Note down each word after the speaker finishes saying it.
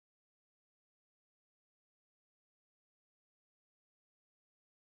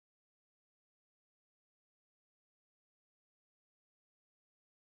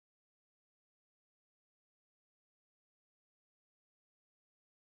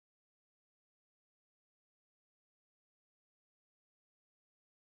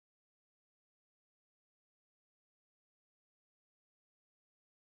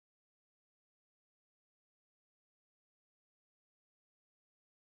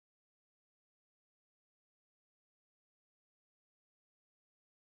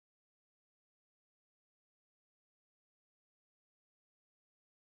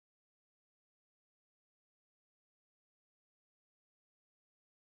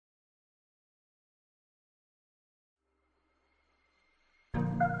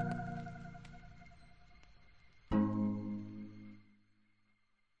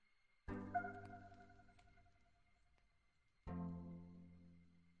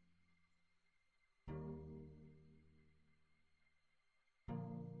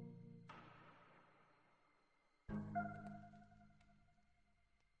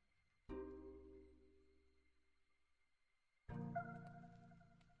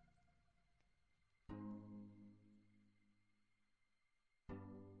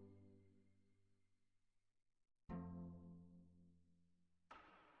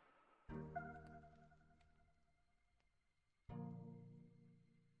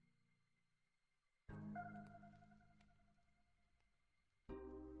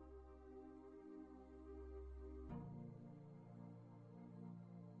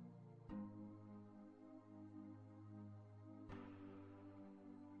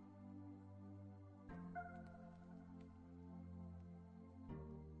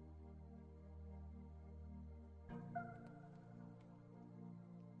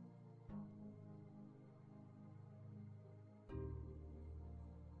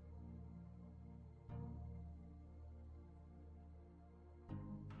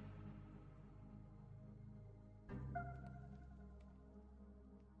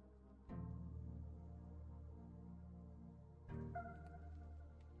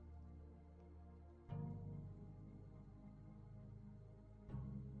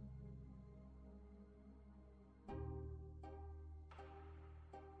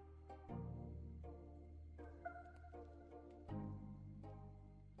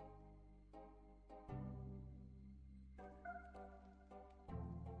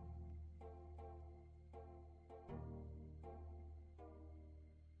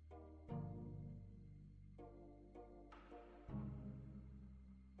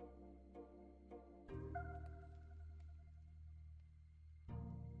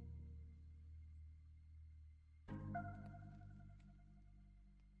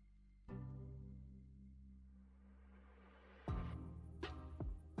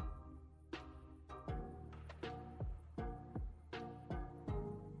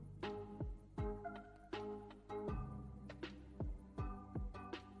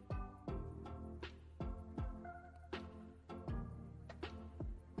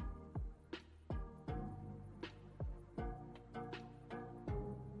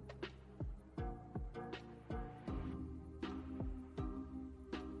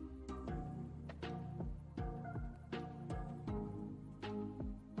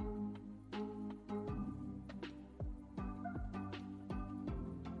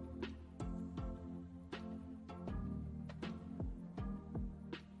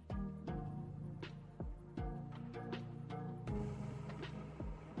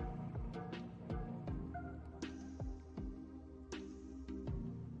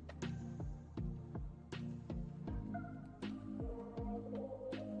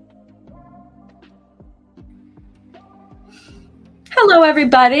Hello,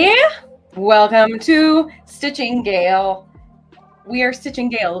 everybody. Welcome to Stitching Gale. We are stitching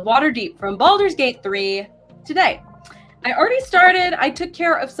Gale, Waterdeep from Baldur's Gate 3 today. I already started. I took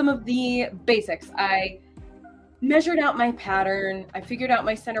care of some of the basics. I measured out my pattern. I figured out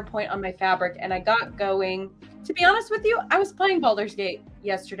my center point on my fabric, and I got going. To be honest with you, I was playing Baldur's Gate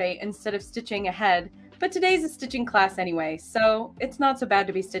yesterday instead of stitching ahead, but today's a stitching class anyway, so it's not so bad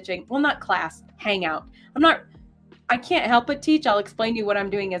to be stitching. Well, not class, hangout. I can't help but teach. I'll explain to you what I'm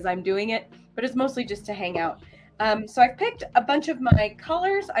doing as I'm doing it, but it's mostly just to hang out. So I've picked a bunch of my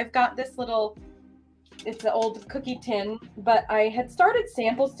colors. I've got this little, it's an old cookie tin, but I had started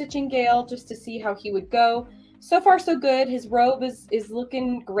sample stitching Gale just to see how he would go. So far, so good. His robe is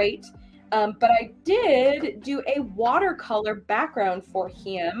looking great. But I did do a watercolor background for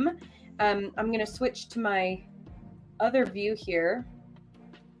him. I'm going to switch to my other view here.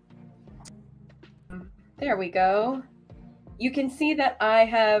 There we go. You can see that I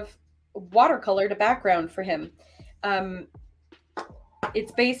have watercolored a background for him.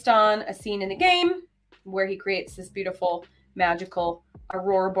 It's based on a scene in the game where he creates this beautiful, magical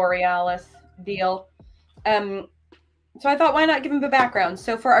Aurora Borealis deal. So I thought, why not give him a background?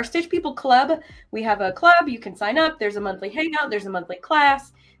 So for our Stitch People Club, we have a club. You can sign up. There's a monthly hangout. There's a monthly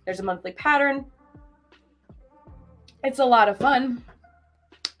class. There's a monthly pattern. It's a lot of fun.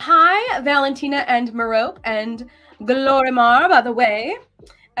 Hi, Valentina and Marope and Glorimar, by the way.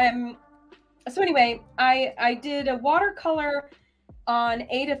 So anyway, I did a watercolor on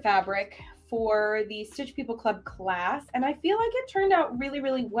Ada fabric for the Stitch People Club class, and I feel like it turned out really,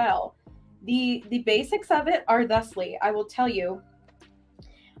 really well. The basics of it are thusly. I will tell you,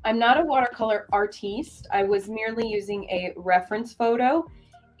 I'm not a watercolor artiste. I was merely using a reference photo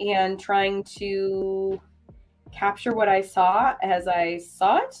and trying to capture what I saw as I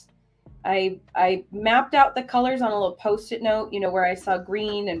saw it. I mapped out the colors on a little post-it note, you know, where I saw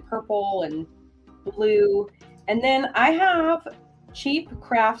green and purple and blue. And then I have cheap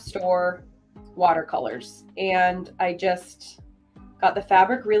craft store watercolors, and I just got the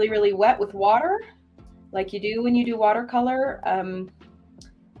fabric really, really wet with water, like you do when you do watercolor.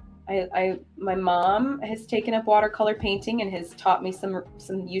 My mom has taken up watercolor painting and has taught me some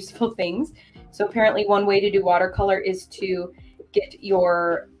useful things. So apparently one way to do watercolor is to get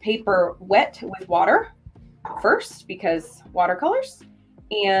your paper wet with water first, because watercolors,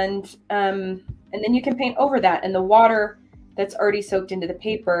 and then you can paint over that. And the water that's already soaked into the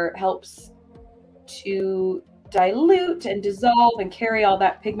paper helps to dilute and dissolve and carry all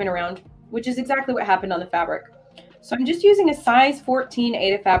that pigment around, which is exactly what happened on the fabric. So I'm just using a size 14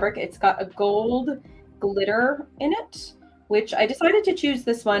 Ada fabric. It's got a gold glitter in it, which I decided to choose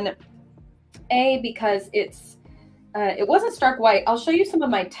this one, because it's it wasn't stark white. I'll show you some of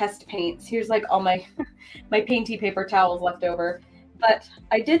my test paints. Here's like all my my painty paper towels left over, but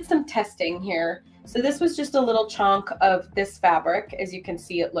I did some testing here. So this was just a little chunk of this fabric. As you can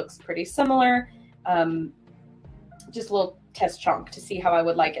see, it looks pretty similar. Just a little test chunk to see how I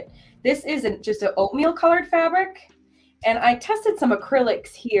would like it. This isn't just an oatmeal colored fabric, and I tested some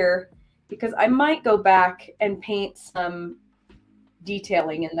acrylics here because I might go back and paint some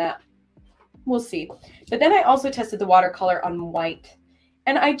detailing in that. We'll see. But then I also tested the watercolor on white,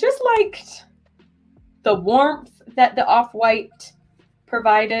 and I just liked the warmth that the off-white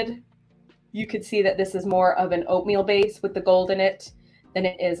provided. You could see that this is more of an oatmeal base with the gold in it than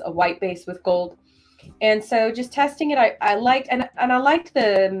it is a white base with gold. And so just testing it, I liked, and I liked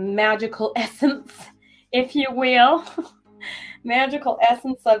the magical essence, if you will, magical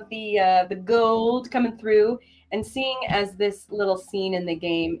essence of the gold coming through. And seeing as this little scene in the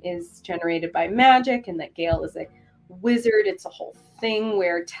game is generated by magic, and that Gale is a wizard, it's a whole thing.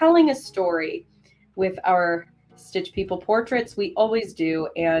 We're telling a story with our Stitch People portraits. We always do.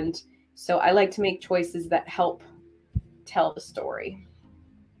 And so I like to make choices that help tell the story.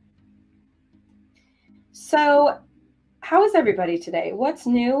 So how is everybody today? What's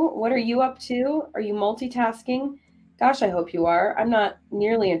new? What are you up to? Are you multitasking? Gosh, I hope you are. I'm not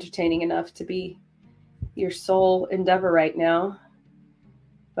nearly entertaining enough to be your sole endeavor right now,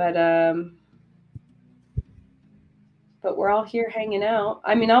 but we're all here hanging out.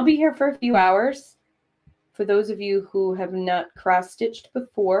 I mean, I'll be here for a few hours. For those of you who have not cross-stitched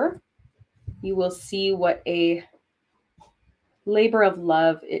before, you will see what a labor of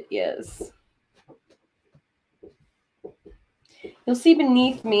love it is. You'll see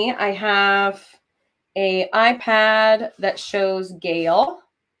beneath me, I have an iPad that shows Gale.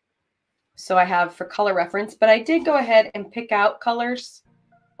 So I have for color reference, but I did go ahead and pick out colors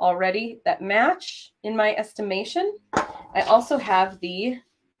already that match in my estimation. I also have the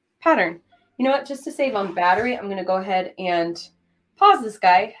pattern. You know what, just to save on battery, I'm going to go ahead and pause this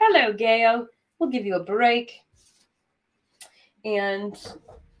guy. Hello, Gale. We'll give you a break. And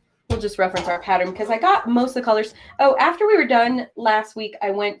we'll just reference our pattern because I got most of the colors. Oh, after we were done last week, I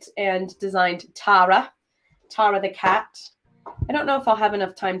went and designed Tara the cat. I don't know if I'll have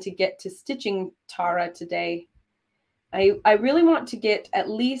enough time to get to stitching Tara today. I really want to get at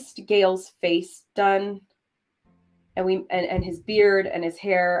least Gale's face done, and his beard and his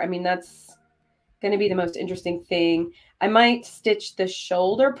hair. I mean, that's going to be the most interesting thing. I might stitch the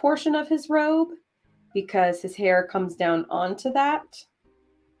shoulder portion of his robe because his hair comes down onto that.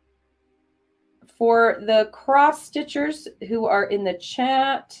 For the cross stitchers who are in the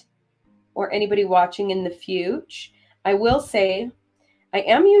chat or anybody watching in the future, I will say I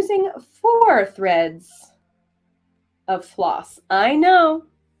am using 4 threads of floss. I know.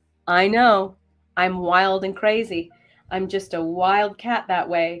 I'm wild and crazy. I'm just a wild cat that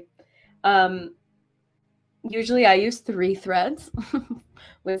way. Usually I use 3 threads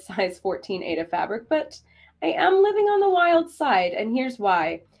with size 14 Aida fabric, but I am living on the wild side. And here's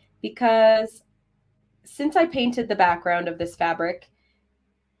why. Because since I painted the background of this fabric,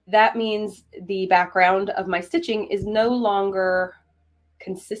 that means the background of my stitching is no longer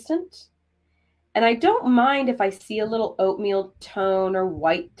consistent. And I don't mind if I see a little oatmeal tone or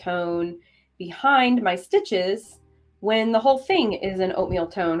white tone behind my stitches when the whole thing is an oatmeal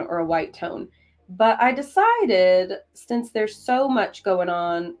tone or a white tone. But I decided, since there's so much going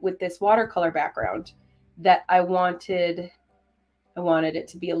on with this watercolor background, that I wanted it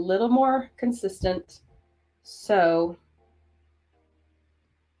to be a little more consistent. So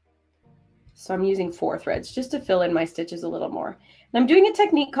I'm using 4 threads just to fill in my stitches a little more. And I'm doing a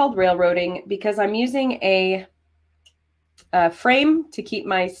technique called railroading because I'm using a frame to keep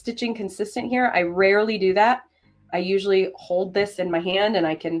my stitching consistent here. I rarely do that. I usually hold this in my hand and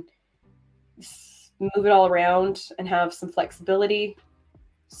I can move it all around and have some flexibility.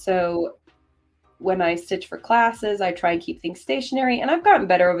 So when I stitch for classes, I try and keep things stationary, and I've gotten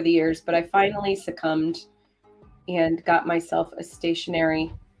better over the years, but I finally succumbed and got myself a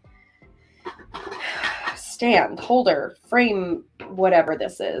stationary stand, holder, frame, whatever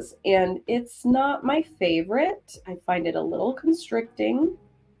this is. And it's not my favorite. I find it a little constricting.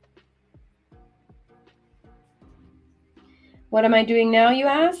 What am I doing now, you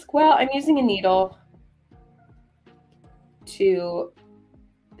ask? Well, I'm using a needle to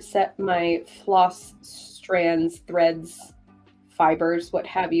set my floss strands, threads, fibers, what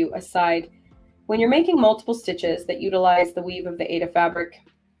have you, aside. When you're making multiple stitches that utilize the weave of the Aida fabric,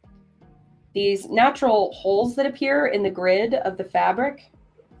 these natural holes that appear in the grid of the fabric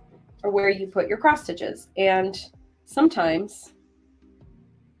are where you put your cross stitches. And sometimes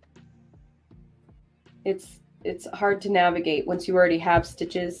it's hard to navigate once you already have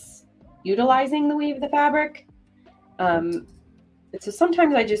stitches utilizing the weave of the fabric. So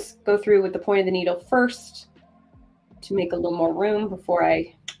sometimes I just go through with the point of the needle first to make a little more room before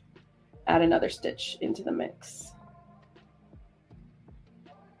I add another stitch into the mix.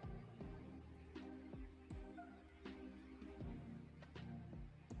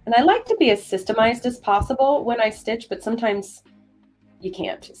 And I like to be as systemized as possible when I stitch, but sometimes you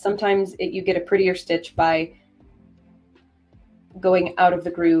can't. Sometimes you get a prettier stitch by going out of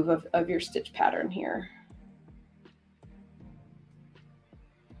the groove of your stitch pattern here.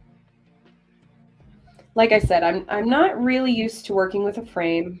 Like I said, I'm not really used to working with a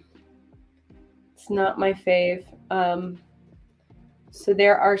frame. It's not my fave. So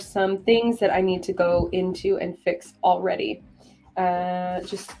there are some things that I need to go into and fix already.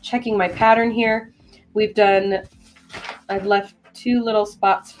 Just checking my pattern here. I've left 2 little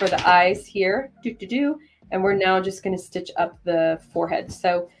spots for the eyes here, and we're now just going to stitch up the forehead.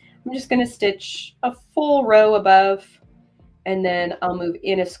 So I'm just going to stitch a full row above, and then I'll move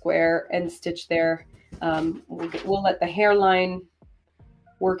in a square and stitch there. We'll let the hairline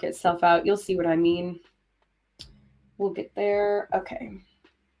work itself out. You'll see what I mean. We'll get there. Okay.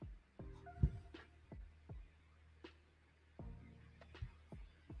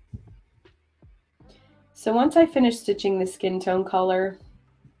 So once I finish stitching the skin tone color,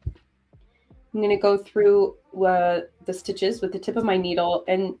 I'm going to go through the stitches with the tip of my needle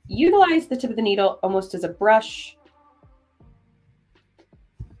and utilize the tip of the needle almost as a brush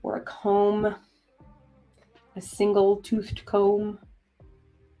or a comb, a single-toothed comb,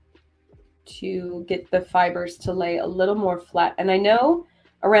 to get the fibers to lay a little more flat. And I know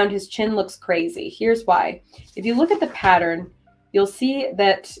around his chin looks crazy. Here's why. If you look at the pattern, you'll see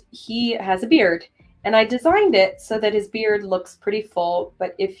that he has a beard. And I designed it so that his beard looks pretty full,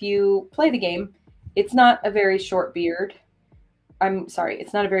 but if you play the game, it's not a very short beard. I'm sorry,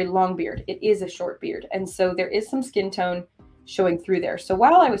 it's not a very long beard. It is a short beard. And so there is some skin tone showing through there. So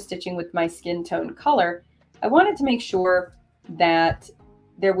while I was stitching with my skin tone color, I wanted to make sure that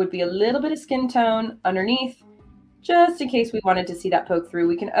there would be a little bit of skin tone underneath, just in case we wanted to see that poke through.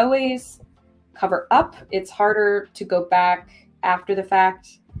 We can always cover up. It's harder to go back after the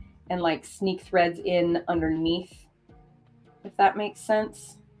fact and like sneak threads in underneath, if that makes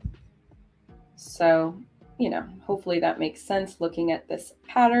sense. So, you know, hopefully that makes sense looking at this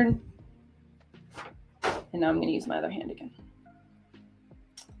pattern. And now I'm going to use my other hand again.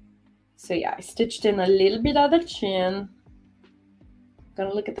 So yeah, I stitched in a little bit of the chin. I'm going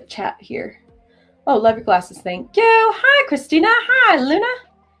to look at the chat here. Oh, love your glasses. Thank you. Hi, Christina. Hi, Luna.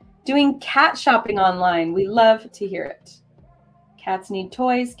 Doing cat shopping online. We love to hear it. Cats need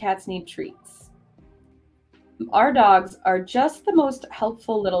toys. Cats need treats. Our dogs are just the most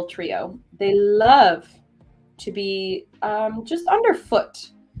helpful little trio. They love to be just underfoot.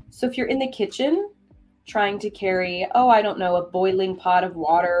 So if you're in the kitchen trying to carry, oh, I don't know, a boiling pot of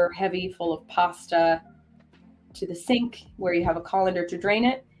water heavy full of pasta to the sink where you have a colander to drain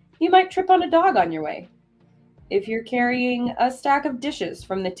it, you might trip on a dog on your way. If you're carrying a stack of dishes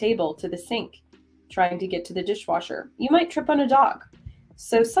from the table to the sink, trying to get to the dishwasher, you might trip on a dog.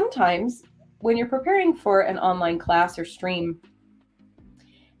 So sometimes when you're preparing for an online class or stream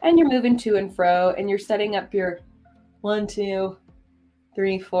and you're moving to and fro and you're setting up your 1, 2,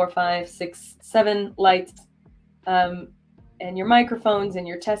 3, 4, 5, 6, 7 lights and your microphones and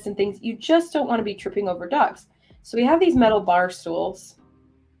your tests and things, you just don't want to be tripping over dogs. So we have these metal bar stools,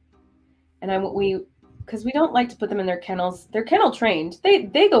 and because we don't like to put them in their kennels. They're kennel trained.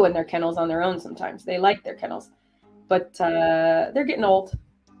 They go in their kennels on their own sometimes. They like their kennels, but they're getting old.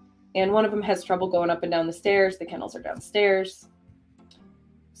 And one of them has trouble going up and down the stairs. The kennels are downstairs.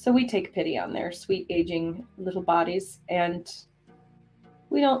 So we take pity on their sweet aging little bodies, and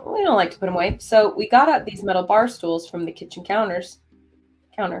we don't like to put them away. So we got out these metal bar stools from the kitchen counter,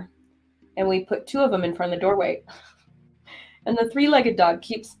 and we put 2 of them in front of the doorway. And the 3-legged dog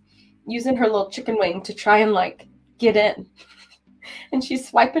keeps using her little chicken wing to try and like get in. And she's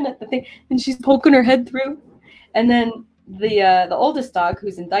swiping at the thing and she's poking her head through. And then the oldest dog,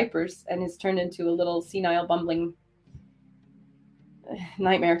 who's in diapers and is turned into a little senile bumbling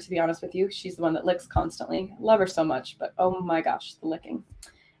nightmare, to be honest with you. She's the one that licks constantly. Love her so much, but oh my gosh, the licking.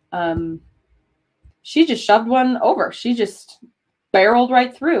 She just shoved one over. She just barreled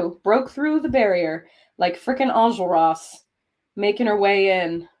right through, broke through the barrier like frickin' Enjolras, making her way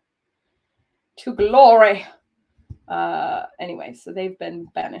in to glory. Anyway, so they've been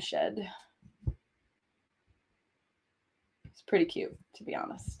banished. It's pretty cute, to be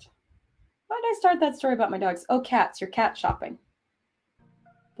honest. Why did I start that story about my dogs? Oh, cats. You're cat shopping.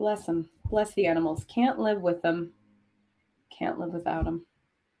 Bless them. Bless the animals. Can't live with them. Can't live without them.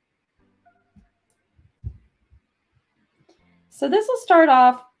 So this will start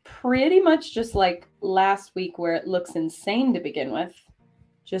off pretty much just like last week, where it looks insane to begin with.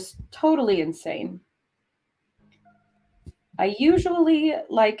 Just totally insane. I usually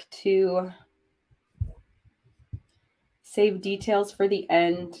like to save details for the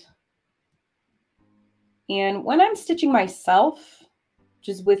end. And when I'm stitching myself,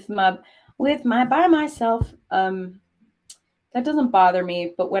 just by myself, that doesn't bother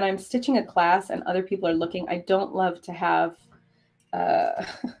me. But when I'm stitching a class and other people are looking, I don't love to have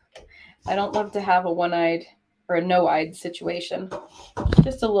I don't love to have a one-eyed or a no-eyed situation.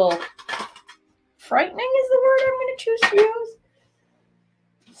 Just a little frightening is the word I'm going to choose to use.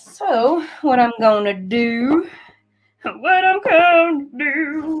 So what I'm going to do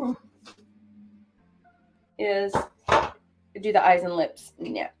is do the eyes and lips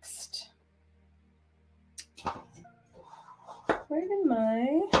next. Where did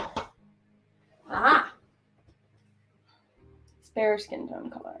my spare skin tone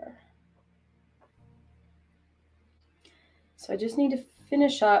color? So I just need to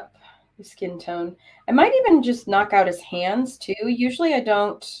finish up the skin tone. I might even just knock out his hands too. Usually I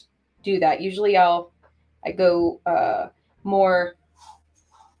don't do that. Usually I go more,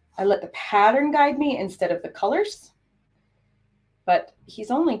 I let the pattern guide me instead of the colors. But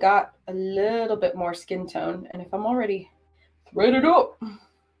he's only got a little bit more skin tone. And if I'm already threaded up,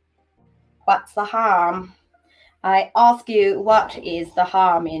 what's the harm? I ask you, what is the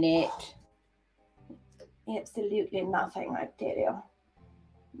harm in it? Absolutely nothing, I tell you.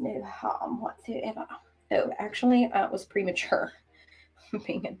 No harm whatsoever. Oh, actually, that was premature.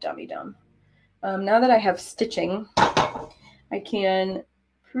 Being a dummy dumb. Now that I have stitching, I can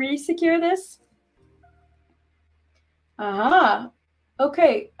pre-secure this. Aha.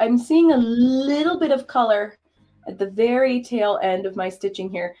 Okay, I'm seeing a little bit of color at the very tail end of my stitching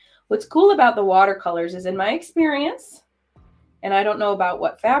here. What's cool about the watercolors is, in my experience, And I don't know about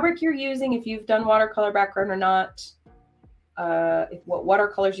what fabric you're using, if you've done watercolor background or not, what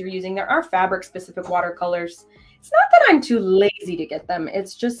watercolors you're using. There are fabric-specific watercolors. It's not that I'm too lazy to get them.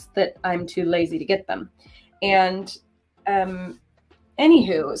 It's just that I'm too lazy to get them. And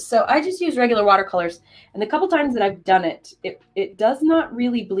anywho, so I just use regular watercolors. And the couple times that I've done it, it does not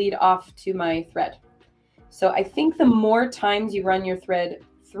really bleed off to my thread. So I think the more times you run your thread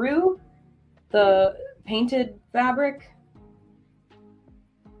through the painted fabric,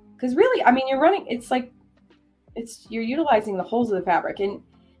 because really, I mean, you're running, it's like, you're utilizing the holes of the fabric, and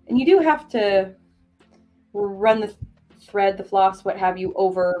you do have to run the thread, the floss, what have you,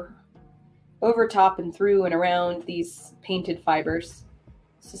 over top and through and around these painted fibers.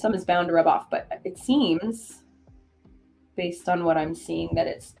 So some is bound to rub off, but it seems, based on what I'm seeing, that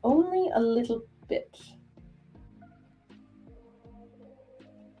it's only a little bit.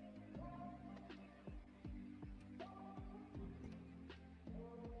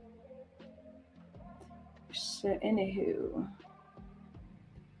 So anywho,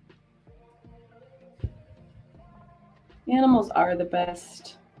 animals are the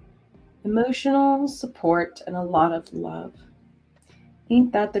best. Emotional support and a lot of love.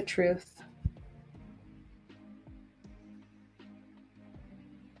 Ain't that the truth?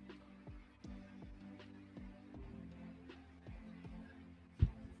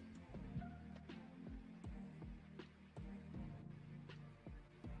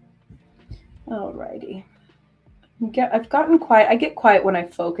 Alrighty. I've gotten quiet. I get quiet when I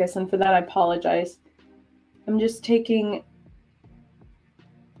focus, and for that I apologize. I'm just taking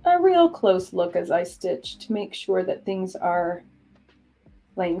a real close look as I stitch to make sure that things are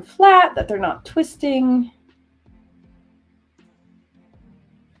laying flat, that they're not twisting.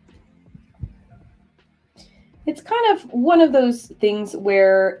 It's kind of one of those things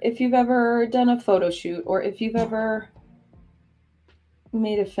where if you've ever done a photo shoot, or if you've ever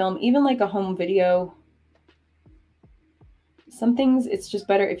made a film, even like a home video, some things it's just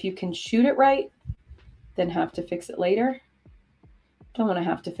better if you can shoot it right than have to fix it later. Don't want to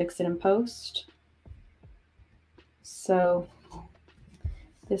have to fix it in post. So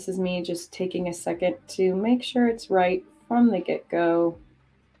this is me just taking a second to make sure it's right from the get-go.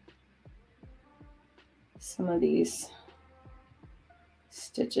 Some of these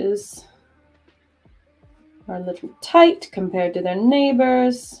stitches are a little tight compared to their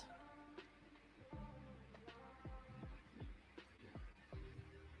neighbors.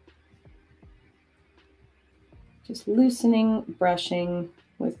 Just loosening, brushing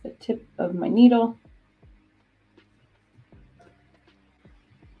with the tip of my needle.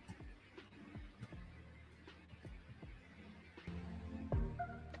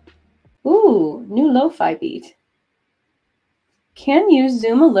 Ooh, new lo-fi beat. Can you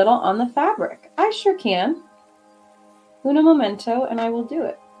zoom a little on the fabric? I sure can. Uno momento, and I will do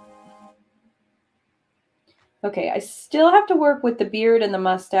it. Okay, I still have to work with the beard and the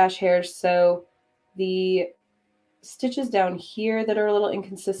mustache hairs, so the stitches down here that are a little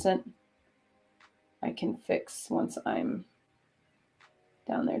inconsistent, I can fix once I'm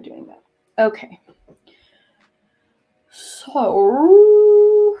down there doing that. Okay.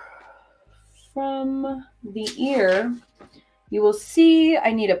 So from the ear, you will see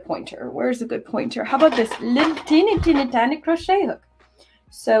I need a pointer. Where's a good pointer? How about this little teeny tiny crochet hook?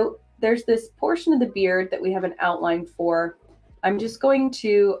 So there's this portion of the beard that we have an outline for. I'm just going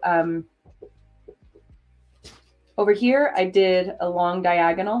to, over here, I did a long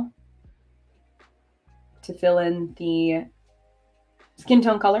diagonal to fill in the skin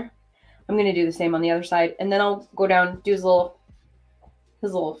tone color. I'm going to do the same on the other side. And then I'll go down, do his little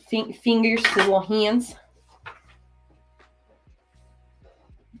fingers, his little hands.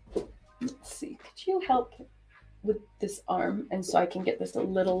 Let's see, could you help with this arm? And so I can get this a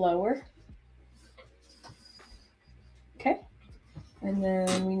little lower. Okay. And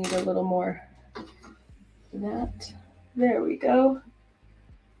then we need a little more of that. There we go.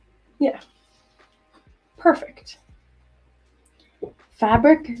 Yeah. Perfect.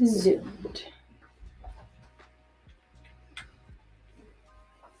 Fabric zoomed.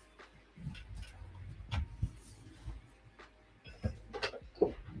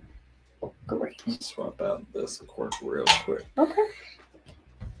 Great. Swap out this cork real quick. Okay.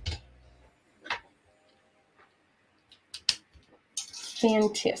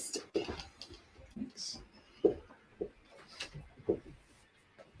 Fantastic. Thanks.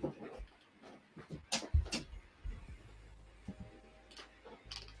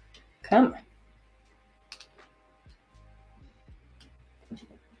 Come on.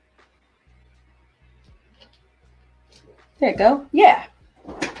 There you go. Yeah.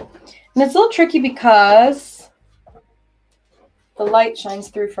 And it's a little tricky because the light shines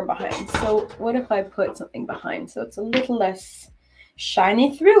through from behind. So what if I put something behind so it's a little less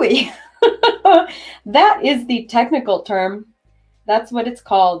shiny throughy? That is the technical term. That's what it's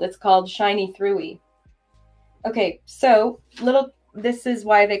called. It's called shiny throughy. Okay, so this is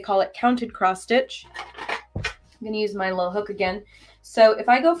why they call it counted cross stitch. I'm going to use my little hook again. So if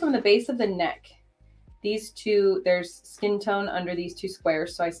I go from the base of the neck, these two, there's skin tone under these two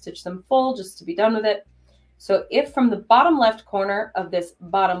squares, so I stitch them full just to be done with it. So if from the bottom left corner of this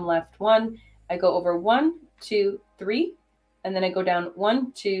bottom left one, I go over 1, 2, 3, and then I go down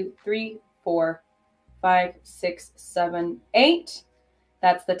 1, 2, 3, 4, 5, 6, 7, 8.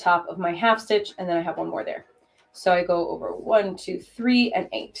 That's the top of my half stitch, and then I have one more there. So I go over 1, 2, 3, and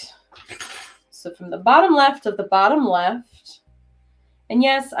 8. So from the bottom left of the bottom left, and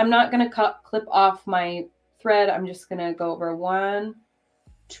yes, I'm not going to clip off my thread. I'm just going to go over 1,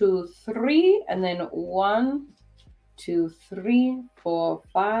 2, 3, and then 1, 2, 3, 4,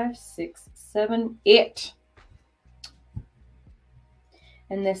 5, 6, 7, 8.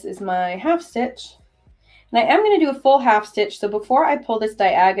 And this is my half stitch. And I am going to do a full half stitch. So before I pull this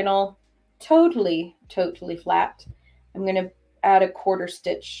diagonal totally flat, I'm going to add a quarter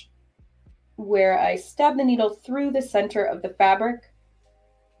stitch where I stab the needle through the center of the fabric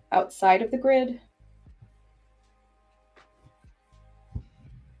outside of the grid.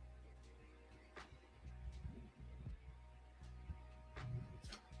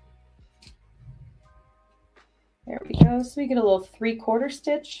 There we go. So we get a little 3/4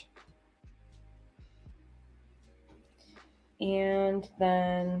 stitch. And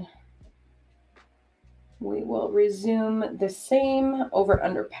then we will resume the same over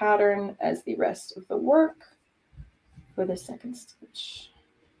under pattern as the rest of the work for the second stitch.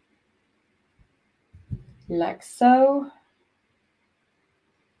 Like so,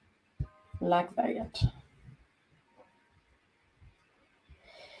 like that.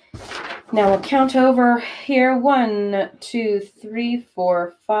 Now we'll count over here. 1, 2, 3,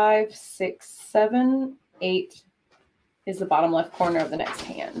 4, 5, 6, 7, 8 is the bottom left corner of the next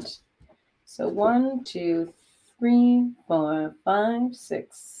hand. So 1, 2, 3, 4, 5,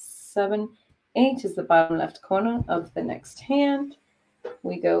 6, 7, 8 is the bottom left corner of the next hand.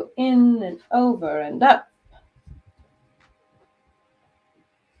 We go in and over and up.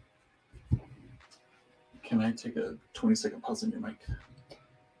 Can I take a 20-second pause on your mic?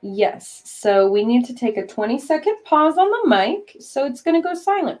 Yes, so we need to take a 20-second pause on the mic. So it's going to go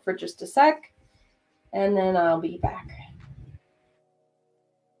silent for just a sec, and then I'll be back.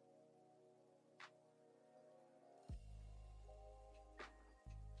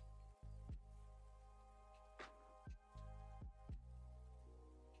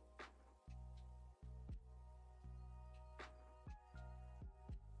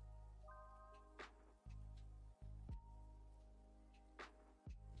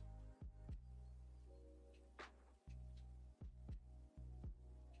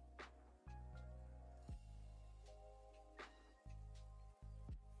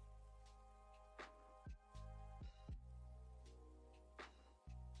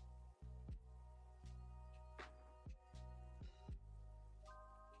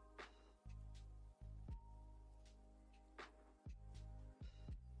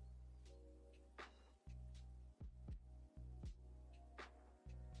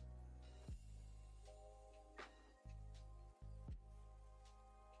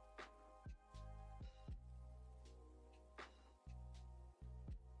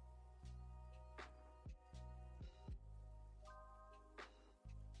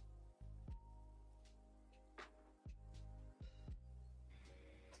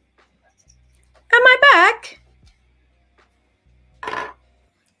 Am I back?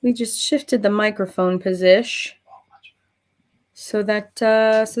 We just shifted the microphone position so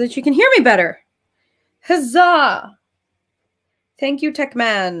that you can hear me better. Huzzah! Thank you, Tech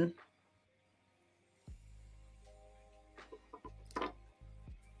Man.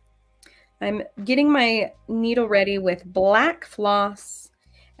 I'm getting my needle ready with black floss,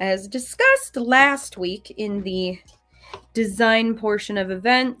 as discussed last week in the design portion of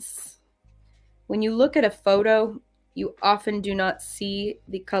events. When you look at a photo, you often do not see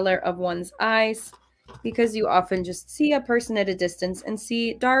the color of one's eyes because you often just see a person at a distance and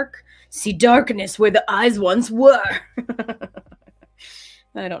see darkness where the eyes once were.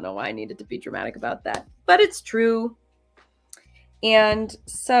 I don't know why I needed to be dramatic about that, but it's true. And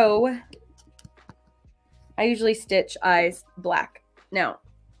so I usually stitch eyes black. Now,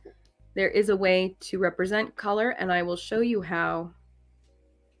 there is a way to represent color, and I will show you how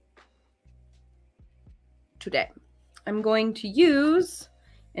today. I'm going to use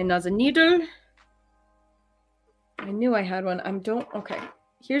another needle I knew I had one. Okay.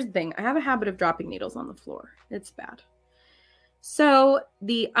 Here's the thing. I have a habit of dropping needles on the floor. It's bad. So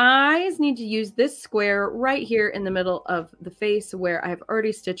the eyes need to use this square right here in the middle of the face where I've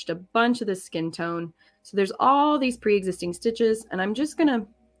already stitched a bunch of the skin tone. So there's all these pre-existing stitches, and I'm just gonna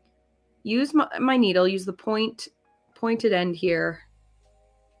use my needle, use the pointed end here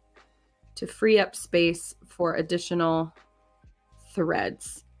to free up space for additional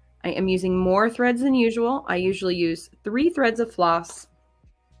threads. I am using more threads than usual. I usually use 3 threads of floss,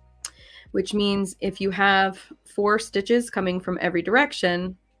 which means if you have 4 stitches coming from every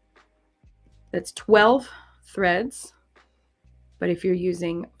direction, that's 12 threads. But if you're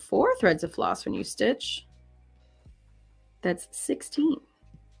using 4 threads of floss when you stitch, that's 16.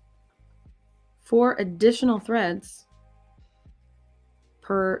 4 additional threads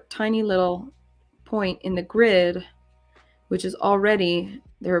per tiny little point in the grid, which is already,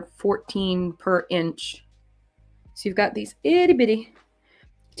 there are 14 per inch. So you've got these itty bitty,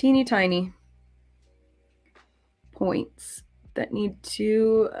 teeny tiny points that need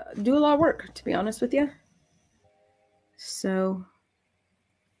to do a lot of work, to be honest with you. So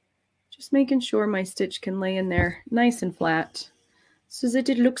just making sure my stitch can lay in there nice and flat so that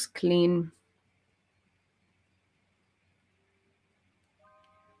it looks clean.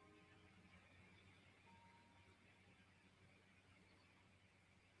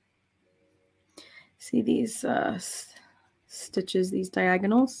 See these stitches, these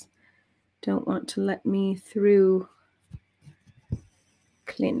diagonals? Don't want to let me through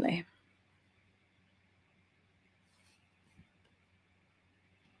cleanly.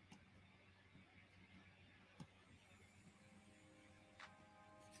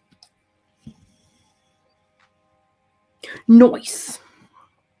 Nice.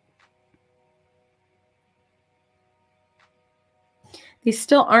 These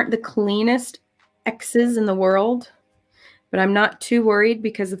still aren't the cleanest X's in the world, but I'm not too worried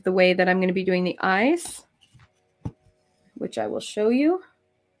because of the way that I'm going to be doing the eyes, which I will show you.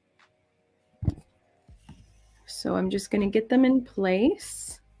 So I'm just going to get them in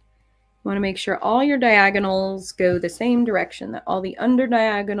place. You want to make sure all your diagonals go the same direction, that all the under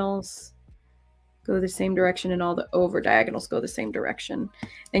diagonals go the same direction and all the over diagonals go the same direction.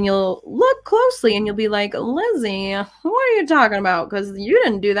 And you'll look closely and you'll be like, Lizzie, what are you talking about? Because you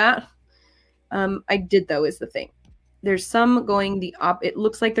didn't do that. I did, though, is the thing. There's some going it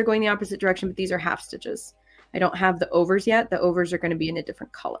looks like they're going the opposite direction, but these are half stitches. I don't have the overs yet. The overs are going to be in a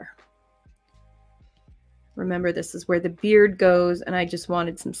different color. Remember, this is where the beard goes, and I just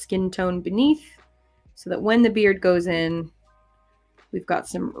wanted some skin tone beneath so that when the beard goes in, we've got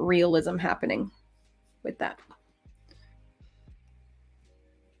some realism happening with that.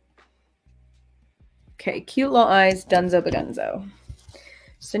 Okay, cute little eyes, dunzo badunzo.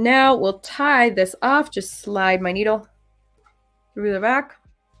 So now we'll tie this off. Just slide my needle through the back.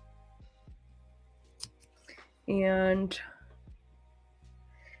 And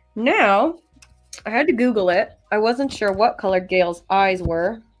now I had to Google it. I wasn't sure what color Gale's eyes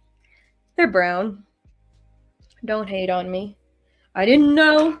were. They're brown. Don't hate on me. I didn't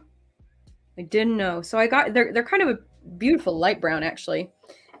know. I didn't know. So I got, they're kind of a beautiful light brown, actually.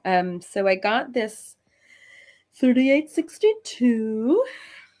 So I got this 3862.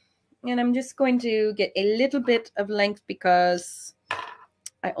 And I'm just going to get a little bit of length because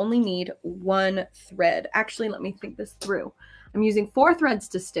I only need 1 thread. Actually, let me think this through. I'm using 4 threads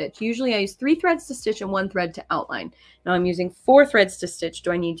to stitch. Usually I use 3 threads to stitch and 1 thread to outline. Now I'm using 4 threads to stitch.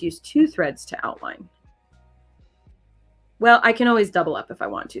 Do I need to use 2 threads to outline? Well, I can always double up if I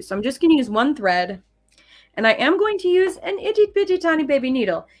want to. So I'm just going to use 1 thread. And I am going to use an itty bitty tiny baby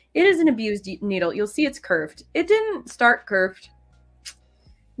needle. It is an abused needle. You'll see it's curved. It didn't start curved.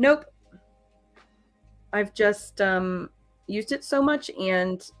 Nope. I've just used it so much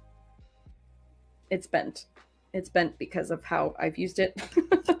and it's bent. It's bent because of how I've used it.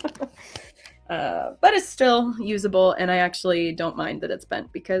 But it's still usable, and I actually don't mind that it's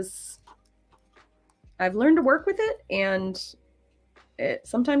bent because I've learned to work with it, and it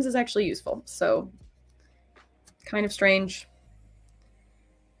sometimes is actually useful. So kind of strange.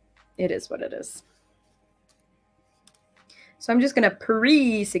 It is what it is. So I'm just going to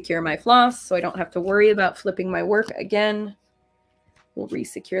pre-secure my floss so I don't have to worry about flipping my work again. We'll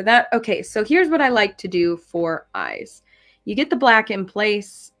re-secure that. Okay, so here's what I like to do for eyes. You get the black in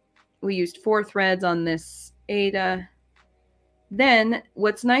place. We used 4 threads on this Ada. Then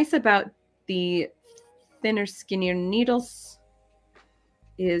what's nice about the thinner, skinnier needles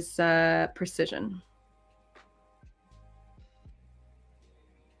is precision.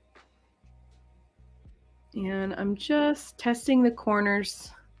 And I'm just testing the corners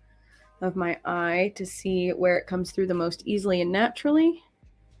of my eye to see where it comes through the most easily and naturally.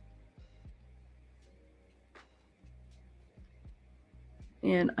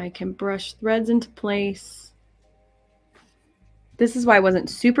 And I can brush threads into place. This is why I wasn't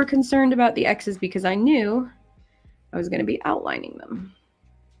super concerned about the X's, because I knew I was going to be outlining them.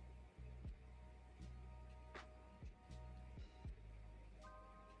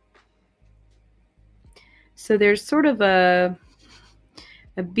 So there's sort of a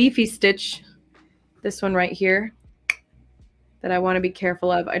beefy stitch, this one right here, that I want to be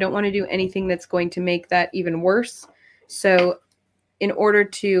careful of. I don't want to do anything that's going to make that even worse. So in order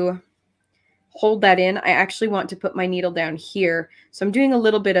to hold that in, I actually want to put my needle down here. So I'm doing a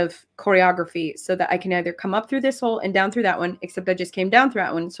little bit of choreography so that I can either come up through this hole and down through that one, except I just came down through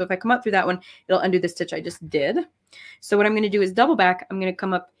that one. So if I come up through that one, it'll undo the stitch I just did. So what I'm going to do is double back. I'm going to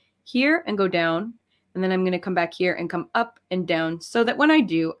come up here and go down, and then I'm going to come back here and come up and down, so that when I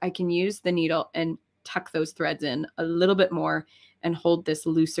do, I can use the needle and tuck those threads in a little bit more and hold this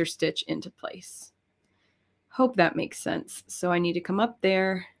looser stitch into place. Hope that makes sense. So I need to come up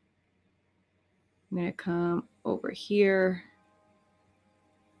there. I'm going to come over here.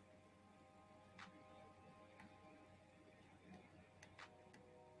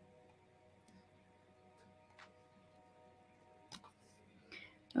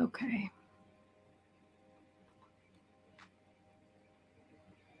 Okay.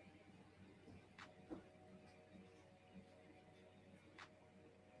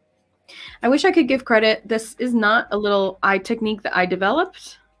 I wish I could give credit. This is not a little eye technique that I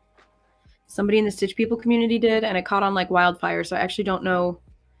developed. Somebody in the Stitch People community did, and it caught on like wildfire. So I actually don't know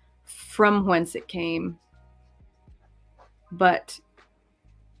from whence it came. But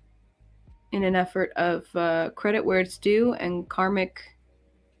in an effort of credit where it's due and karmic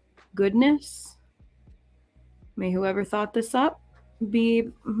goodness, may whoever thought this up be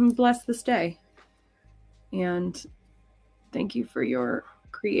blessed this day. And thank you for your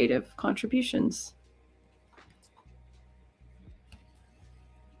creative contributions.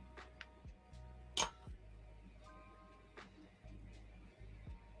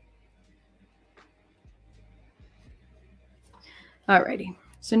 Alrighty,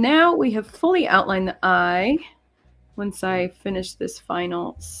 so now we have fully outlined the eye. Once I finish this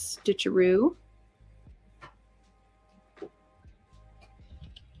final stitcheroo,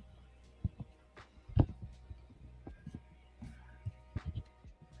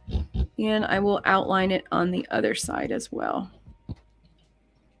 and I will outline it on the other side as well.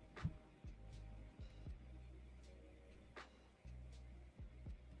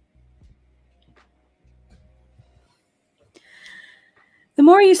 The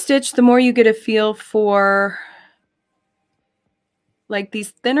more you stitch, the more you get a feel for like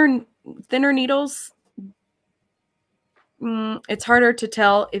these thinner needles. It's harder to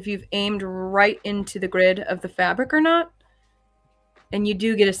tell if you've aimed right into the grid of the fabric or not. And you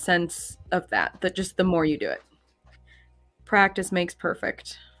do get a sense of that just the more you do it. Practice makes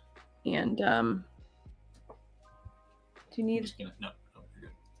perfect. And do you need? No, you're good.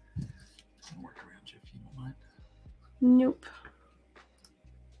 I'll work around you if you don't mind. Nope.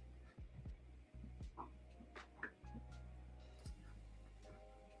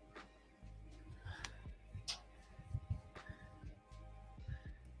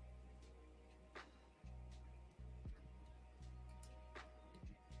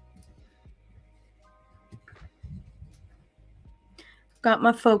 Got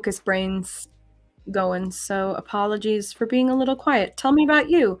my focus brains going, so apologies for being a little quiet. Tell me about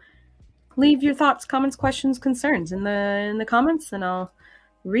you. Leave your thoughts, comments, questions, concerns in the comments, and I'll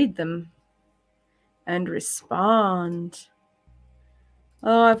read them and respond.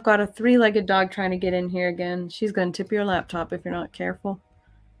 Oh, I've got a three-legged dog trying to get in here again. She's going to tip your laptop if you're not careful.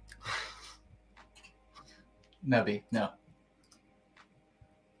 Nubby, no.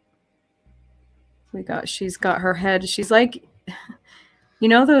 She's got her head. She's like, you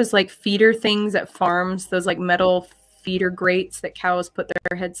know those like feeder things at farms, those like metal feeder grates that cows put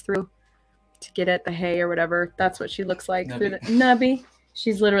their heads through to get at the hay or whatever? That's what she looks like. Through the Nubby.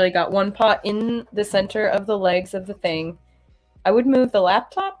 She's literally got one paw in the center of the legs of the thing. I would move the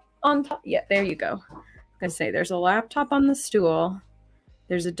laptop on top. Yeah, there you go. I'm going to say there's a laptop on the stool.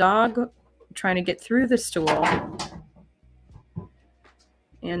 There's a dog trying to get through the stool.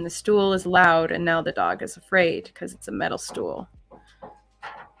 And the stool is loud, and now the dog is afraid because it's a metal stool.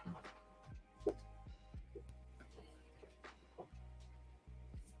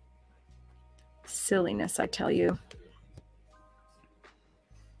 Silliness, I tell you.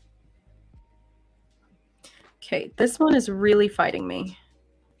 Okay, this one is really fighting me.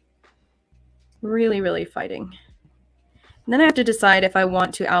 Really, really fighting. And then I have to decide if I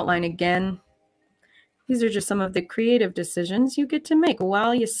want to outline again. These are just some of the creative decisions you get to make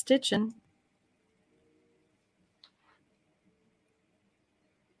while you're stitching.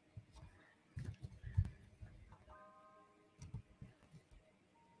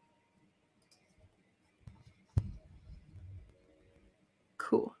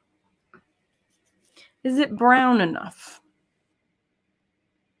 Cool. Is it brown enough?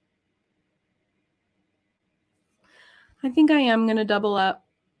 I think I am going to double up.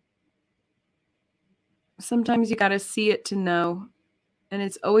 Sometimes you got to see it to know. And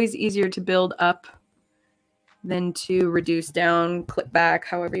it's always easier to build up than to reduce down, clip back,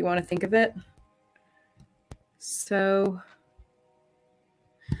 however you want to think of it. So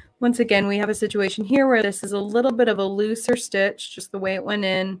once again, we have a situation here where this is a little bit of a looser stitch, just the way it went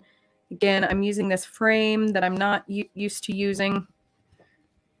in. Again, I'm using this frame that I'm not used to using.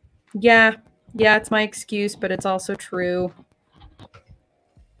 Yeah, it's my excuse, but it's also true.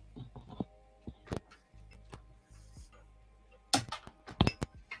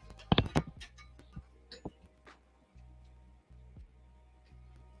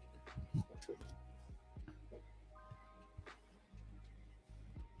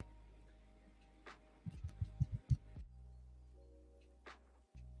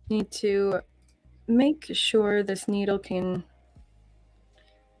 Need to make sure this needle can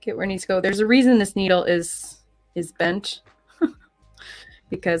get where it needs to go. There's a reason this needle is bent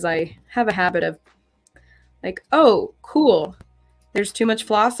because I have a habit of like, oh, cool. There's too much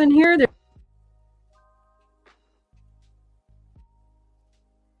floss in here.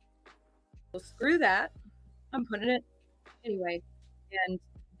 Well, screw that. I'm putting it anyway. And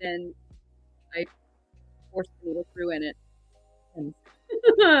then I force the needle through in it. And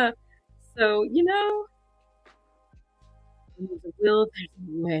so, you know, when there's a will, there's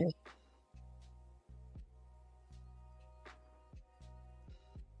a way.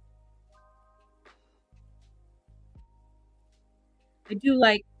 I do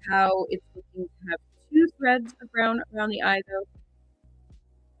like how it's looking to have 2 threads of brown around the eye, though.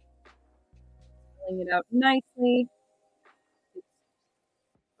 Filling it out nicely.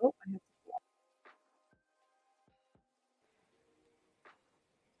 Oh, I have to...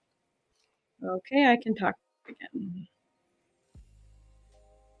 Okay, I can talk again.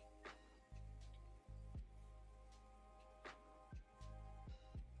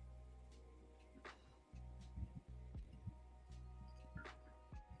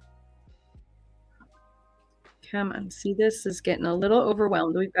 Come on, see, this is getting a little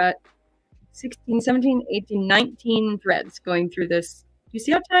overwhelmed. We've got 16, 17, 18, 19 threads going through this. Do you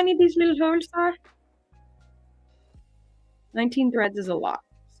see how tiny these little holes are? 19 threads is a lot.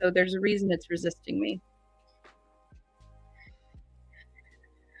 So there's a reason it's resisting me.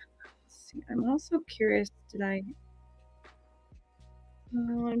 Let's see, I'm also curious, did I...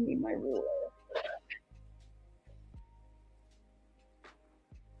 Oh, I need my ruler.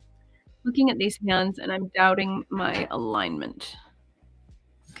 Looking at these hands and I'm doubting my alignment.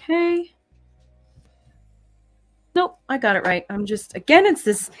 Okay. Nope, I got it right. I'm just, again, it's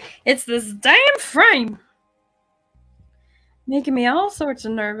this damn frame. Making me all sorts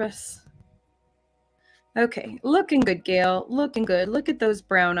of nervous. Okay, looking good, Gale. Looking good. Look at those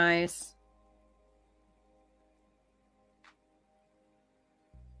brown eyes.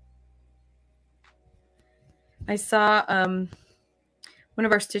 I saw one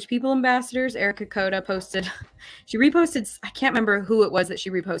of our Stitch People ambassadors, Erica Coda, posted, she reposted, I can't remember who it was that she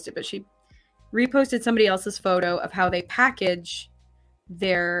reposted, but she reposted somebody else's photo of how they package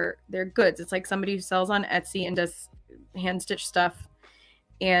their goods. It's like somebody who sells on Etsy and does hand stitch stuff.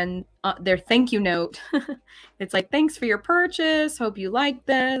 And their thank you note, it's like, thanks for your purchase. Hope you like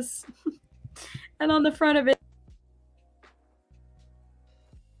this. And on the front of it,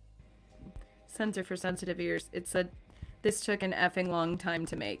 censor for sensitive ears. It said, this took an effing long time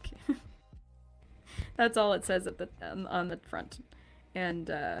to make. That's all it says at the on the front. And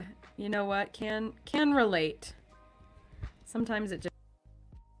you know what? Can relate. Sometimes it just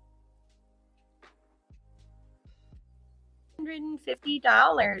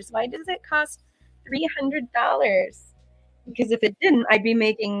 $150. Why does it cost $300? Because if it didn't, I'd be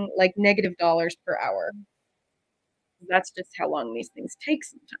making like negative dollars per hour. That's just how long these things take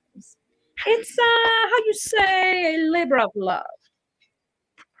sometimes. It's how you say, a labor of love.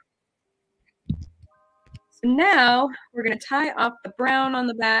 So now we're going to tie off the brown on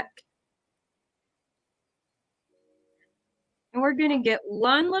the back. And we're going to get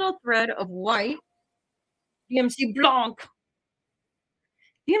one little thread of white. DMC Blanc.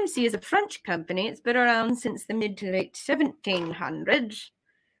 DMC is a French company. It's been around since the mid to late 1700s.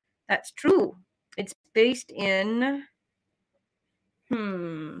 That's true. It's based in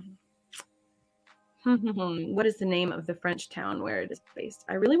What is the name of the French town where it is based?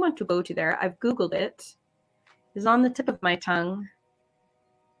 I really want to go to there. I've Googled it. It's on the tip of my tongue.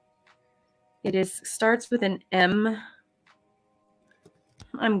 It starts with an M.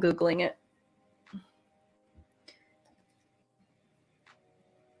 I'm Googling it.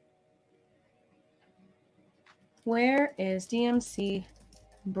 Where is DMC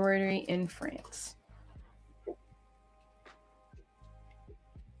embroidery in France?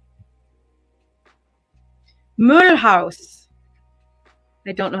 Mulhouse.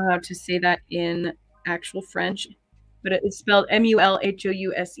 I don't know how to say that in actual French, but it is spelled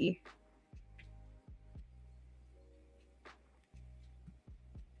Mulhouse.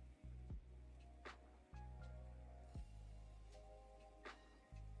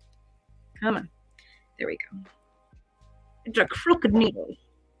 Come on. There we go. It's a crooked needle.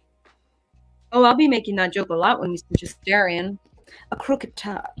 Oh, I'll be making that joke a lot when we stitch Darian. A crooked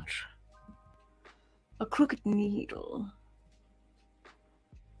touch. A crooked needle.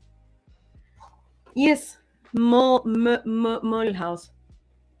 Yes, Mulhouse.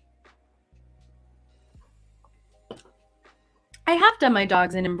 I have done my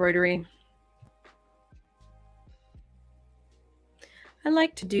dogs in embroidery. I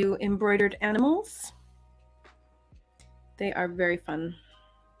like to do embroidered animals. They are very fun.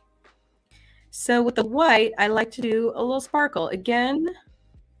 So with the white, I like to do a little sparkle. Again,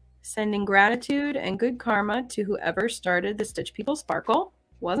 sending gratitude and good karma to whoever started the Stitch People Sparkle.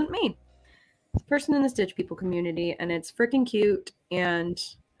 Wasn't me. It's a person in the Stitch People community, and it's freaking cute. And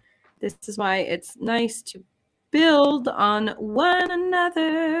this is why it's nice to build on one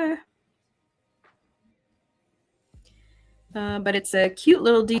another. But it's a cute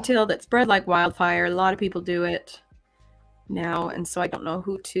little detail that spread like wildfire. A lot of people do it now, and so I don't know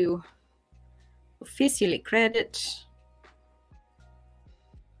who to officially credit.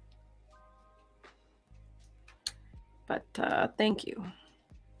 But thank you.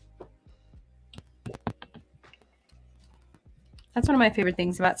 That's one of my favorite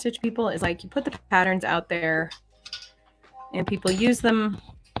things about Stitch People is like you put the patterns out there and people use them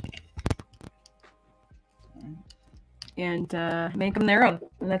and make them their own.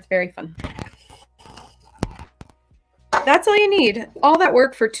 And that's very fun. That's all you need. All that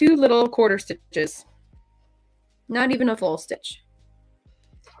work for 2 little quarter stitches. Not even a full stitch.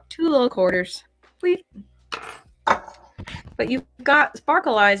 2 little quarters. Please. But you've got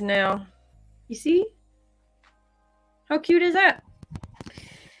sparkle eyes now. You see? How cute is that?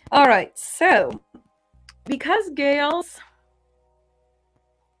 All right, so because Gale's...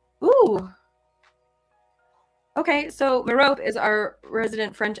 Ooh. Okay, so Merope is our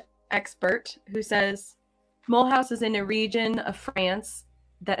resident French expert who says Mulhouse is in a region of France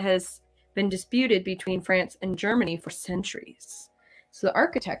that has been disputed between France and Germany for centuries. So the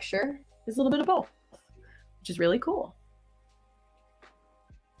architecture is a little bit of both, which is really cool.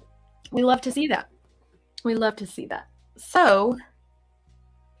 We love to see that. We love to see that. So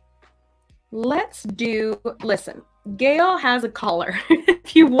let's do, listen, Gale has a collar.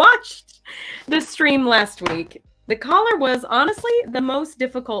 If you watched the stream last week, the collar was honestly the most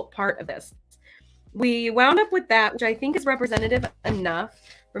difficult part of this. We wound up with that, which I think is representative enough.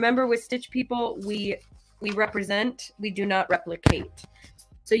 Remember, with Stitch People, we represent, we do not replicate.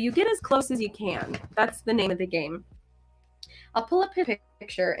 So you get as close as you can. That's the name of the game. I'll pull up a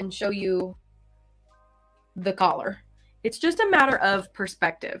picture and show you the collar. It's just a matter of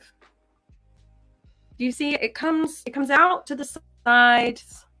perspective. Do you see it comes out to the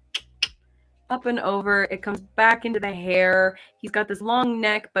sides, up and over. It comes back into the hair. He's got this long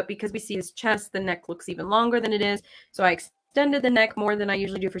neck, but because we see his chest, the neck looks even longer than it is. So I extended the neck more than I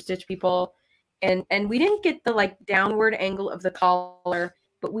usually do for Stitch People. And we didn't get the like downward angle of the collar,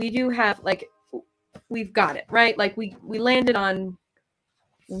 but we do have like, we've got it, right? Like we landed on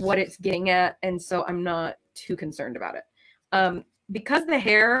what it's getting at. And so I'm not too concerned about it. Because the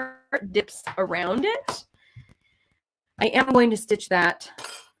hair dips around it, I am going to stitch that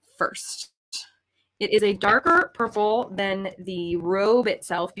first. It is a darker purple than the robe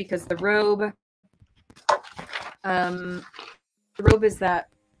itself because the robe is that,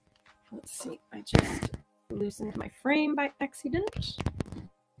 let's see, I just loosened my frame by accident.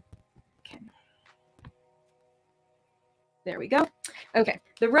 Okay. There we go. Okay,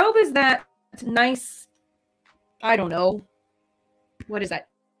 the robe is that nice, I don't know, what is that?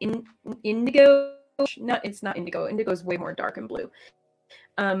 Indigo? No, it's not indigo. Indigo is way more dark and blue.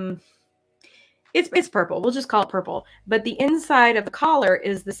 It's purple. We'll just call it purple. But the inside of the collar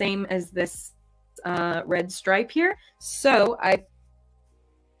is the same as this red stripe here. So I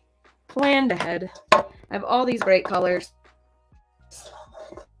planned ahead. I have all these great colors.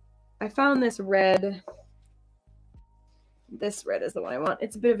 I found this red. This red is the one I want.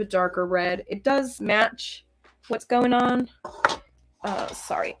 It's a bit of a darker red. It does match what's going on.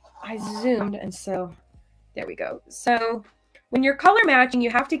 Sorry, I zoomed, and so there we go. So when you're color matching, you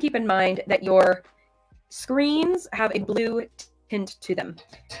have to keep in mind that your screens have a blue tint to them.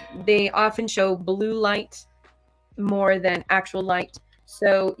 They often show blue light more than actual light.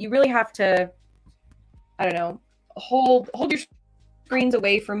 So you really have to, I don't know, hold your screens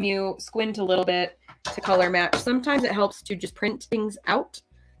away from you, squint a little bit to color match. Sometimes it helps to just print things out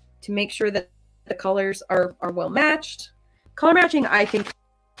to make sure that the colors are well matched. Color matching, I think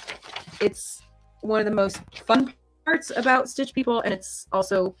it's one of the most fun parts about Stitch People, and it's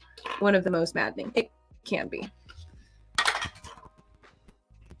also one of the most maddening. It can be.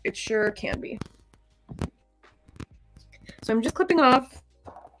 It sure can be. So I'm just clipping off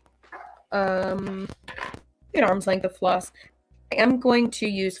an arm's length of floss. I am going to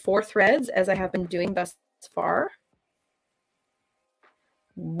use 4 threads, as I have been doing thus far.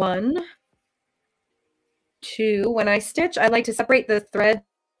 1, 2. When I stitch, I like to separate the threads.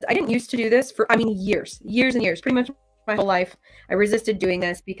 I didn't used to do this for, years and years, pretty much my whole life. I resisted doing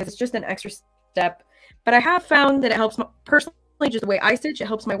this because it's just an extra step. But I have found that it helps, personally, just the way I stitch, it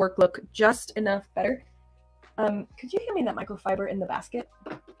helps my work look just enough better. Could you hand me that microfiber in the basket?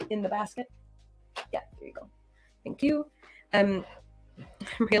 In the basket? Yeah, there you go. Thank you. I'm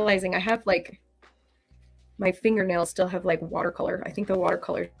realizing I have, like, my fingernails still have, like, watercolor. I think the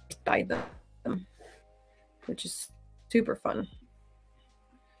watercolor dyed them, which is super fun.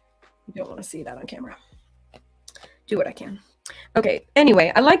 You don't want to see that on camera. Do what I can. Okay,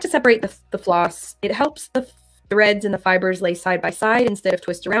 anyway, I like to separate the floss. It helps the threads and the fibers lay side by side instead of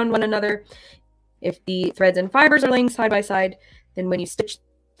twist around one another. If the threads and fibers are laying side by side, then when you stitch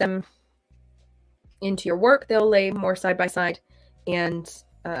them into your work, they'll lay more side by side. And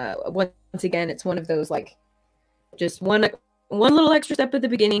once again, it's one of those, like, just one little extra step at the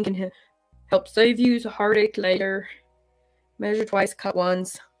beginning can help save you a heartache later. Measure twice, cut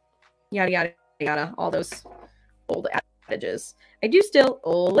once, yada, yada, yada, all those old adages. I do still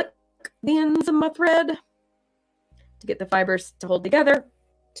lick the ends of my thread to get the fibers to hold together,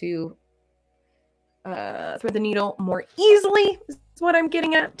 to thread the needle more easily, is what I'm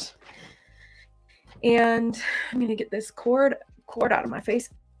getting at. And I'm going to get this cord out of my face.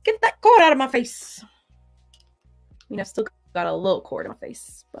 Get that cord out of my face. I mean, I've still got a little cord in my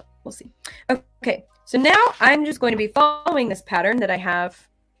face, but we'll see. Okay, so now I'm just going to be following this pattern that I have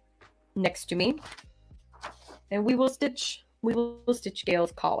next to me. And we will stitch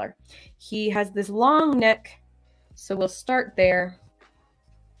Gale's collar. He has this long neck, so we'll start there.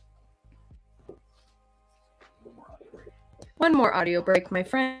 One more audio break, my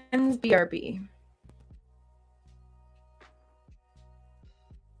friends. BRB.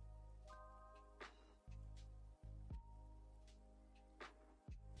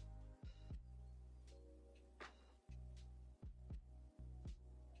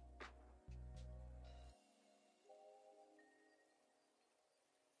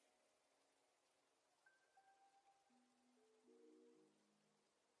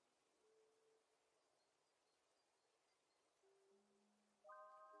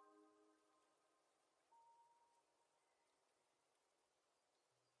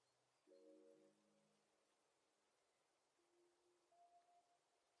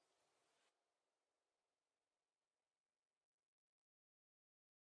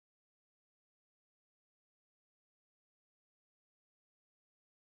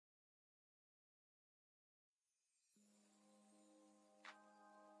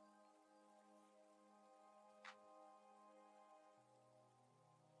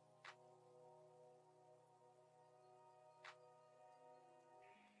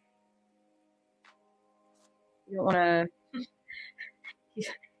 You don't want to.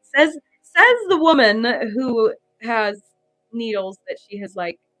 Says the woman who has needles that she has,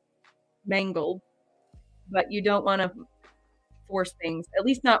 like, mangled, but you don't want to force things, at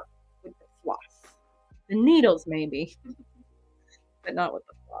least not with the floss. The needles maybe, but not with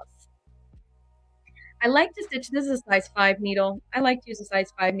the floss. I like to stitch, this is a size 5 needle. I like to use a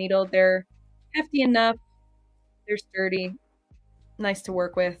size 5 needle. They're hefty enough, they're sturdy, nice to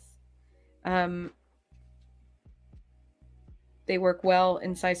work with. They work well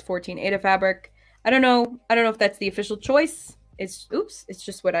in size 14 Aida fabric. I don't know if that's the official choice. It's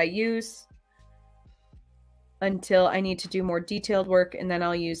just what I use until I need to do more detailed work, and then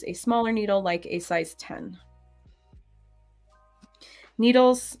I'll use a smaller needle like a size 10.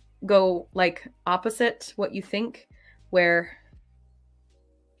 Needles go, like, opposite what you think,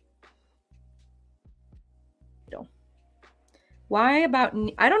 Why about,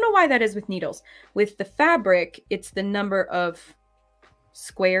 I don't know why that is with needles. With the fabric, it's the number of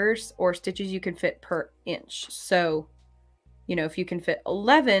squares or stitches you can fit per inch. So, you know, if you can fit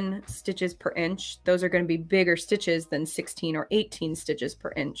 11 stitches per inch, those are going to be bigger stitches than 16 or 18 stitches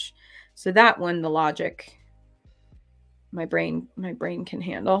per inch. So that one, the logic, my brain can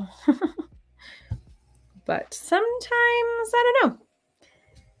handle. But sometimes, I don't know.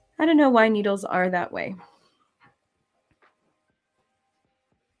 I don't know why needles are that way.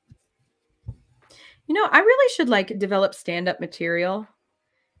 You know, I really should like develop stand-up material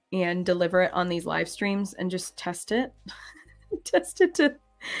and deliver it on these live streams and just test it. test it to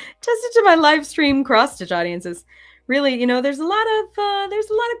my live stream cross stitch audiences. Really, you know, there's a lot of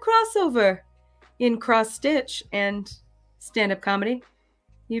crossover in cross stitch and stand-up comedy.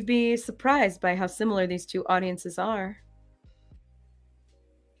 You'd be surprised by how similar these two audiences are.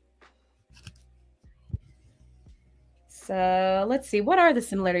 So let's see, what are the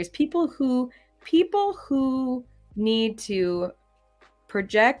similarities? People who need to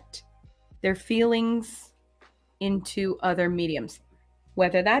project their feelings into other mediums,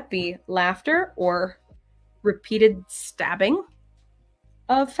 whether that be laughter or repeated stabbing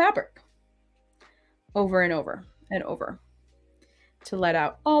of fabric over and over and over to let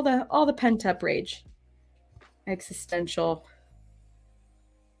out all the pent-up rage, existential,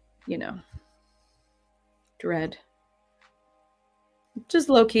 you know, dread. Just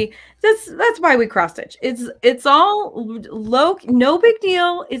low-key. That's why we cross stitch. It's all low, no big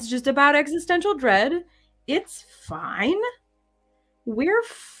deal. It's just about existential dread. It's fine. We're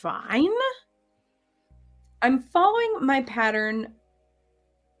fine. I'm following my pattern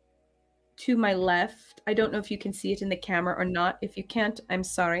to my left. I don't know if you can see it in the camera or not. If you can't, I'm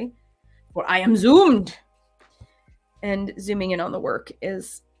sorry. For I am zoomed. And zooming in on the work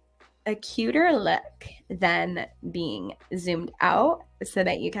is a cuter look than being zoomed out so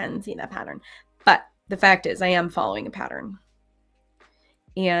that you can see the pattern. But the fact is, I am following a pattern.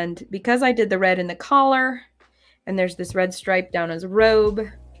 And because I did the red in the collar, and there's this red stripe down his robe.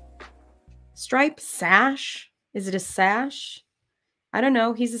 Stripe? Sash? Is it a sash? I don't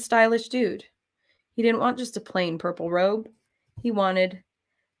know. He's a stylish dude. He didn't want just a plain purple robe. He wanted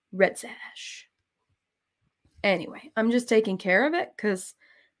red sash. Anyway, I'm just taking care of it because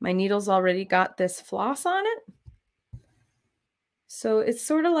my needle's already got this floss on it. So it's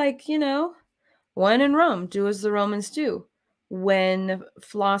sort of like, you know, when in Rome, do as the Romans do. When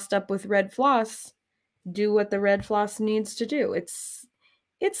flossed up with red floss, do what the red floss needs to do. It's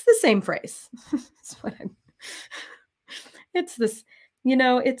the same phrase. It's this, you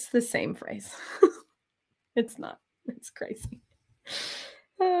know, it's the same phrase. It's not. It's crazy.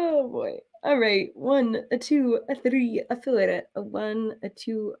 Oh boy. All right. 1, a 2, a 3, a 4. A 1, a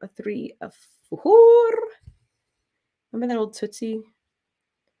 2, a 3, a 4. Remember that old Tootsie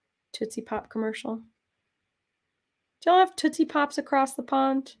Pop commercial? Do y'all have Tootsie Pops across the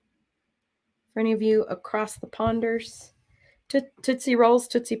pond? For any of you across the ponders? Tootsie Rolls,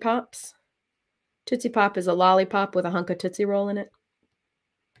 Tootsie Pops. Tootsie Pop is a lollipop with a hunk of Tootsie Roll in it.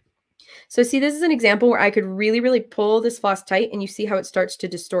 So see, this is an example where I could really, really pull this floss tight, and you see how it starts to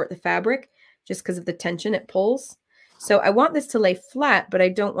distort the fabric just because of the tension it pulls. So I want this to lay flat, but I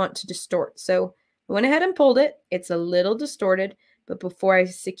don't want to distort. So I went ahead and pulled it. It's a little distorted, but before I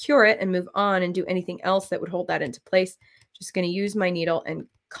secure it and move on and do anything else that would hold that into place, just going to use my needle and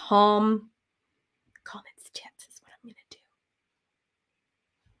calm its tips is what I'm going to do.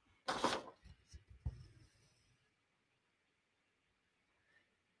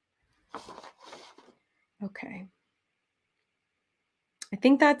 Okay. I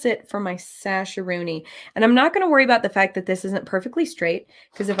think that's it for my sasharoonie. And I'm not going to worry about the fact that this isn't perfectly straight,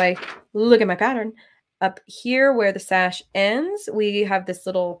 because if I look at my pattern, up here where the sash ends, we have this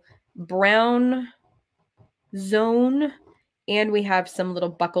little brown zone, and we have some little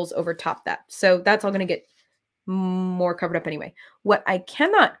buckles over top that. So that's all going to get more covered up anyway. What I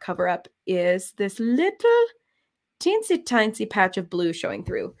cannot cover up is this little teensy tiny patch of blue showing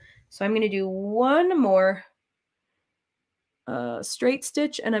through. So I'm going to do one more straight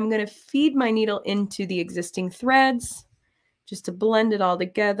stitch, and I'm going to feed my needle into the existing threads just to blend it all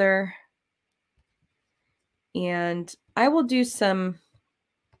together. And I will do some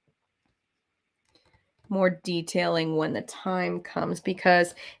more detailing when the time comes,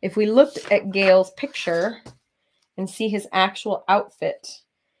 because if we looked at Gale's picture and see his actual outfit,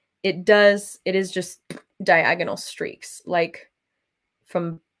 it is just diagonal streaks, like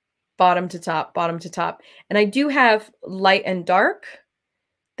from bottom to top, bottom to top. And I do have light and dark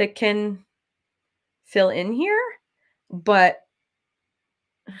that can fill in here, but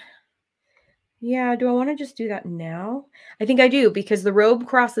Yeah, do I want to just do that now? I think I do because the robe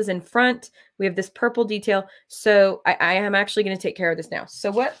crosses in front. We have this purple detail. So I am actually going to take care of this now.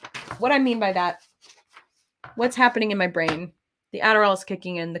 So what I mean by that, what's happening in my brain? The Adderall is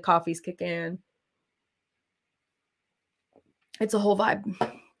kicking in. The coffee's kicking in. It's a whole vibe.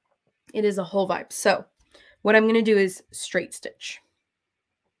 It is a whole vibe. So what I'm going to do is straight stitch.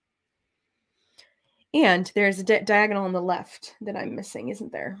 And there's a diagonal on the left that I'm missing,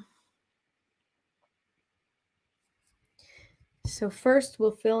 isn't there? So first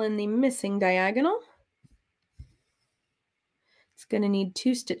we'll fill in the missing diagonal. It's going to need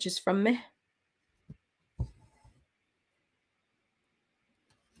 2 stitches from me.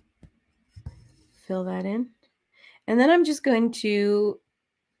 Fill that in. And then I'm just going to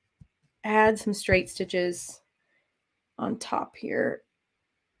add some straight stitches on top here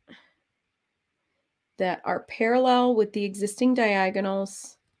that are parallel with the existing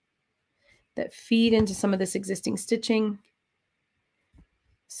diagonals that feed into some of this existing stitching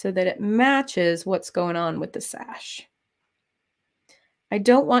so that it matches what's going on with the sash. I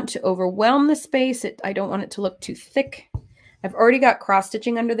don't want to overwhelm the space. I don't want it to look too thick. I've already got cross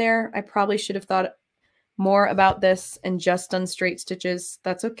stitching under there. I probably should have thought more about this and just done straight stitches.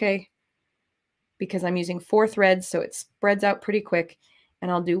 That's okay because I'm using 4 threads, so it spreads out pretty quick. And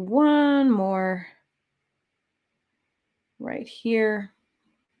I'll do one more right here.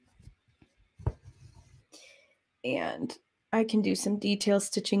 And I can do some detail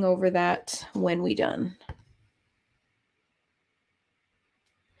stitching over that when we're done.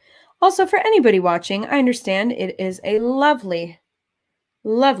 Also, for anybody watching, I understand it is a lovely,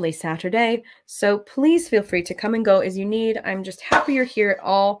 lovely Saturday, so please feel free to come and go as you need. I'm just happy you're here at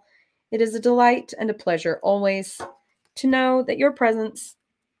all. It is a delight and a pleasure always to know that your presence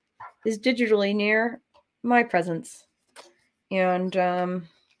is digitally near my presence. And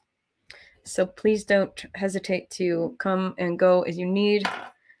so please don't hesitate to come and go as you need,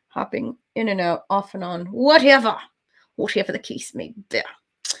 hopping in and out, off and on, whatever the case may be.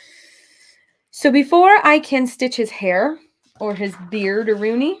 So before I can stitch his hair or his beard or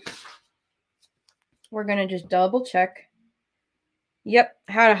Rooney, we're going to just double check. Yep,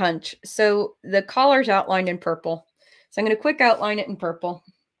 had a hunch. So the collar's outlined in purple. So I'm going to quick outline it in purple.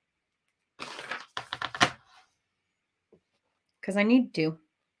 Because I need to.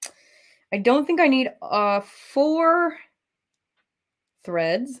 I don't think I need 4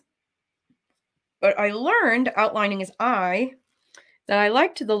 threads. But I learned outlining his eye that I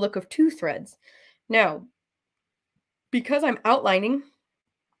liked the look of 2 threads. Now, because I'm outlining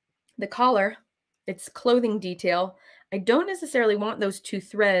the collar, its clothing detail, I don't necessarily want those 2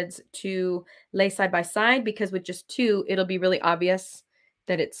 threads to lay side by side because with just 2, it'll be really obvious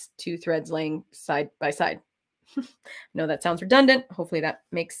that it's 2 threads laying side by side. No, that sounds redundant. Hopefully that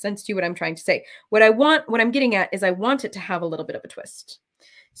makes sense to you what I'm trying to say. What I'm getting at is I want it to have a little bit of a twist.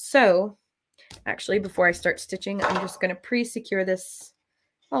 So actually, before I start stitching, I'm just going to pre-secure this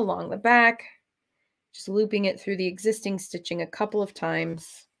along the back, just looping it through the existing stitching a couple of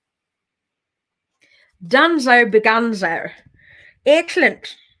times. Donezo begunzo.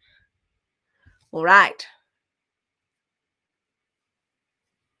 Excellent. All right.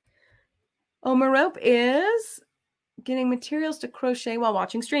 Oh, my rope is getting materials to crochet while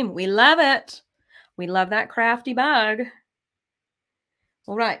watching stream. We love it. We love that crafty bug.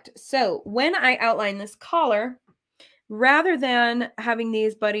 All right. So when I outline this collar, rather than having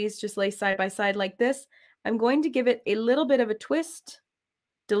these buddies just lay side by side like this, I'm going to give it a little bit of a twist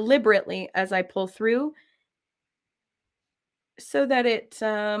deliberately as I pull through so that it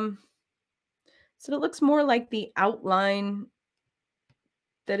looks more like the outline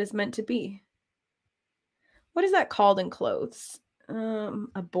that is meant to be. What is that called in clothes?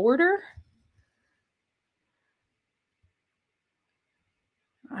 A border?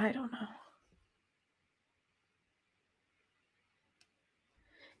 I don't know.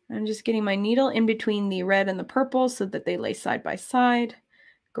 I'm just getting my needle in between the red and the purple so that they lay side by side.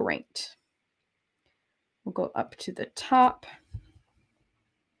 Great. We'll go up to the top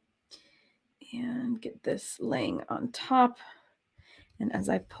and get this laying on top. And as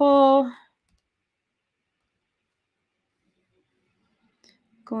I pull,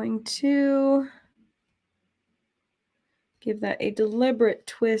 going to give that a deliberate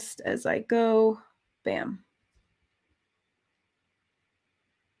twist as I go. Bam.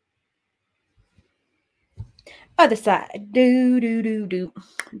 Other side. Do do do do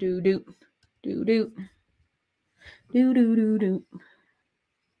do do do do do do do do.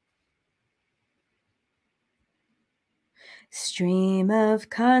 Stream of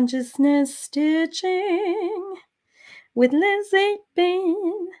consciousness stitching with Lizzie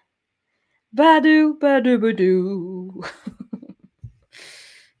Bean. Badu, badu, badu.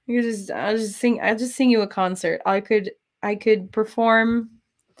 I'll just sing you a concert. I could perform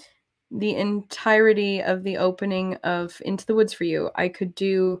the entirety of the opening of Into the Woods for you. I could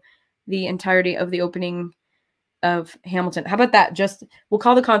do the entirety of the opening of Hamilton. How about that? We'll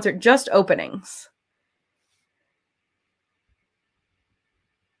call the concert just openings.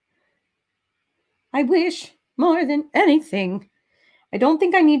 I wish more than anything. I don't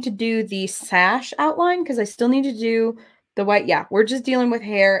think I need to do the sash outline because I still need to do the white. Yeah, we're just dealing with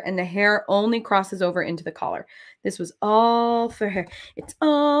hair, and the hair only crosses over into the collar. This was all for hair. It's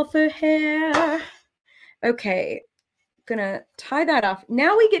all for hair. Okay, gonna tie that off.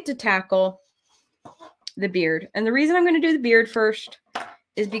 Now we get to tackle the beard. And the reason I'm going to do the beard first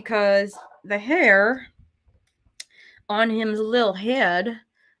is because the hair on his little head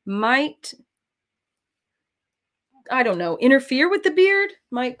might, I don't know, interfere with the beard,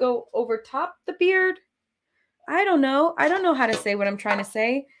 might go over top the beard. I don't know. I don't know how to say what I'm trying to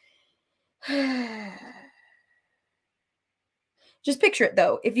say. Just picture it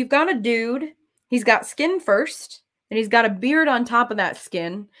though. If you've got a dude, he's got skin first, and he's got a beard on top of that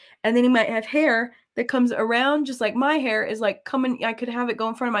skin, and then he might have hair that comes around just like my hair is like coming. I could have it go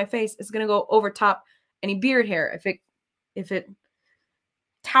in front of my face. It's going to go over top any beard hair if it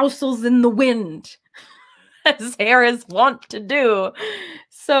tousles in the wind, as hair is wont to do.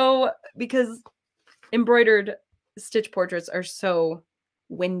 So, because embroidered stitch portraits are so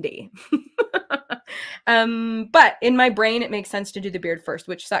windy. But in my brain, it makes sense to do the beard first,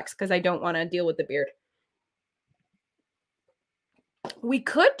 which sucks because I don't want to deal with the beard. We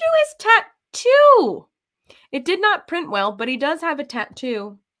could do his tattoo. It did not print well, but he does have a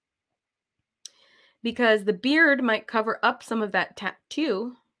tattoo because the beard might cover up some of that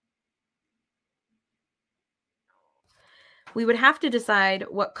tattoo. We would have to decide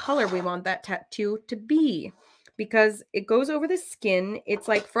what color we want that tattoo to be because it goes over the skin. It's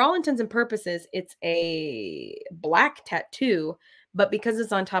like, for all intents and purposes, it's a black tattoo, but because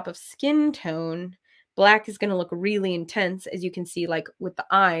it's on top of skin tone, black is going to look really intense, as you can see, like with the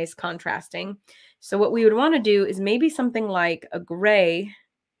eyes contrasting. So what we would want to do is maybe something like a gray.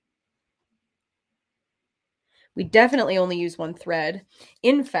 We definitely only use one thread.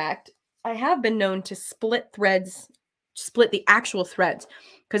 In fact, I have been known to split the actual threads,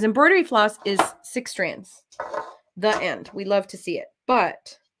 because embroidery floss is 6 strands. The end. We love to see it.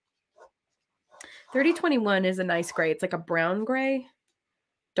 But 3021 is a nice gray. It's like a brown gray,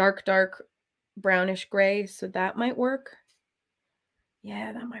 dark brownish gray. So that might work.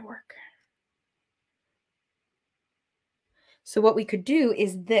 Yeah, that might work. So what we could do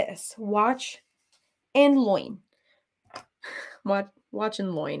is this: watch and loin. Watch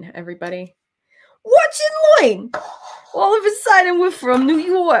and loin, everybody. Watch and loin. All of a sudden, we're from New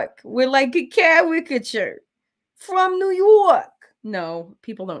York. We're like a caricature from New York. No,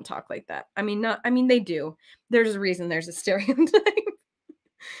 people don't talk like that. I mean, they do. There's a reason there's a stereotype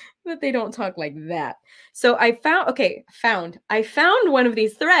that they don't talk like that. So I found one of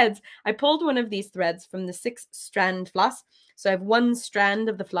these threads. I pulled one of these threads from the 6-strand floss. So I have 1 strand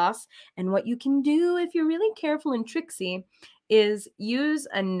of the floss. And what you can do, if you're really careful and tricksy, is use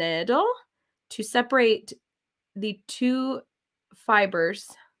a needle to separate the 2 fibers,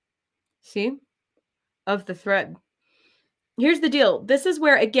 see, of the thread. Here's the deal. This is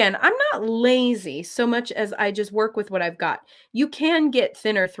where, again, I'm not lazy so much as I just work with what I've got. You can get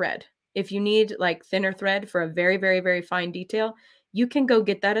thinner thread. If you need like thinner thread for a very, very, very fine detail, you can go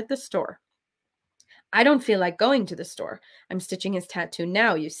get that at the store. I don't feel like going to the store. I'm stitching his tattoo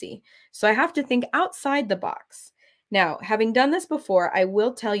now, you see. So I have to think outside the box. Now, having done this before, I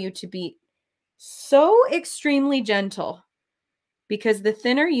will tell you to be so extremely gentle, because the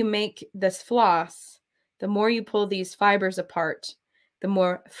thinner you make this floss, the more you pull these fibers apart, the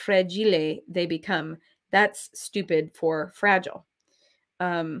more fragile they become. That's stupid for fragile.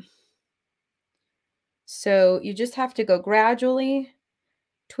 So you just have to go gradually,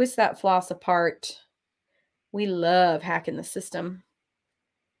 twist that floss apart. We love hacking the system.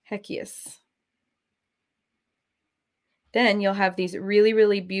 Heck yes. Then you'll have these really,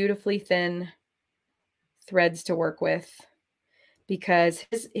 really beautifully thin threads to work with, because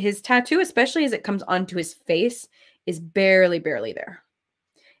his tattoo, especially as it comes onto his face, is barely there.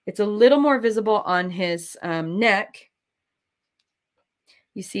 It's a little more visible on his neck.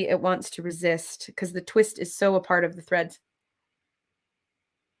 You see, it wants to resist because the twist is so a part of the threads.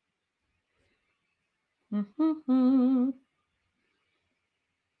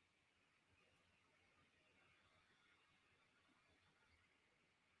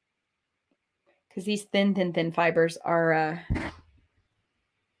 Because these thin fibers are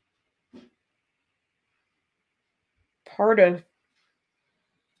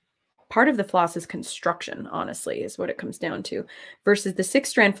part of the floss's construction, honestly, is what it comes down to. Versus the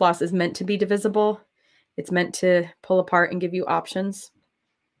 6-strand floss is meant to be divisible. It's meant to pull apart and give you options.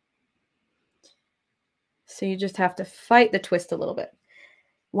 So you just have to fight the twist a little bit.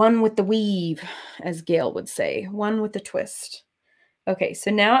 One with the weave, as Gale would say. One with the twist. Okay,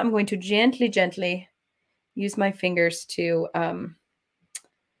 so now I'm going to gently, gently use my fingers to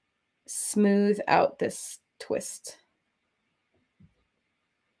smooth out this twist.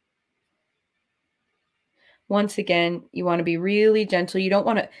 Once again, you want to be really gentle. You don't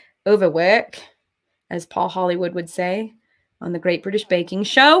want to overwork, as Paul Hollywood would say on the Great British Baking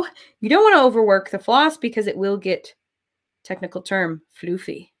Show. You don't want to overwork the floss because it will get, technical term,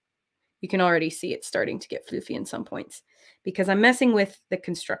 floofy. You can already see it starting to get floofy in some points because I'm messing with the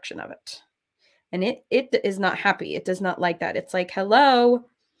construction of it. And it is not happy. It does not like that. It's like, hello,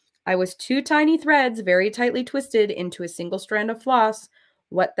 I was 2 tiny threads very tightly twisted into a single strand of floss.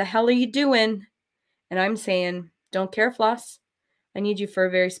 What the hell are you doing? And I'm saying, don't care, floss. I need you for a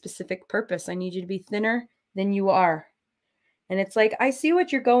very specific purpose. I need you to be thinner than you are. And it's like, I see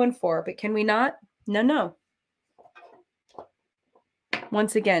what you're going for, but can we not? No, no.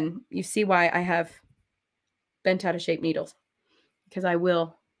 Once again, you see why I have bent out of shape needles. Because I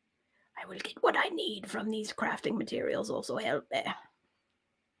will get what I need from these crafting materials also help there.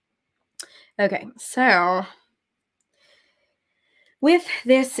 Okay, so with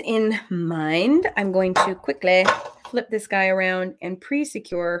this in mind, I'm going to quickly flip this guy around and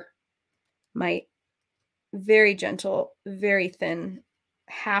pre-secure my very gentle, very thin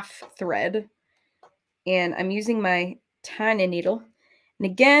half thread. And I'm using my tiny needle. And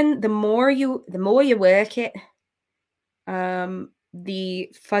again, the more you work it,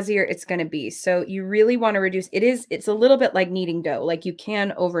 the fuzzier it's going to be. So you really want to reduce. It's a little bit like kneading dough. Like you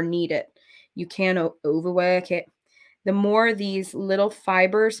can over knead it. You can overwork it. The more these little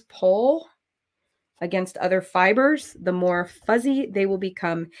fibers pull against other fibers, the more fuzzy they will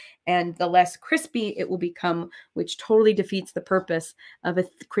become and the less crispy it will become, which totally defeats the purpose of a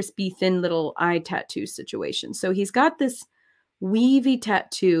crispy, thin little eye tattoo situation. So he's got this weavy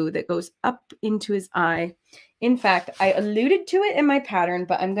tattoo that goes up into his eye. In fact, I alluded to it in my pattern,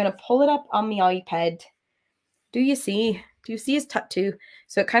 but I'm going to pull it up on the iPad. Do you see his tattoo?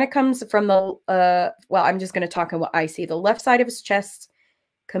 So it kind of comes from the, well, I'm just going to talk on what I see. The left side of his chest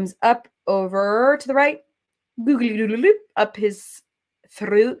comes up over to the right, up his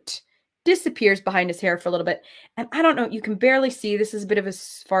throat, disappears behind his hair for a little bit. And I don't know, you can barely see. This is a bit of a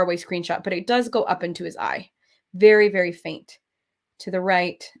far away screenshot, but it does go up into his eye. Very, very faint to the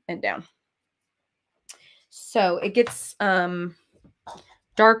right and down. So it gets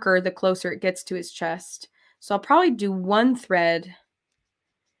darker the closer it gets to his chest. So I'll probably do 1 thread.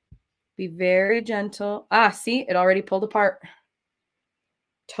 Be very gentle. Ah, see, it already pulled apart.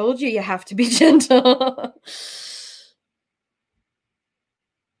 Told you have to be gentle.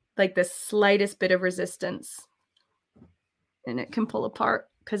 Like the slightest bit of resistance. And it can pull apart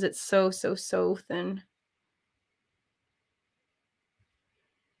because it's so, so, so thin.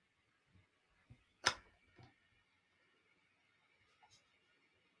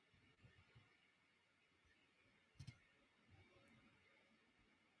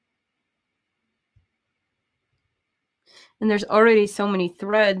 And there's already so many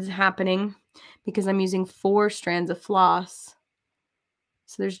threads happening because I'm using 4 strands of floss.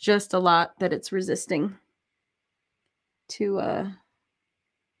 So there's just a lot that it's resisting to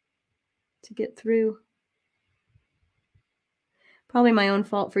get through. Probably my own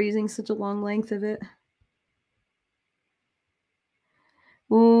fault for using such a long length of it.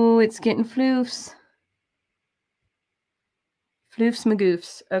 Ooh, it's getting floofs. Floofs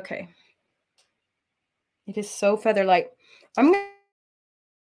magoofs. Okay. It is so feather light. I'm going to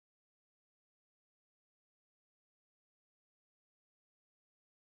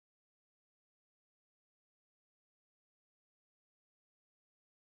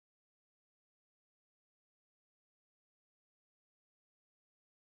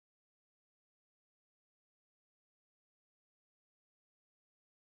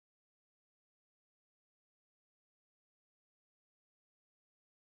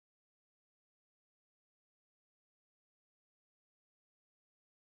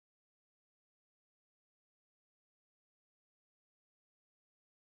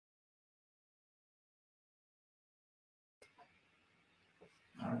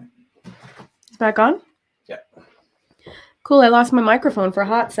All right. It's back on? Yeah. Cool. I lost my microphone for a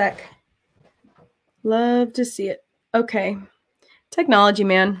hot sec. Love to see it. Okay. Technology,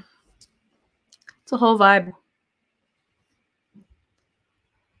 man. It's a whole vibe.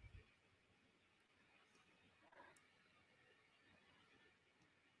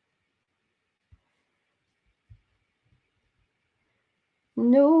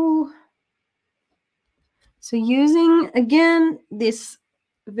 No. So using, again, this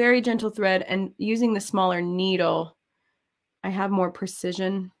very gentle thread and using the smaller needle, I have more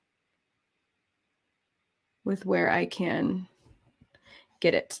precision with where I can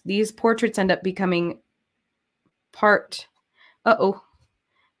get it. These portraits end up becoming part, uh-oh,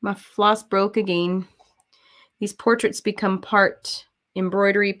 my floss broke again. These portraits become part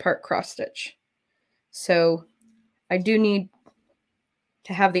embroidery, part cross stitch. So I do need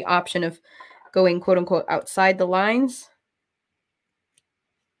to have the option of going quote unquote outside the lines.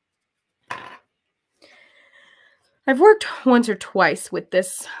 I've worked once or twice with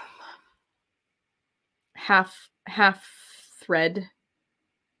this half thread.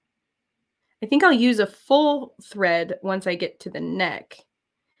 I think I'll use a full thread once I get to the neck,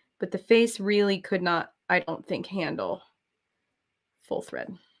 but the face really could not, I don't think, handle full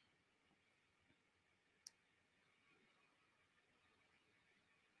thread.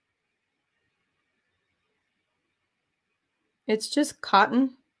 It's just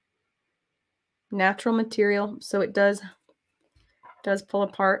cotton, natural material, so it does pull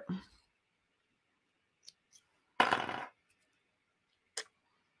apart.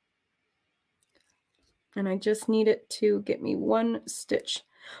 And I just need it to get me one stitch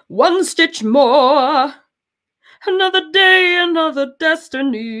more. Another day, another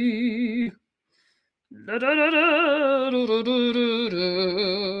destiny. Da, da, da, da, da, da, da,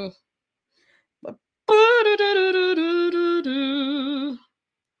 da.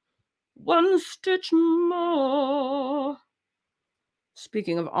 One stitch more.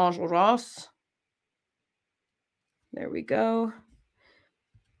 Speaking of Angel Ross, there we go.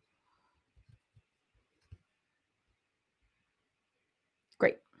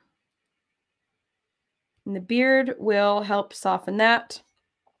 Great. And the beard will help soften that.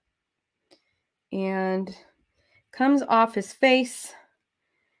 And comes off his face.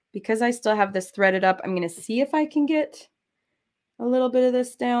 Because I still have this threaded up, I'm going to see if I can get a little bit of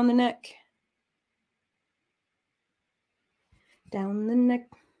this down the neck. Down the neck.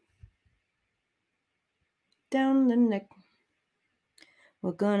 Down the neck.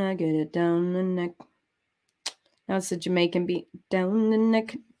 We're gonna get it down the neck. Now it's a Jamaican beat. Down the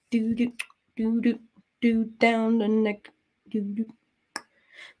neck. Do do do do do. Down the neck. Do do.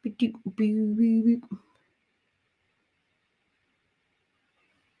 Do do do.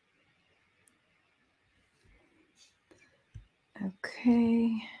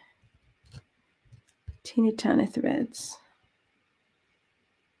 Okay. Teeny tiny threads.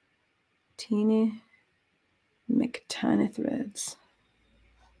 Teeny tiny threads.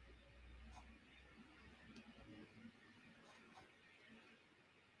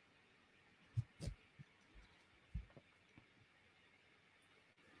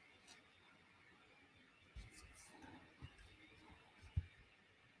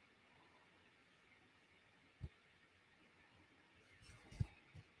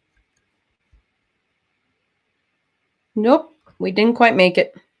 Nope, we didn't quite make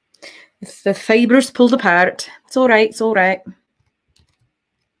it. If the fibers pulled apart, it's all right, it's all right.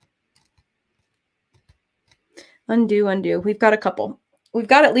 Undo, undo. We've got a couple. We've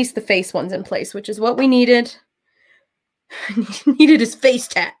got at least the face ones in place, which is what we needed. Needed his face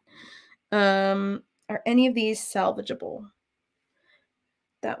tat. Are any of these salvageable?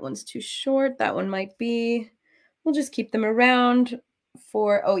 That one's too short. That one might be. We'll just keep them around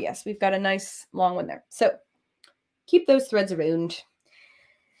for, oh yes, we've got a nice long one there. So keep those threads around.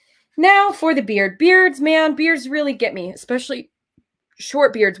 Now for the beard. Beards, man, beards really get me, especially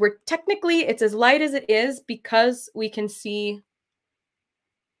short beards where technically it's as light as it is because we can see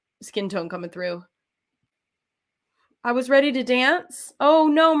skin tone coming through. I was ready to dance. Oh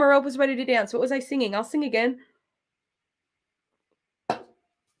no, Merope was ready to dance. What was I singing? I'll sing again.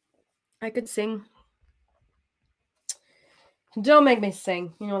 I could sing. Don't make me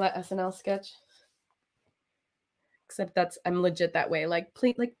sing. You know that SNL sketch? Except I'm legit that way. Like,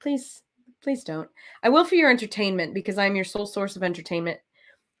 please don't. I will for your entertainment because I'm your sole source of entertainment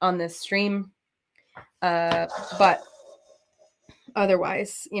on this stream. But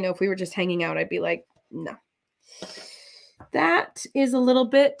otherwise, you know, if we were just hanging out, I'd be like, no. That is a little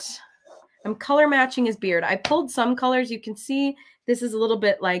bit, I'm color matching his beard. I pulled some colors. You can see this is a little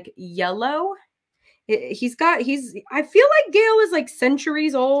bit like yellow. I feel like Gale is like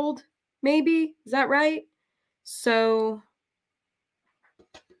centuries old, maybe. Is that right? So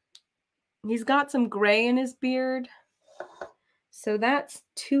he's got some gray in his beard. So that's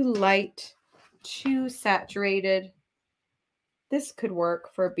too light, too saturated. This could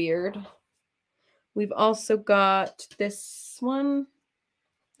work for a beard. We've also got this one.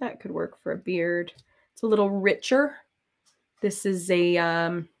 That could work for a beard. It's a little richer. This is a,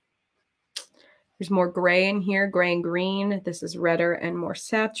 there's more gray in here, gray and green. This is redder and more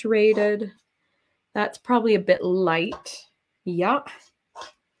saturated. That's probably a bit light. Yeah.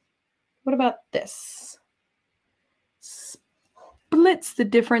 What about this? Splits the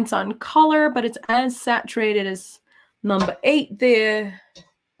difference on color, but it's as saturated as number 8 there.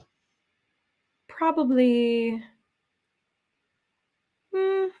 Probably,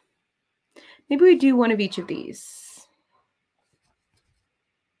 maybe we do one of each of these.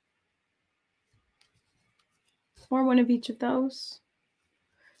 Or one of each of those.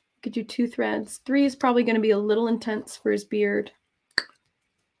 Could do 2 threads. 3 is probably going to be a little intense for his beard.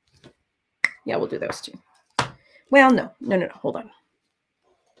 Yeah, we'll do those 2. Well, no, hold on.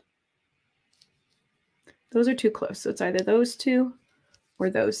 Those are too close, so it's either those 2 or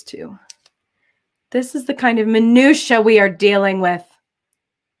those 2. This is the kind of minutia we are dealing with.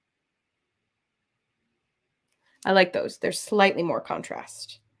 I like those. They're slightly more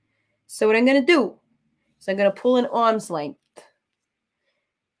contrast. So what I'm going to do is I'm going to pull an arm's length.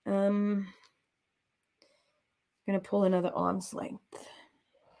 I'm going to pull another arm's length.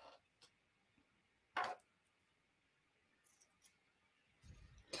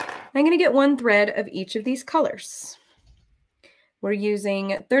 I'm going to get 1 thread of each of these colors. We're using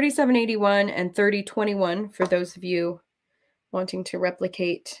 3781 and 3021 for those of you wanting to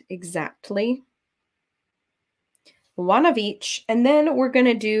replicate exactly. 1 of each, and then we're going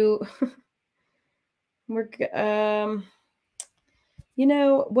to do, you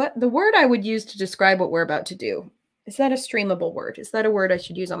know, what the word I would use to describe what we're about to do. Is that a streamable word? Is that a word I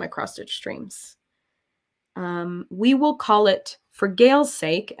should use on my cross-stitch streams? We will call it, for Gale's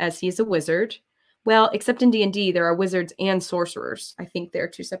sake, as he's a wizard. Well, except in D&D, there are wizards and sorcerers. I think they're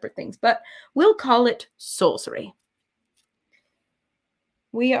 2 separate things, but we'll call it sorcery.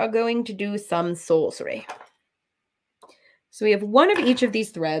 We are going to do some sorcery. So we have 1 of each of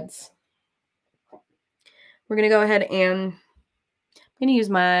these threads. We're going to go ahead and I'm going to use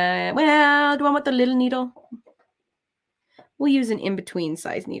my, well, do I want the little needle? We'll use an in-between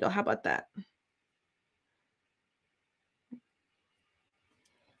size needle. How about that?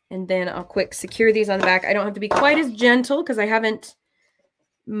 And then I'll quick secure these on the back. I don't have to be quite as gentle because I haven't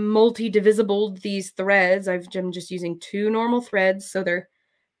multi-divisibled these threads. I'm just using 2 normal threads, so they're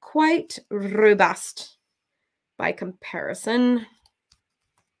quite robust by comparison.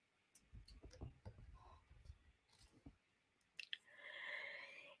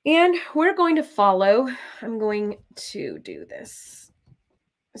 And we're going to follow. I'm going to do this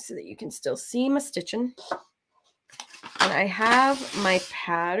so that you can still see my stitching. And I have my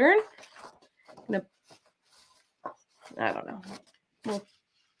pattern. I don't know. We'll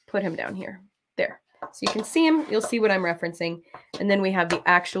put him down here. There. So you can see him. You'll see what I'm referencing. And then we have the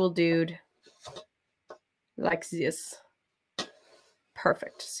actual dude like this.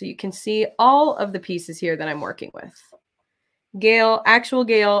 Perfect. So you can see all of the pieces here that I'm working with. Gale, actual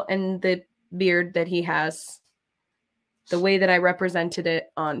Gale, and the beard that he has. The way that I represented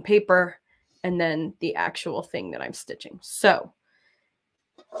it on paper. And then the actual thing that I'm stitching. So,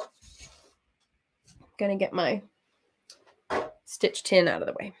 I'm going to get my stitch tin out of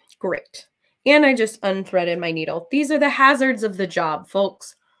the way. Great. And I just unthreaded my needle. These are the hazards of the job,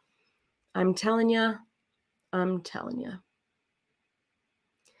 folks. I'm telling you. I'm telling you.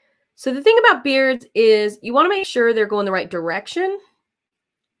 So the thing about beards is you want to make sure they're going the right direction.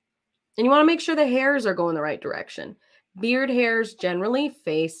 And you want to make sure the hairs are going the right direction. Beard hairs generally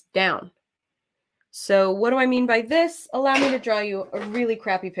face down. So what do I mean by this? Allow me to draw you a really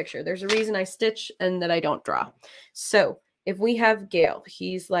crappy picture. There's a reason I stitch and that I don't draw. So if we have Gale,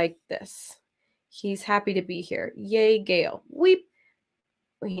 he's like this. He's happy to be here. Yay, Gale. Weep.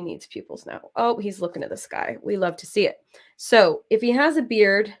 He needs pupils now. Oh, he's looking at the sky. We love to see it. So if he has a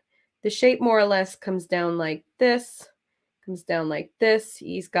beard, the shape more or less comes down like this, comes down like this.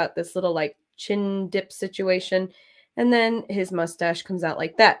 He's got this little like chin dip situation. And then his mustache comes out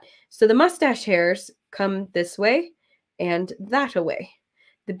like that. So the mustache hairs come this way and that away.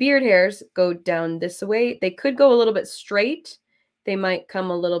 The beard hairs go down this way. They could go a little bit straight. They might come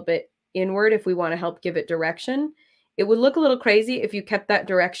a little bit inward if we want to help give it direction. It would look a little crazy if you kept that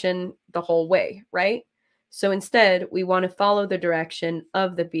direction the whole way, right? So instead, we want to follow the direction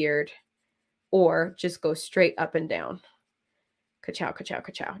of the beard or just go straight up and down. Ka-chow, ka-chow,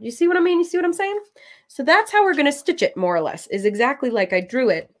 ka-chow. You see what I mean? You see what I'm saying? So that's how we're going to stitch it, more or less, is exactly like I drew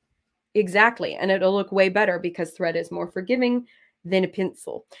it. Exactly. And it'll look way better because thread is more forgiving than a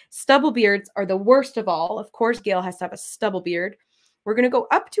pencil. Stubble beards are the worst of all. Of course, Gale has to have a stubble beard. We're going to go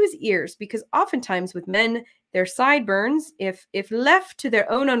up to his ears because oftentimes with men, their sideburns, if left to their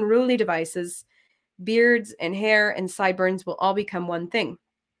own unruly devices, beards and hair and sideburns will all become one thing.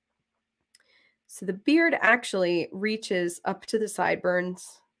 So the beard actually reaches up to the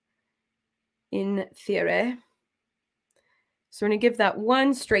sideburns in theory. So we're going to give that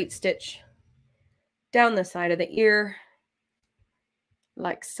one straight stitch down the side of the ear,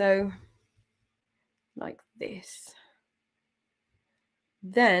 like so, like this.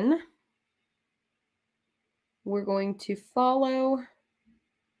 Then we're going to follow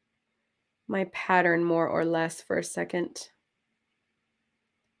my pattern more or less for a second.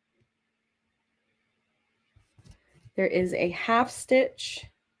 There is a half stitch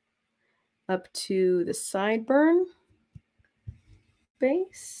up to the sideburn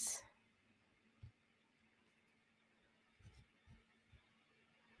base.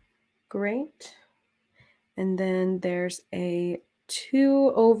 Great. And then there's a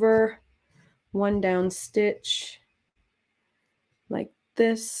 2 over 1 down stitch like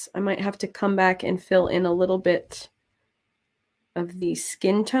this. I might have to come back and fill in a little bit of the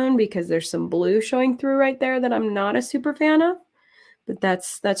skin tone because there's some blue showing through right there that I'm not a super fan of, but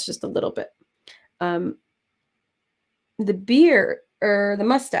that's just a little bit. The beard or the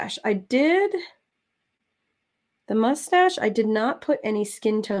mustache, I did not put any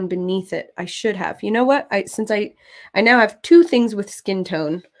skin tone beneath it. I should have. You know what? Since I now have 2 things with skin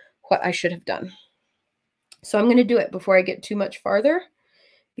tone, what I should have done. So I'm going to do it before I get too much farther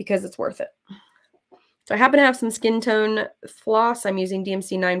because it's worth it. So I happen to have some skin tone floss. I'm using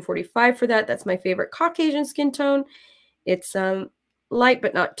DMC 945 for that. That's my favorite Caucasian skin tone. It's light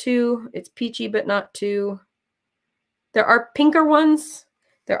but not too. It's peachy but not too. There are pinker ones.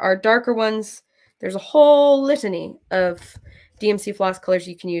 There are darker ones. There's a whole litany of DMC floss colors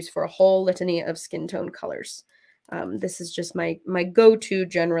you can use for a whole litany of skin tone colors. This is just my go-to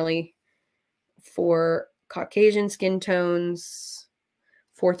generally for Caucasian skin tones.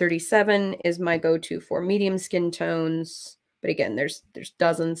 437 is my go-to for medium skin tones. But again, there's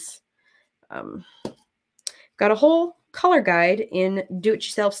dozens. Got a whole color guide in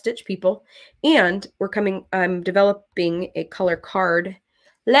Do-It-Yourself Stitch People. And I'm developing a color card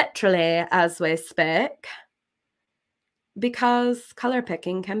literally as we speak, because color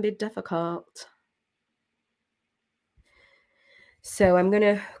picking can be difficult. So I'm going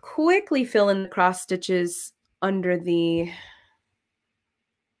to quickly fill in the cross stitches under the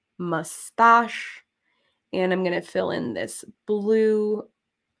mustache, and I'm going to fill in this blue.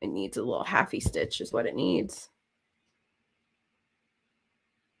 It needs a little halfy stitch is what it needs.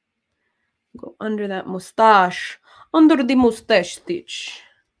 Go under that mustache, under the mustache stitch.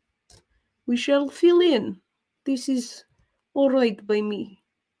 We shall fill in. This is all right by me.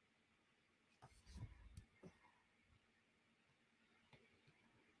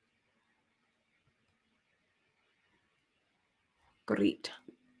 Great.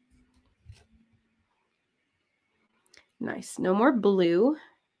 Nice. No more blue,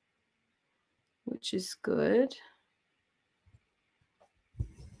 which is good.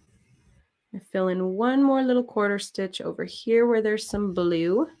 I fill in one more little quarter stitch over here where there's some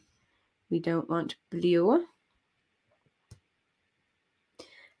blue. We don't want blue.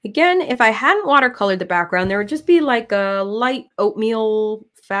 Again, if I hadn't watercolored the background, there would just be like a light oatmeal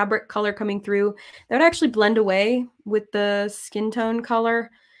fabric color coming through. That would actually blend away with the skin tone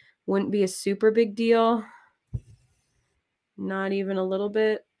color. Wouldn't be a super big deal. Not even a little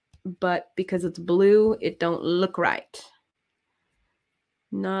bit. But because it's blue, it don't look right.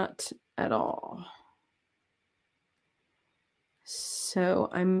 Not at all. So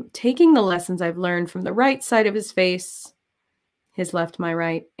I'm taking the lessons I've learned from the right side of his face, his left, my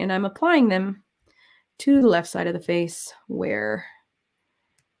right, and I'm applying them to the left side of the face where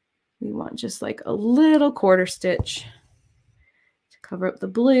we want just like a little quarter stitch to cover up the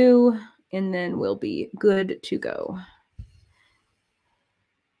blue, and then we'll be good to go.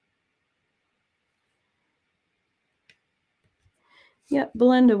 Yep,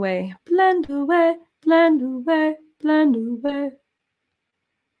 blend away, blend away, blend away, blend away.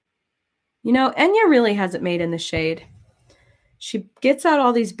 You know, Enya really has it made in the shade. She gets out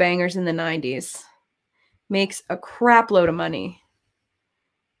all these bangers in the 90s, makes a crap load of money,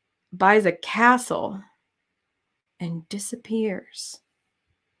 buys a castle, and disappears.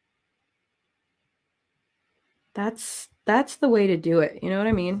 That's the way to do it. You know what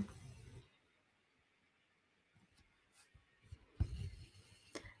I mean?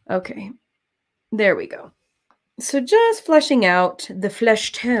 Okay, there we go. So just fleshing out the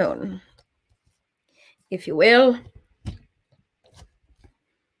flesh tone, if you will.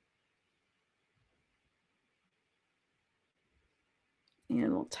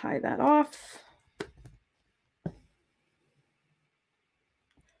 And we'll tie that off.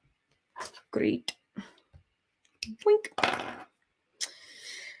 Great. Wink.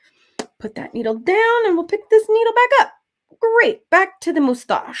 Put that needle down and we'll pick this needle back up. Great. Back to the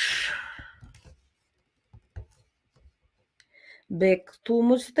mustache. Back to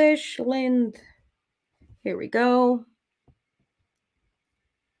mustache land. Here we go.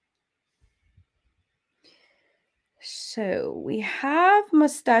 So we have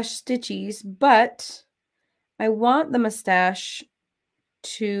mustache stitches, but I want the mustache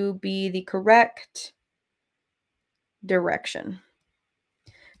to be the correct direction.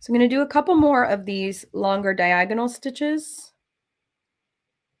 So I'm going to do a couple more of these longer diagonal stitches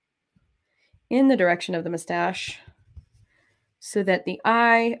in the direction of the mustache so that the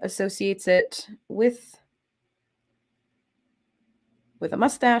eye associates it with a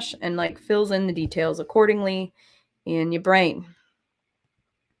mustache and like fills in the details accordingly in your brain.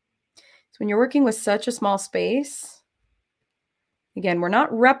 So when you're working with such a small space, again, we're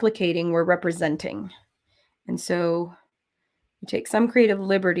not replicating, we're representing. And so you take some creative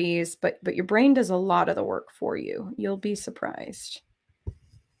liberties, but your brain does a lot of the work for you. You'll be surprised.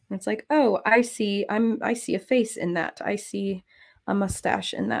 And it's like, oh, I see a face in that. I see a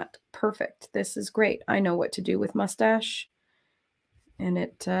mustache in that. Perfect. This is great. I know what to do with mustache. And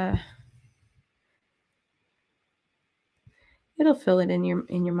it'll fill it in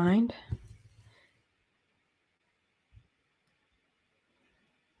your mind.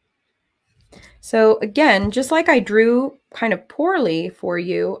 So again, just like I drew kind of poorly for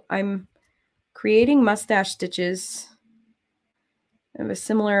you, I'm creating mustache stitches of a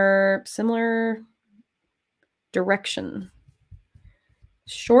similar direction.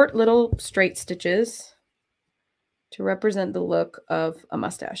 Short little straight stitches to represent the look of a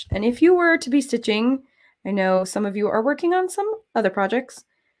mustache. And if you were to be stitching, I know some of you are working on some other projects,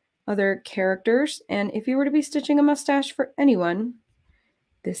 other characters, and if you were to be stitching a mustache for anyone,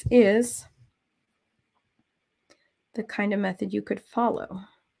 this is the kind of method you could follow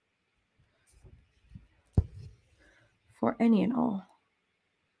for any and all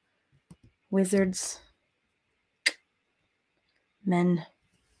wizards, men,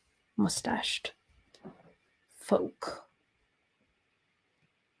 mustached folk.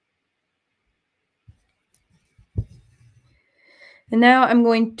 And now I'm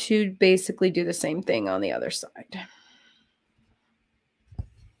going to basically do the same thing on the other side.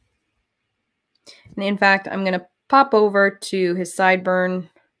 And in fact, I'm going to pop over to his sideburn. I'm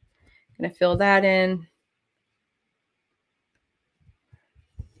going to fill that in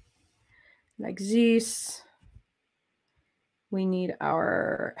like this. We need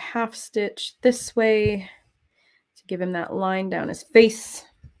our half stitch this way to give him that line down his face.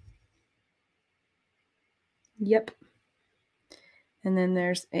 Yep. And then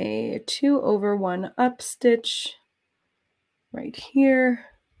there's a 2 over 1 up stitch right here.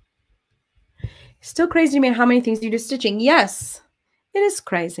 Still crazy to me how many things you do stitching. Yes, it is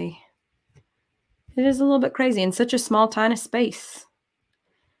crazy. It is a little bit crazy in such a small, tiny space.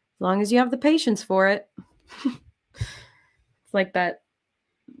 As long as you have the patience for it. It's like that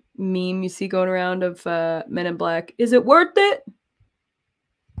meme you see going around of Men in Black. Is it worth it?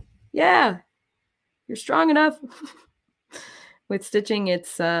 Yeah. You're strong enough. With stitching,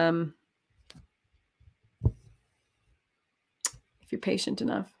 it's if you're patient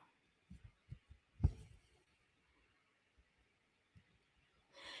enough.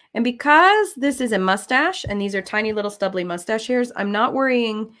 And because this is a mustache and these are tiny little stubbly mustache hairs, I'm not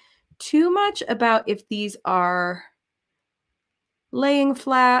worrying too much about if these are laying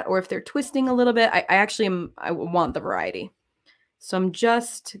flat or if they're twisting a little bit. I want the variety. So I'm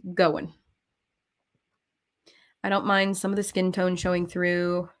just going. I don't mind some of the skin tone showing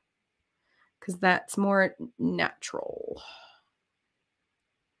through because that's more natural.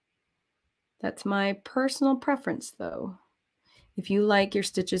 That's my personal preference though. If you like your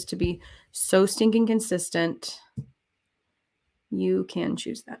stitches to be so stinking consistent, you can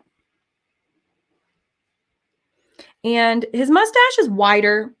choose that. And his mustache is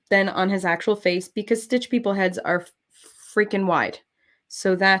wider than on his actual face because Stitch People heads are freaking wide.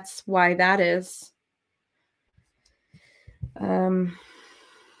 So that's why that is.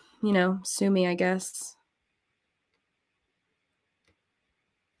 You know, sue me, I guess.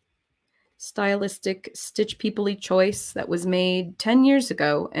 Stylistic Stitch People-y choice that was made 10 years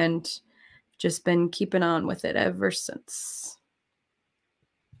ago and just been keeping on with it ever since.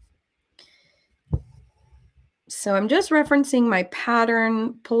 So I'm just referencing my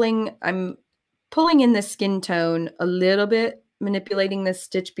pattern, I'm pulling in the skin tone a little bit, manipulating this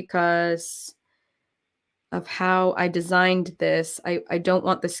stitch because of how I designed this. I don't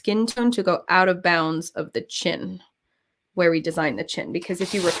want the skin tone to go out of bounds of the chin where we designed the chin. Because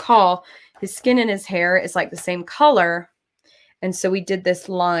if you recall, his skin and his hair is like the same color. And so we did this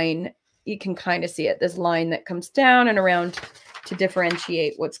line. You can kind of see it, this line that comes down and around to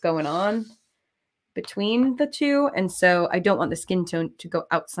differentiate what's going on between the two. And so I don't want the skin tone to go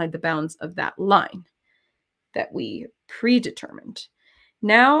outside the bounds of that line that we predetermined.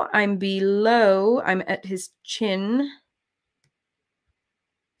 Now I'm below, I'm at his chin.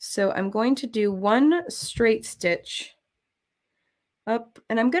 So I'm going to do one straight stitch up,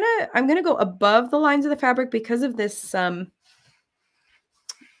 and I'm gonna go above the lines of the fabric because of this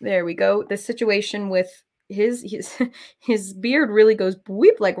there we go, this situation with his beard really goes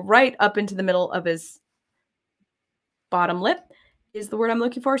weep, like right up into the middle of his bottom lip is the word I'm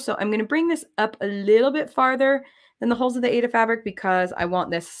looking for. So I'm going to bring this up a little bit farther than the holes of the Aida fabric because I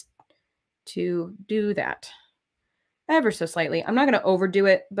want this to do that ever so slightly. I'm not going to overdo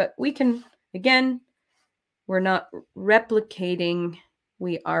it, but we can, again, we're not replicating,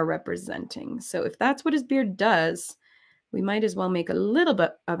 we are representing. So if that's what his beard does, we might as well make a little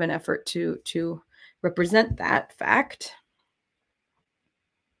bit of an effort to represent that fact.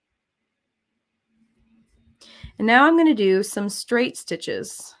 And now I'm going to do some straight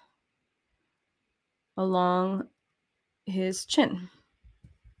stitches along his chin.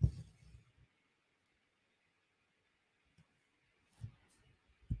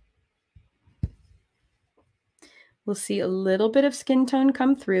 We'll see a little bit of skin tone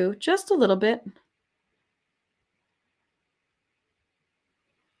come through, just a little bit,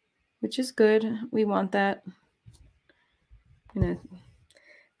 which is good. We want that. I'm going to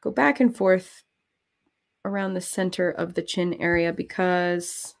go back and forth around the center of the chin area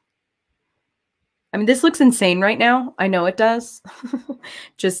because, I mean, this looks insane right now. I know it does.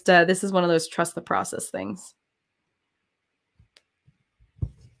 Just this is one of those trust the process things.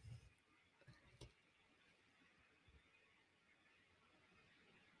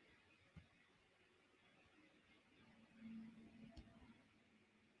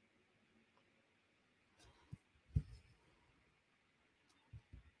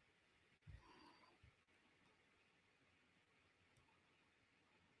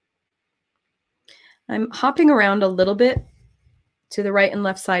 I'm hopping around a little bit to the right and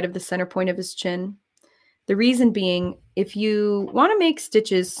left side of the center point of his chin. The reason being, if you want to make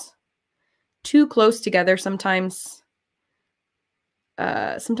stitches too close together, sometimes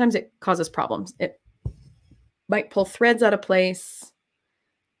it causes problems. It might pull threads out of place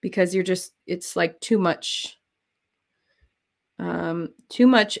because it's like too much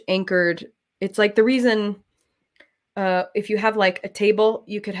anchored. It's like the reason if you have like a table,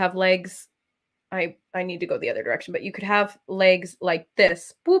 you could have legs. I need to go the other direction, but you could have legs like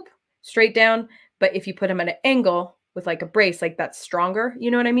this, boop, straight down. But if you put them at an angle with like a brace, like that's stronger.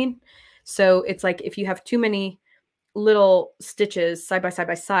 You know what I mean? So it's like if you have too many little stitches side by side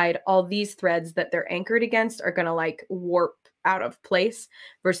by side, all these threads that they're anchored against are going to like warp out of place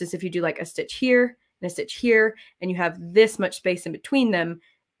versus if you do like a stitch here and a stitch here and you have this much space in between them,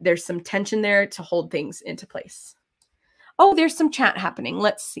 there's some tension there to hold things into place. Oh, there's some chat happening.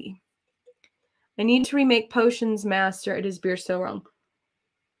 Let's see. I need to remake Potions Master. It is beer so wrong.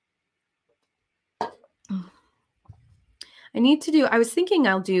 I was thinking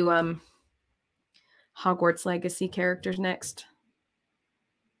I'll do Hogwarts Legacy characters next.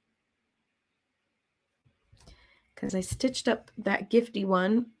 Because I stitched up that gifty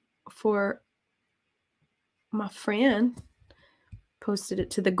one for my friend. Posted it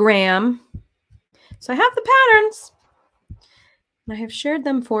to the gram. So I have the patterns. And I have shared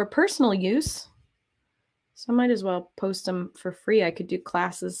them for personal use. So I might as well post them for free. I could do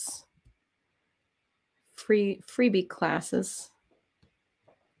classes, freebie classes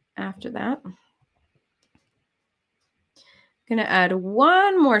after that. I'm going to add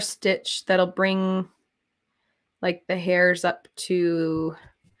one more stitch that'll bring like the hairs up to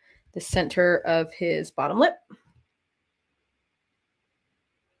the center of his bottom lip.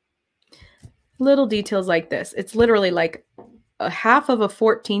 Little details like this. It's literally like a half of a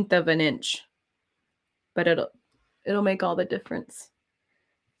 14th of an inch. But it'll make all the difference.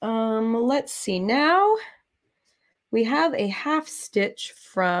 Let's see. Now we have a half stitch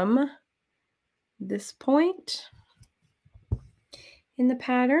from this point in the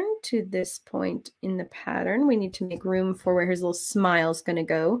pattern to this point in the pattern. We need to make room for where his little smile is going to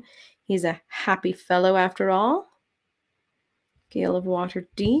go. He's a happy fellow after all. Gale of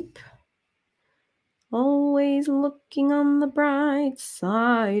Waterdeep. Always looking on the bright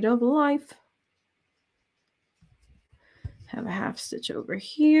side of life. Have a half stitch over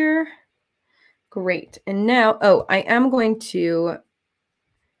here. Great. And now, oh, I am going to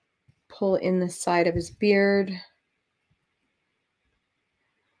pull in the side of his beard.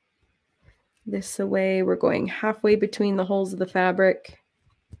 this away. We're going halfway between the holes of the fabric.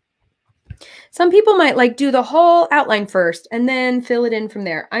 Some people might like do the whole outline first and then fill it in from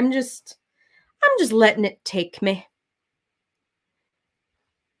there. I'm just letting it take me.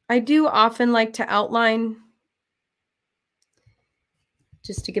 I do often like to outline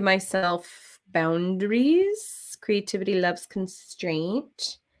just to give myself boundaries. Creativity loves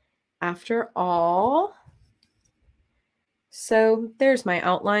constraint, after all. So there's my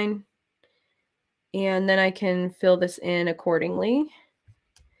outline. And then I can fill this in accordingly.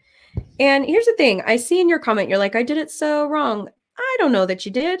 And here's the thing. I see in your comment, you're like, I did it so wrong. I don't know that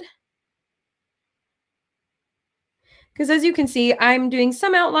you did. Because as you can see, I'm doing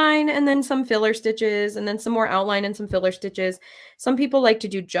some outline and then some filler stitches and then some more outline and some filler stitches. Some people like to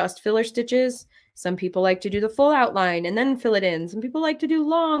do just filler stitches. Some people like to do the full outline and then fill it in. Some people like to do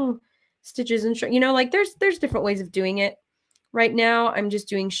long stitches and short, you know, like there's different ways of doing it. Right now, I'm just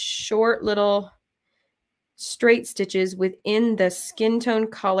doing short little straight stitches within the skin tone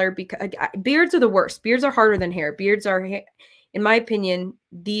color because beards are the worst. Beards are harder than hair. Beards are, in my opinion,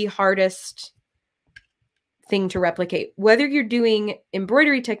 the hardest thing to replicate, whether you're doing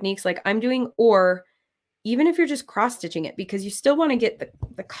embroidery techniques like I'm doing, or even if you're just cross stitching it, because you still want to get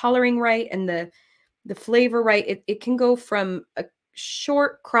the coloring right and the flavor right. It can go from a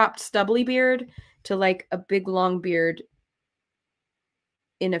short cropped stubbly beard to like a big long beard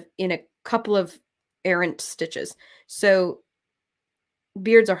in a couple of errant stitches. So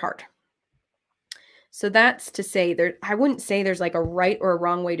beards are hard. So that's to say I wouldn't say there's like a right or a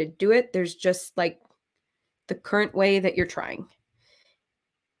wrong way to do it. There's just like the current way that you're trying.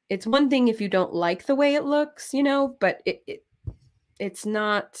 It's one thing if you don't like the way it looks, you know, but it's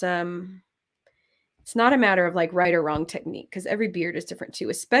not a matter of like right or wrong technique, because every beard is different too,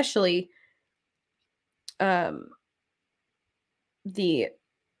 especially the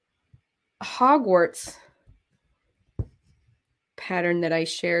Hogwarts pattern that I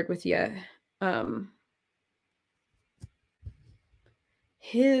shared with you.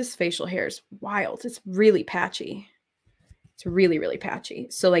 His facial hair is wild. It's really patchy. It's really, really patchy.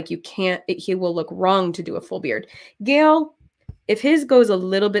 So like he will look wrong to do a full beard. Gale, if his goes a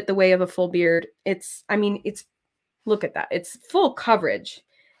little bit the way of a full beard, look at that. It's full coverage.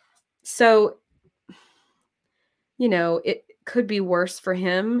 So, you know, it could be worse for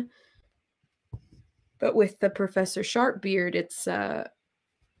him. But with the Professor Sharp beard, it's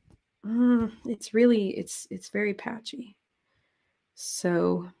very patchy.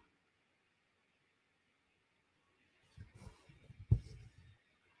 So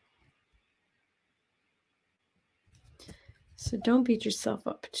don't beat yourself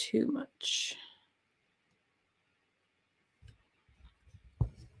up too much.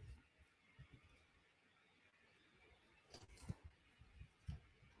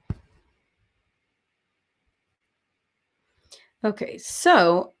 Okay,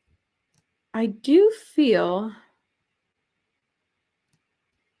 so I do feel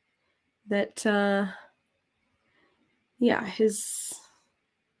that, yeah, his,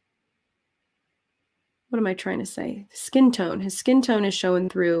 what am I trying to say? Skin tone. His skin tone is showing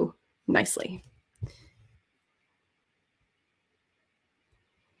through nicely.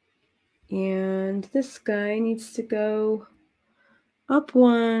 And this guy needs to go up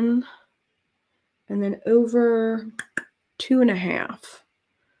 1 and then over 2.5.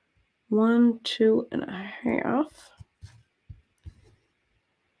 1, 2.5.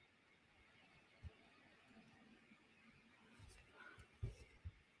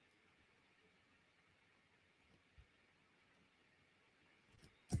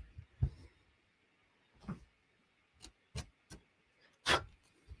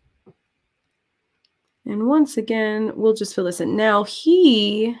 And once again, we'll just fill this in. Now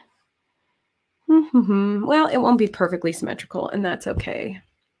well, it won't be perfectly symmetrical, and that's okay.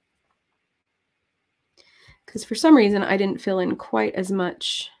 Because for some reason, I didn't fill in quite as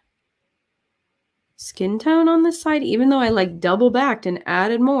much skin tone on this side, even though I like double backed and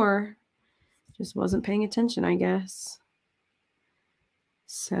added more. Just wasn't paying attention, I guess.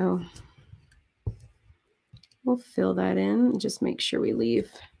 So we'll fill that in. Just make sure we leave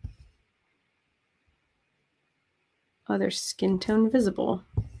other skin tone visible.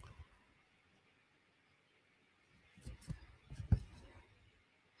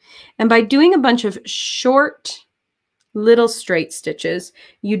 And by doing a bunch of short little straight stitches,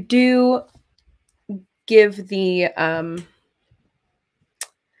 you do give the,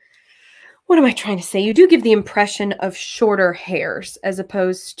 what am I trying to say? You do give the impression of shorter hairs as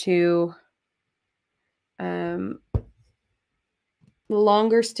opposed to,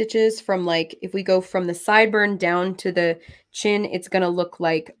 longer stitches from like, if we go from the sideburn down to the chin, it's going to look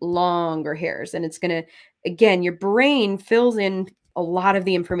like longer hairs. And it's going to, again, your brain fills in a lot of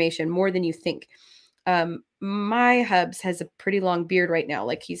the information, more than you think. My hubs has a pretty long beard right now.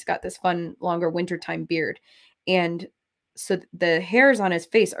 Like he's got this fun, longer wintertime beard. And so the hairs on his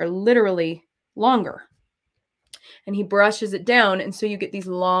face are literally longer. And he brushes it down. And so you get these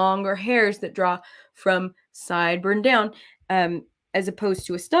longer hairs that draw from sideburn down. As opposed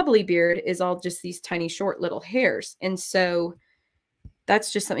to a stubbly beard is all just these tiny short little hairs. And so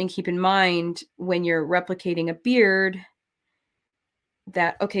that's just something to keep in mind when you're replicating a beard,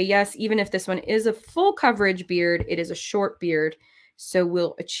 that, okay, yes, even if this one is a full coverage beard, it is a short beard. So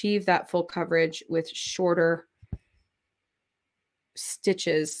we'll achieve that full coverage with shorter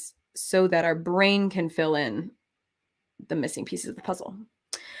stitches so that our brain can fill in the missing pieces of the puzzle.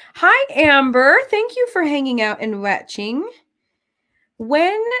 Hi, Amber. Thank you for hanging out and watching.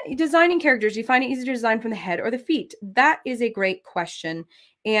 When designing characters, do you find it easier to design from the head or the feet? That is a great question.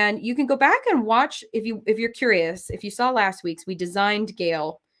 And you can go back and watch if you're curious. If you saw last week's, we designed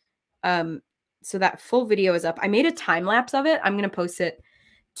Gale. So that full video is up. I made a time lapse of it. I'm going to post it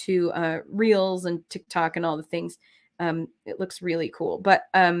to Reels and TikTok and all the things. It looks really cool, but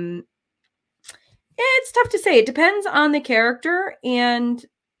it's tough to say. It depends on the character, and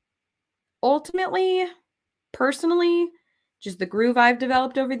ultimately, personally, just the groove I've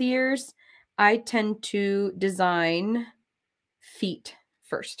developed over the years, I tend to design feet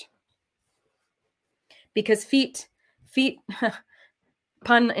first. Because feet,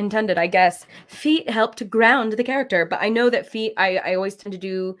 pun intended, I guess, feet help to ground the character. But I know that feet, I always tend to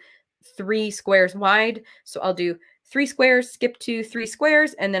do 3 squares wide. So I'll do 3 squares, skip to 3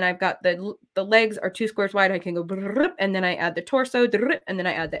 squares, and then I've got the legs are 2 squares wide. I can go, and then I add the torso, and then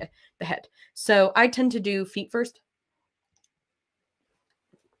I add the head. So I tend to do feet first.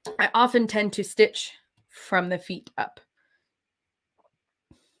 I often tend to stitch from the feet up.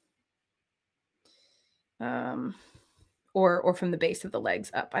 Or from the base of the legs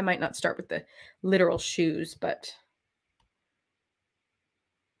up. I might not start with the literal shoes, but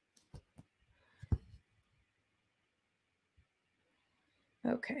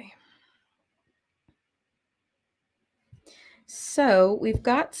okay. So we've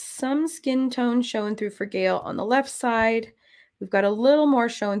got some skin tone showing through for Gale on the left side. We've got a little more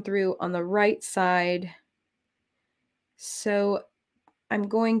showing through on the right side. So I'm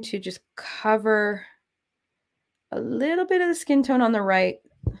going to just cover a little bit of the skin tone on the right.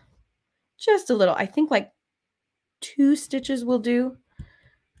 Just a little. I think like 2 stitches will do.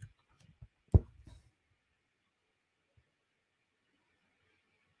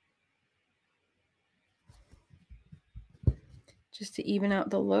 Just to even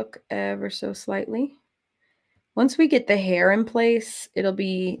out the look ever so slightly. Once we get the hair in place, it'll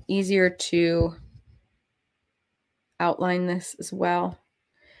be easier to outline this as well.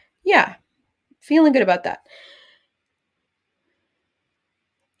 Yeah, feeling good about that.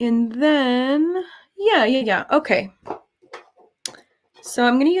 And then, yeah. Okay. So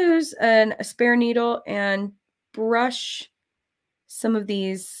I'm going to use a spare needle and brush some of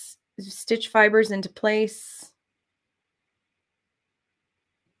these stitch fibers into place.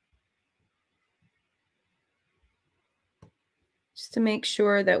 Just to make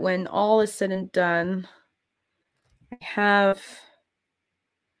sure that when all is said and done, I have,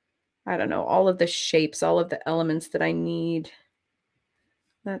 I don't know, all of the shapes, all of the elements that I need.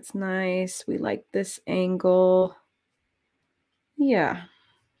 That's nice. We like this angle. Yeah.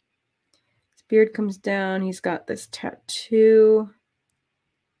 His beard comes down. He's got this tattoo.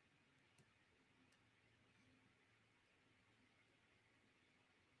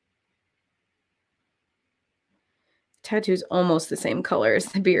 Tattoo is almost the same color as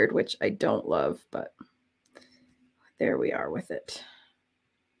the beard, which I don't love, but there we are with it.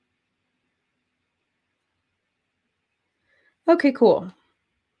 Okay, cool.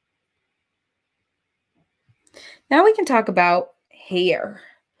 Now we can talk about hair.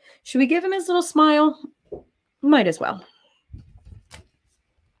 Should we give him his little smile? Might as well.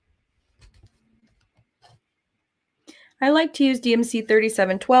 I like to use DMC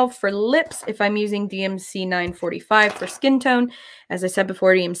 3712 for lips if I'm using DMC 945 for skin tone. As I said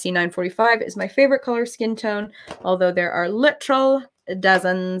before, DMC 945 is my favorite color skin tone, although there are literal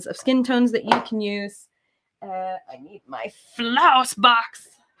dozens of skin tones that you can use. I need my floss box.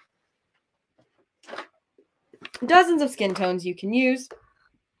 Dozens of skin tones you can use.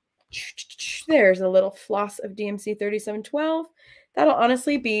 There's a little floss of DMC 3712. That'll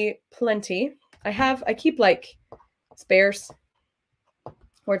honestly be plenty. I keep like spares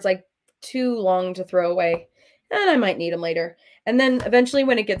where it's like too long to throw away. and I might need them later. And then eventually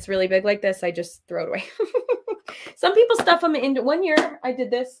when it gets really big like this, I just throw it away. Some people stuff them into 1 year. I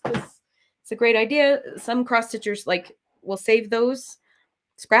did this because it's a great idea. Some cross stitchers like will save those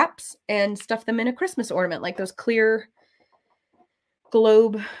scraps and stuff them in a Christmas ornament, like those clear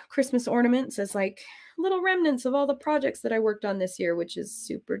globe Christmas ornaments as like little remnants of all the projects that I worked on this year, which is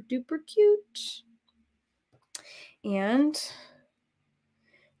super duper cute. And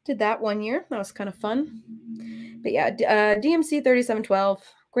did that 1 year. That was kind of fun. But yeah, DMC 3712,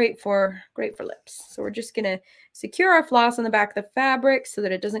 great for lips. So we're just gonna secure our floss on the back of the fabric so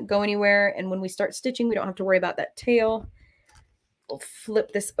that it doesn't go anywhere. And when we start stitching, we don't have to worry about that tail. We'll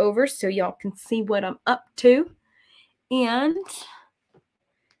flip this over so y'all can see what I'm up to. And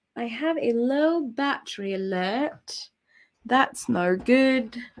I have a low battery alert. That's no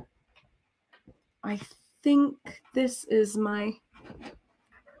good. I think this is my...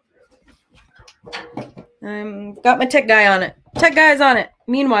 got my tech guy on it. Tech guy's on it.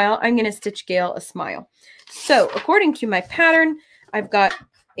 Meanwhile, I'm going to stitch Gale a smile. So according to my pattern, I've got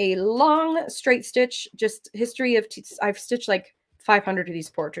a long straight stitch, just history of... I've stitched like 500 of these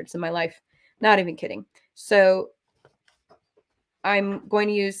portraits in my life. Not even kidding. So I'm going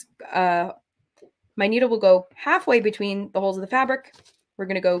to use... my needle will go halfway between the holes of the fabric. We're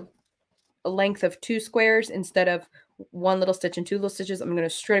going to go a length of 2 squares instead of 1 little stitch and 2 little stitches. I'm going to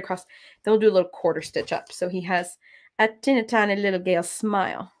straight across. Then we'll do a little quarter stitch up. So he has a teeny tiny little Gale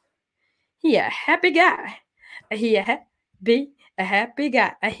smile. He a happy guy. He a happy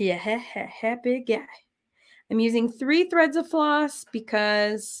guy. He a happy guy. I'm using 3 threads of floss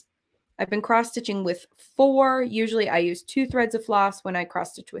because I've been cross stitching with 4. Usually I use 2 threads of floss when I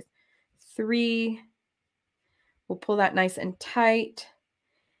cross stitch with 3. We'll pull that nice and tight.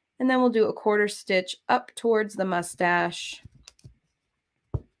 And then we'll do a quarter stitch up towards the mustache.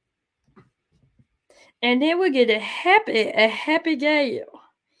 And then we'll get a happy Gale.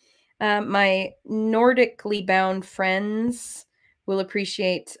 My Nordically bound friends will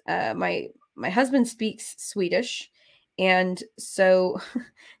appreciate my husband speaks Swedish. And so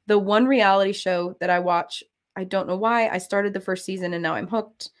the one reality show that I watch, I don't know why, I started the first season and now I'm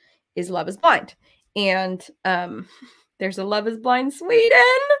hooked, is Love is Blind. And there's a Love is Blind Sweden,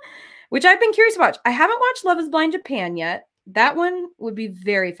 which I've been curious to watch. I haven't watched Love is Blind Japan yet. That one would be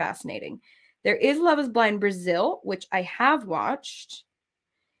very fascinating. There is Love is Blind Brazil, which I have watched.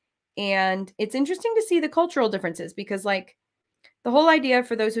 And it's interesting to see the cultural differences because, like, the whole idea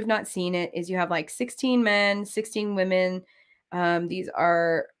for those who've not seen it is you have like 16 men, 16 women. These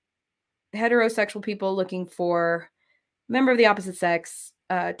are heterosexual people looking for a member of the opposite sex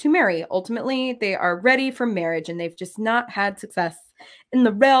to marry. Ultimately, they are ready for marriage and they've just not had success in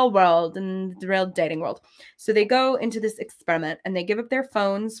the real world, in the real dating world. So they go into this experiment and they give up their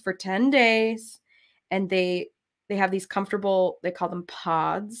phones for 10 days and they have these comfortable, they call them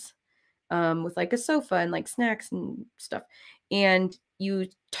pods, with like a sofa and like snacks and stuff. And you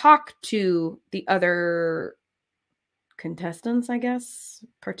talk to the other contestants, I guess,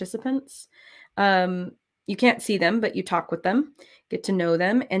 participants. You can't see them, but you talk with them, get to know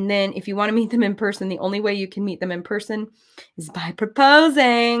them. And then if you want to meet them in person, the only way you can meet them in person is by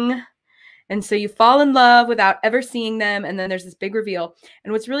proposing. And so you fall in love without ever seeing them. And then there's this big reveal.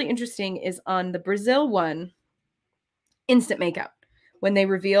 And what's really interesting is on the Brazil one, instant makeout. When they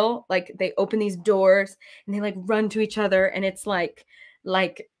reveal, like they open these doors and they like run to each other and it's like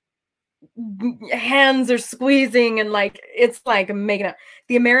hands are squeezing and like it's like making out.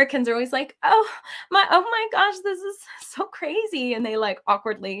 The Americans are always like, oh my gosh, this is so crazy, and they like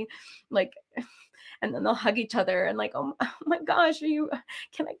awkwardly like, and then they'll hug each other and like, oh my gosh,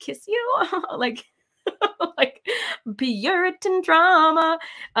 can I kiss you? Like like Puritan drama.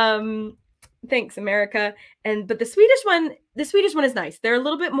 Thanks, America. But the Swedish one is nice. They're a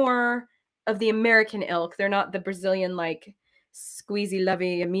little bit more of the American ilk. They're not the Brazilian like squeezy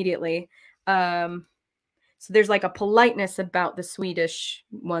lovey immediately. So there's like a politeness about the Swedish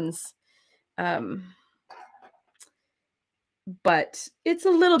ones. But it's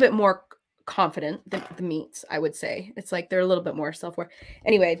a little bit more confident than the meets, I would say. It's like they're a little bit more self-aware.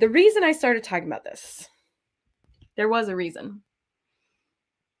 Anyway, the reason I started talking about this, there was a reason.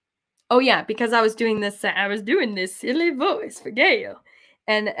 Oh yeah, because I was doing this silly voice for Gale.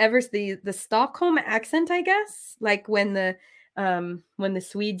 And ever the Stockholm accent, I guess, like when the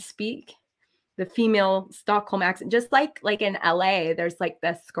Swedes speak, the female Stockholm accent, just like in LA, there's like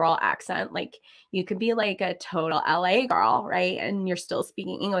this girl accent. Like you could be like a total LA girl, right? And you're still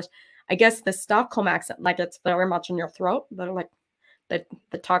speaking English. I guess the Stockholm accent, like it's very much in your throat. They're like they're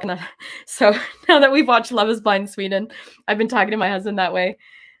talking. So now that we've watched Love is Blind Sweden, I've been talking to my husband that way.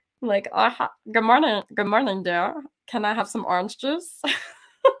 Like, good morning, dear. Can I have some orange juice?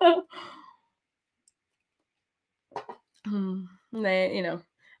 You know,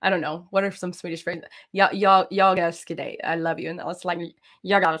 I don't know. What are some Swedish phrases? Jag älskar dig. I love you. And it's like,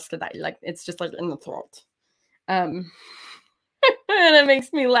 jag älskar dig. Like, it's just like in the throat. And it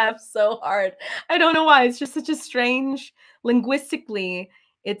makes me laugh so hard. I don't know why. It's just such a strange, linguistically,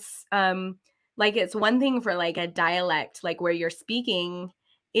 it's like it's one thing for like a dialect, like where you're speaking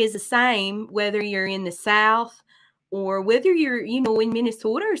is the same, whether you're in the South or whether you're, you know, in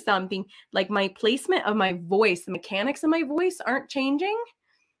Minnesota or something. Like my placement of my voice, the mechanics of my voice aren't changing.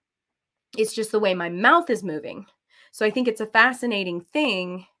 It's just the way my mouth is moving. So I think it's a fascinating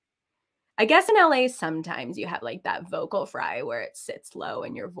thing. I guess in LA, sometimes you have like that vocal fry where it sits low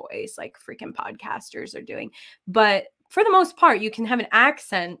in your voice, like freaking podcasters are doing. But for the most part, you can have an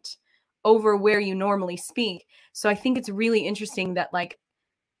accent over where you normally speak. So I think it's really interesting that like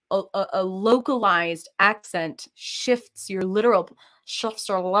a localized accent shifts your literal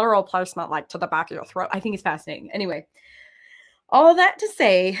placement like to the back of your throat. I think it's fascinating. Anyway, all that to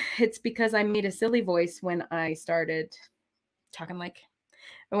say, it's because I made a silly voice when I started talking like,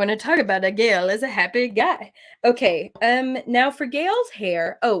 I want to talk about a Gale as a happy guy. Okay, now for Gale's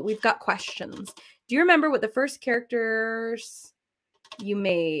hair. Oh, we've got questions. Do you remember what the first characters you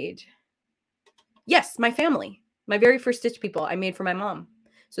made? Yes, my family. My very first Stitch people I made for my mom.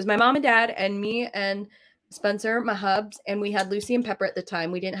 So it's my mom and dad and me and Spencer, my hubs, and we had Lucy and Pepper at the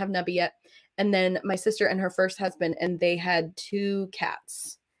time. We didn't have Nubby yet. And then my sister and her first husband, and they had 2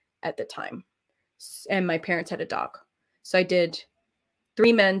 cats at the time. And my parents had a dog. So I did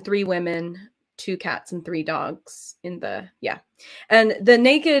 3 men, 3 women, 2 cats, and 3 dogs in the, yeah. And the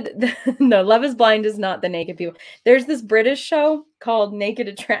naked, no, Love is Blind is not the naked people. There's this British show called Naked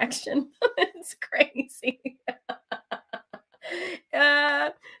Attraction. It's crazy.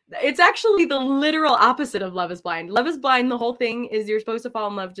 It's actually the literal opposite of Love is Blind. Love is Blind, the whole thing is you're supposed to fall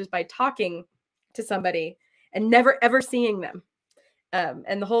in love just by talking to somebody and never ever seeing them.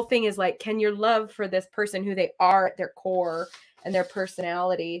 And the whole thing is like, can your love for this person, who they are at their core and their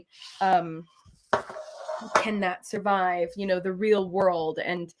personality, can that survive, you know, the real world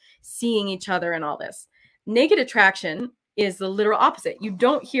and seeing each other and all this? Naked Attraction is the literal opposite. You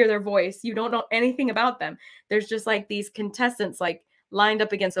don't hear their voice. You don't know anything about them. There's just like these contestants like lined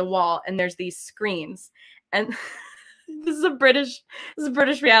up against a wall, and there's these screens. And this is a British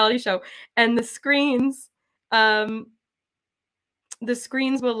reality show. And the screens will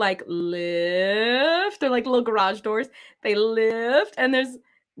like lift. They're like little garage doors. They lift, and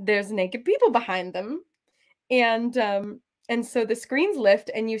there's naked people behind them. And so the screens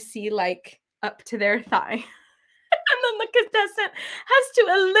lift, and you see like up to their thigh. And then the contestant has to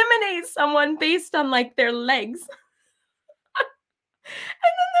eliminate someone based on like their legs. And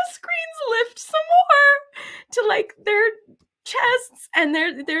then the screens lift some more to like their chests, and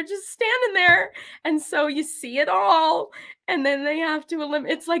they're just standing there. And so you see it all, and then they have to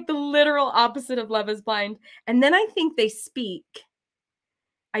eliminate. It's like the literal opposite of Love is Blind. And then I think they speak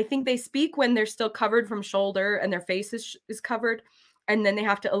when they're still covered from shoulder and their face is covered. And then they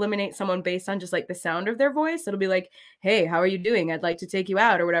have to eliminate someone based on just like the sound of their voice. It'll be like, hey, how are you doing? I'd like to take you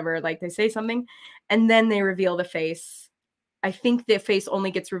out, or whatever. Like they say something, and then they reveal the face. I think the face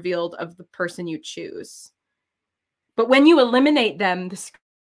only gets revealed of the person you choose. But when you eliminate them,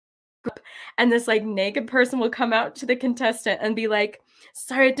 and this like naked person will come out to the contestant and be like,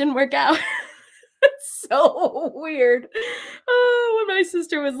 sorry, it didn't work out. It's so weird. Oh, when my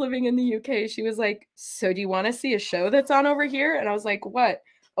sister was living in the UK, she was like, so do you want to see a show that's on over here? And I was like, what?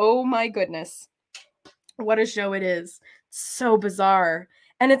 Oh my goodness. What a show it is. It's so bizarre.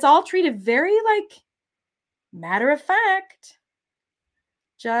 And it's all treated very like matter of fact.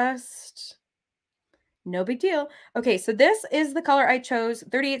 Just no big deal. Okay, so this is the color I chose,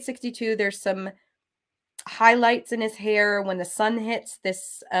 3862. There's some highlights in his hair. When the sun hits,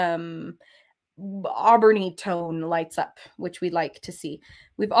 this auburny tone lights up, which we like to see.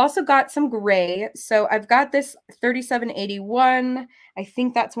 We've also got some gray. So I've got this 3781. I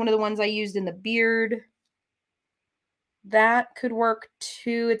think that's one of the ones I used in the beard. That could work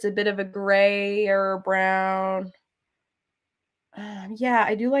too. It's a bit of a gray or brown. Yeah,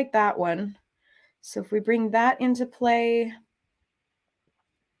 I do like that one. So if we bring that into play.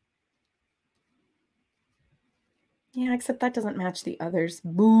 Yeah, except that doesn't match the others.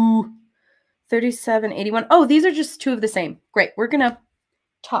 Boo. 3781. Oh, these are just 2 of the same. Great. We're going to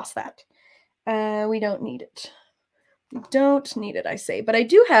toss that. We don't need it. We don't need it, I say. But I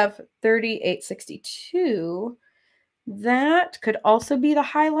do have 3862. That could also be the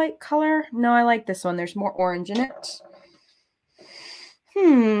highlight color. No, I like this one. There's more orange in it.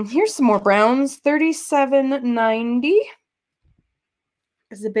 Here's some more browns. 3790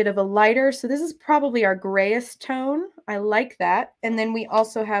 is a bit of a lighter. So this is probably our grayest tone. I like that. And then we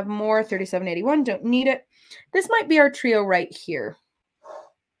also have more 3781. Don't need it. This might be our trio right here.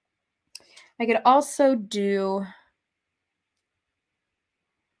 I could also do...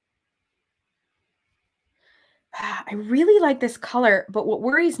 I really like this color, but what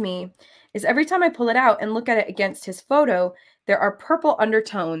worries me is every time I pull it out and look at it against his photo, there are purple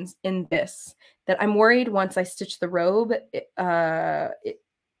undertones in this that I'm worried once I stitch the robe, it's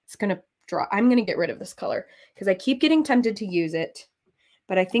going to draw. I'm going to get rid of this color because I keep getting tempted to use it,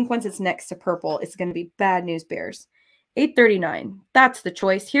 but I think once it's next to purple, it's going to be bad news bears. 839, that's the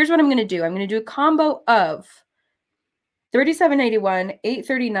choice. Here's what I'm going to do. I'm going to do a combo of 3781,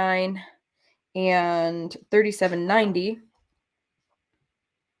 839, and 3790.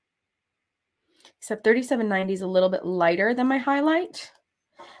 Except 3790 is a little bit lighter than my highlight,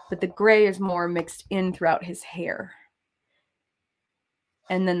 but the gray is more mixed in throughout his hair.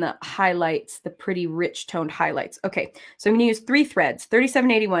 And then the highlights, the pretty rich toned highlights. Okay, so I'm going to use 3 threads,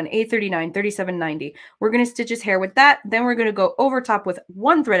 3781, 839, 3790. We're going to stitch his hair with that. Then we're going to go over top with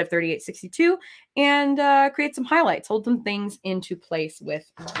 1 thread of 3862 and create some highlights, hold some things into place with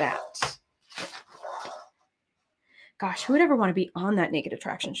that. Gosh, who would ever want to be on that Naked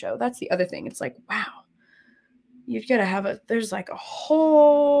Attraction show? That's the other thing. It's like, wow, you've got to have there's like a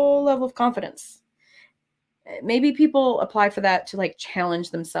whole level of confidence. Maybe people apply for that to like challenge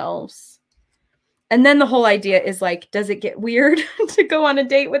themselves. And then the whole idea is like, does it get weird to go on a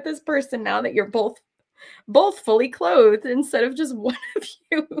date with this person now that you're both fully clothed instead of just one of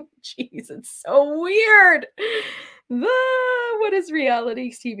you? Jeez, it's so weird. What has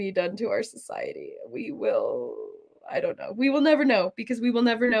reality TV done to our society? I don't know. We will never know because we will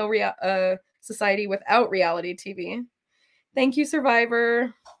never know society without reality TV. Thank you,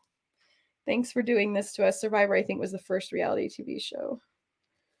 Survivor. Thanks for doing this to us. Survivor, I think, was the first reality TV show.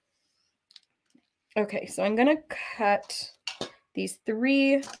 Okay, so I'm going to cut these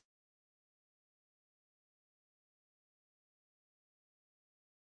 3.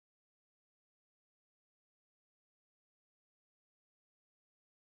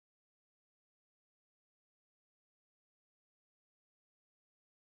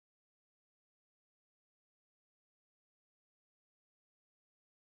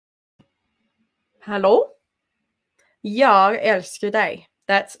 Hello? Jag älskar dig.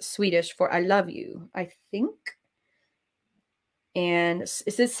 That's Swedish for I love you, I think. And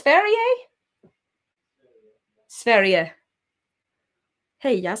is this Sverige? Sverige.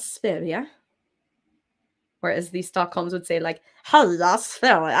 Heja Sverige. Or as the Stockholms would say, like, Heja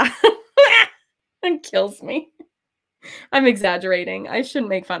Sverige. It kills me. I'm exaggerating. I shouldn't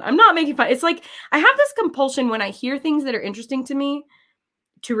make fun. I'm not making fun. It's like I have this compulsion when I hear things that are interesting to me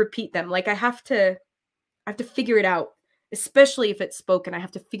to repeat them. Like I have to figure it out, especially if it's spoken. I have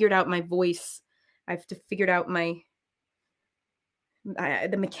to figure it out my voice. I have to figure it out the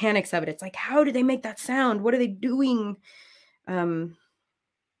mechanics of it. It's like, how do they make that sound? What are they doing?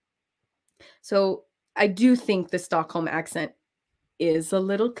 So I do think the Stockholm accent is a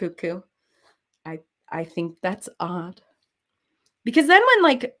little cuckoo. I think that's odd. Because then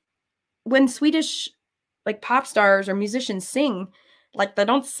when Swedish like pop stars or musicians sing, like they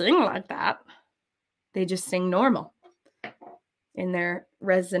don't sing like that. They just sing normal in their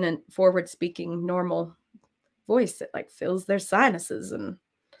resonant, forward-speaking, normal voice that like fills their sinuses and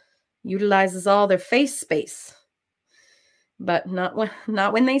utilizes all their face space. But not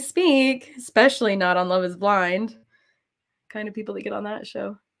when they speak, especially not on Love is Blind. Kind of people that get on that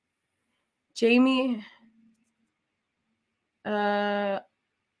show. Jamie, sounds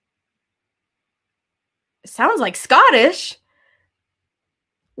like Scottish.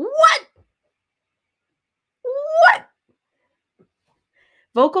 What?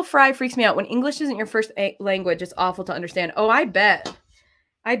 Vocal fry freaks me out. When English isn't your first language, it's awful to understand. Oh, I bet.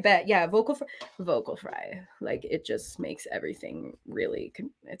 Yeah, vocal fry. Like it just makes everything really.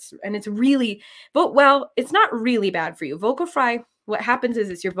 It's really. But well, it's not really bad for you. Vocal fry. What happens is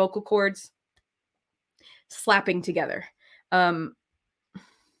it's your vocal cords slapping together,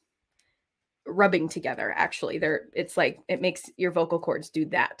 rubbing together. Actually, it's like it makes your vocal cords do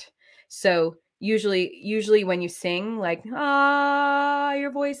that. So usually when you sing, like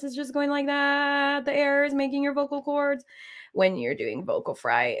your voice is just going like that. The air is making your vocal cords. When you're doing vocal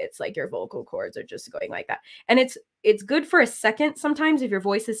fry, it's like your vocal cords are just going like that. And it's good for a second sometimes if your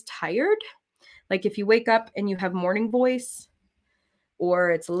voice is tired. Like if you wake up and you have morning voice,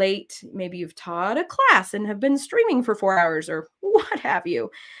 or it's late, maybe you've taught a class and have been streaming for 4 hours or what have you.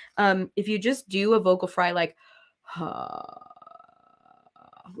 If you just do a vocal fry like,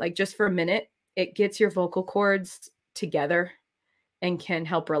 like just for a minute, it gets your vocal cords together and can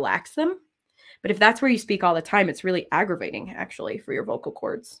help relax them. But if that's where you speak all the time, it's really aggravating actually for your vocal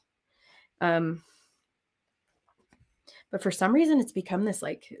cords. But for some reason it's become this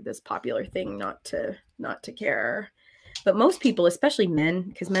popular thing not to care. But most people, especially men,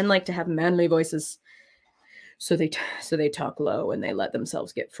 because men like to have manly voices, so they talk low and they let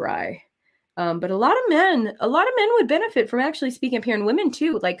themselves get fry. But a lot of men would benefit from actually speaking up here, and women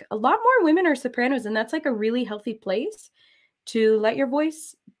too. Like a lot more women are sopranos, and that's like a really healthy place to let your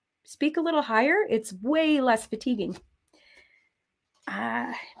voice speak a little higher. It's way less fatiguing.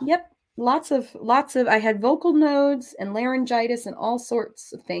 Yep. Lots of, I had vocal nodes and laryngitis and all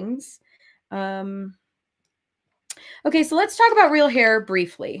sorts of things. Okay, so let's talk about real hair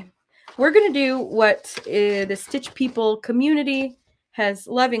briefly. We're going to do what the Stitch People community has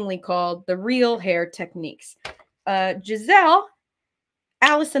lovingly called the real hair techniques. Giselle,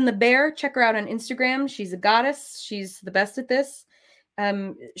 Allison the Bear, check her out on Instagram. She's a goddess. She's the best at this.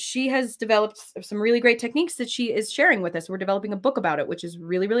 She has developed some really great techniques that she is sharing with us. We're developing a book about it, which is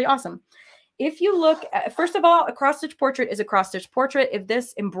really, really awesome. If you look at, first of all, a cross-stitch portrait is a cross-stitch portrait. If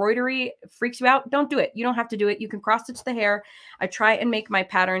this embroidery freaks you out, don't do it. You don't have to do it. You can cross-stitch the hair. I try and make my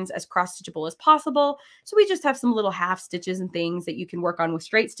patterns as cross-stitchable as possible. So we just have some little half stitches and things that you can work on with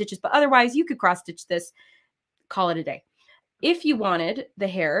straight stitches. But otherwise, you could cross-stitch this, call it a day. If you wanted the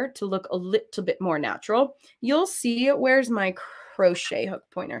hair to look a little bit more natural, you'll see, where's my crochet hook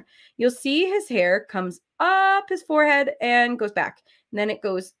pointer? You'll see his hair comes up his forehead and goes back. And then it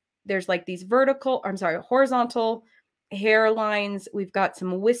goes, there's like these horizontal hairlines. We've got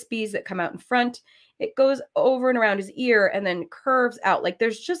some wispies that come out in front. It goes over and around his ear and then curves out. Like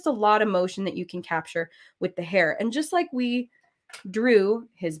there's just a lot of motion that you can capture with the hair. And just like we drew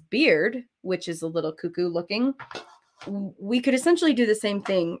his beard, which is a little cuckoo looking, we could essentially do the same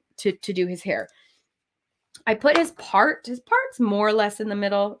thing to do his hair. I put his part's more or less in the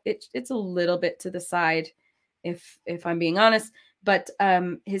middle. It's a little bit to the side, if I'm being honest. But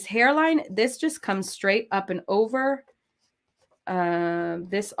his hairline, this just comes straight up and over.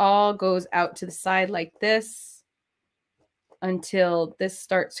 This all goes out to the side like this until this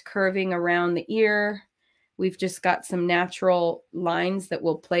starts curving around the ear. We've just got some natural lines that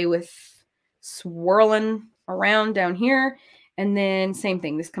we'll play with swirling around down here. And then same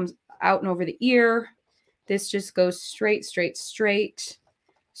thing. This comes out and over the ear. This just goes straight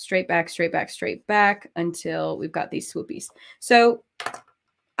back until we've got these swoopies. So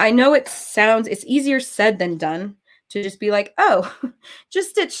I know it's easier said than done to just be like, oh,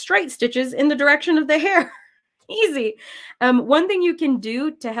 just stitch straight stitches in the direction of the hair. Easy. One thing you can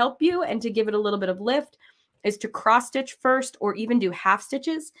do to help you and to give it a little bit of lift is to cross stitch first or even do half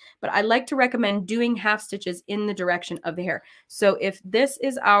stitches. But I like to recommend doing half stitches in the direction of the hair. So if this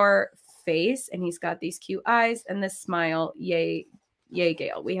is our face and he's got these cute eyes and this smile, yay,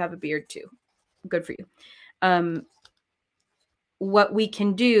 Gale. We have a beard too. Good for you. What we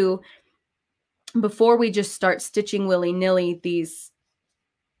can do before we just start stitching willy-nilly these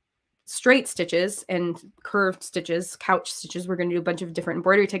straight stitches and curved stitches, couch stitches, we're going to do a bunch of different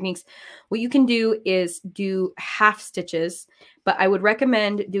embroidery techniques. What you can do is do half stitches, but I would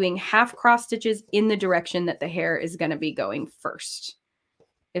recommend doing half cross stitches in the direction that the hair is going to be going first,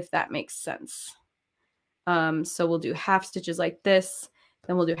 if that makes sense. So we'll do half stitches like this,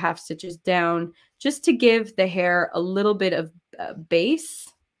 then we'll do half stitches down just to give the hair a little bit of base.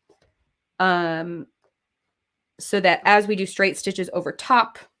 So that as we do straight stitches over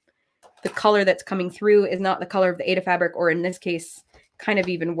top, the color that's coming through is not the color of the Aida fabric, or in this case, kind of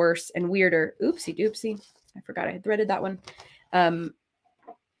even worse and weirder. Oopsie doopsie. I forgot I had threaded that one.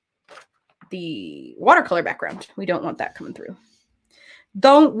 The watercolor background. We don't want that coming through.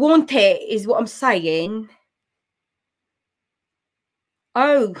 Don't want it is what I'm saying.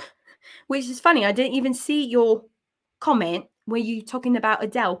 Oh, which is funny. I didn't even see your comment where you're talking about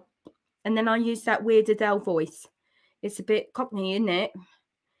Adele. And then I used that weird Adele voice. It's a bit cockney, isn't it?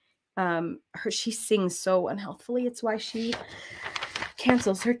 She sings so unhealthily. It's why she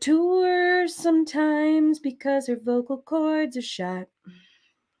cancels her tours sometimes, because her vocal cords are shot.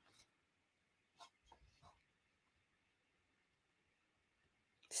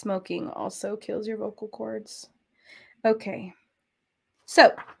 Smoking also kills your vocal cords. Okay. So,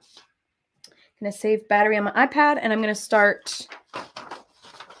 I'm going to save battery on my iPad, and I'm going to start.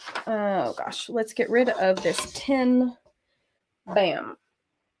 Oh, gosh. Let's get rid of this tin. Bam.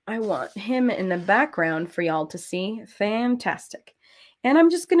 I want him in the background for y'all to see. Fantastic. And I'm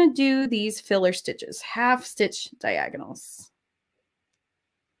just going to do these filler stitches, half stitch diagonals.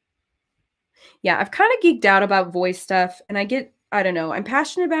 Yeah, I've kind of geeked out about voice stuff, and I get I don't know. I'm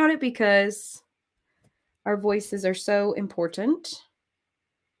passionate about it because our voices are so important.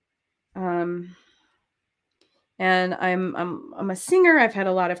 And I'm a singer. I've had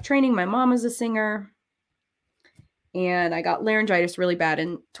a lot of training. My mom is a singer. And I got laryngitis really bad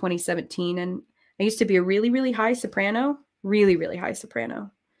in 2017. And I used to be a really, really high soprano. Really, really high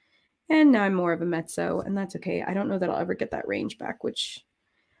soprano. And now I'm more of a mezzo, and that's okay. I don't know that I'll ever get that range back, which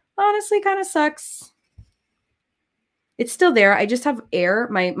honestly kind of sucks. It's still there. I just have air.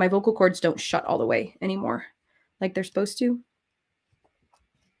 My vocal cords don't shut all the way anymore like they're supposed to.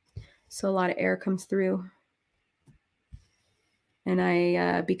 So a lot of air comes through. And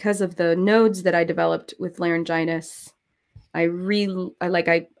I, because of the nodes that I developed with laryngitis, I relearned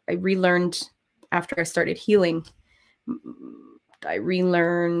after I started healing. I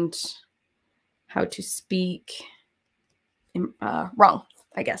relearned how to speak wrong,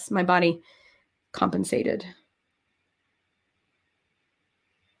 I guess. My body compensated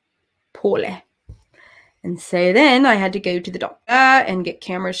poorly. And so then I had to go to the doctor and get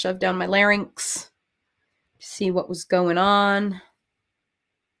cameras shoved down my larynx to see what was going on.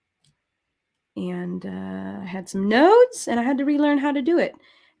 And I had some nodes, and I had to relearn how to do it.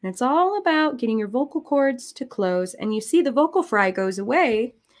 And it's all about getting your vocal cords to close. And you see the vocal fry goes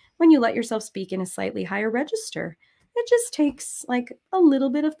away when you let yourself speak in a slightly higher register. It just takes like a little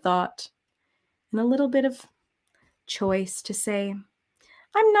bit of thought and a little bit of choice to say,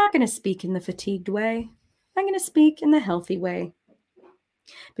 I'm not going to speak in the fatigued way. I'm going to speak in the healthy way.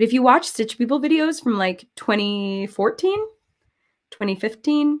 But if you watch Stitch People videos from like 2014,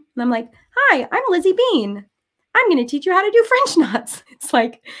 2015, and I'm like, hi, I'm Lizzie Bean. I'm going to teach you how to do French knots. It's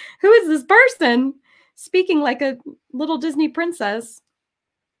like, who is this person speaking like a little Disney princess?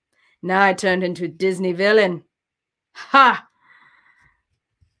 Now I turned into a Disney villain. Ha!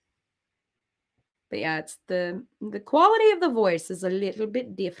 But yeah, it's the quality of the voice is a little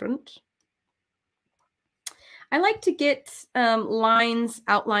bit different. I like to get outlines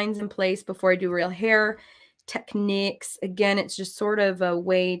in place before I do real hair techniques. Again, it's just sort of a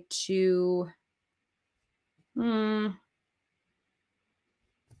way to,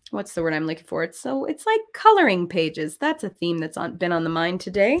 what's the word I'm looking for? It's like coloring pages. That's a theme that's been on the mind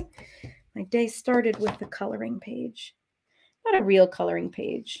today. My day started with the coloring page. Not a real coloring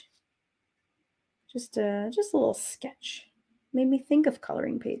page. Just a little sketch. Made me think of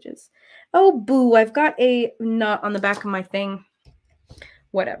coloring pages. Oh, boo. I've got a knot on the back of my thing.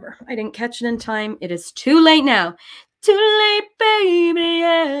 Whatever. I didn't catch it in time. It is too late now. Too late, baby.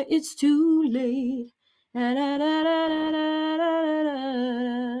 Yeah, it's too late.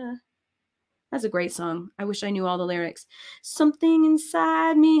 That's a great song. I wish I knew all the lyrics. Something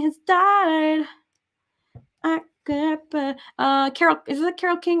inside me has died. Carol, is that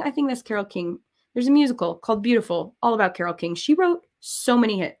Carol King? I think that's Carol King. There's a musical called Beautiful, all about Carol King. She wrote so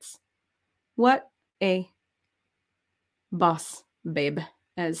many hits. What a boss babe,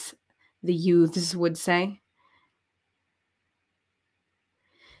 as the youths would say.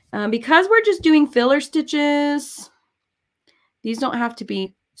 Because we're just doing filler stitches, these don't have to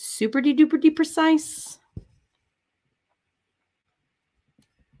be super duper precise.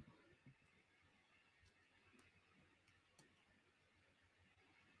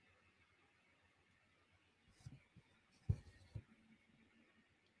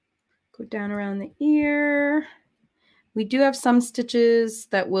 Go down around the ear. We do have some stitches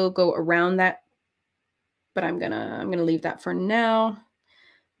that will go around that, but I'm gonna leave that for now.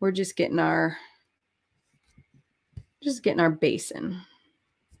 We're just getting our base in.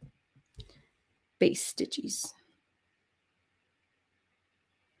 Base stitches.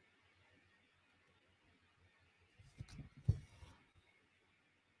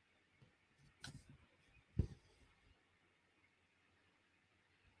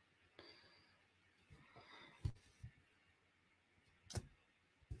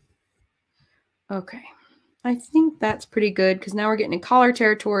 Okay, I think that's pretty good because now we're getting in collar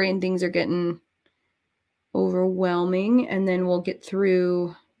territory and things are getting overwhelming. And then we'll get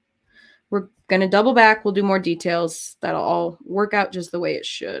through, we're going to double back. We'll do more details. That'll all work out just the way it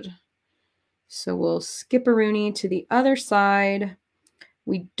should. So we'll skip a Rooney to the other side.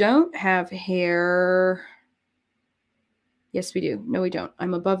 We don't have hair. Yes, we do. No, we don't.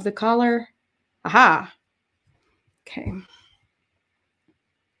 I'm above the collar. Aha. Okay.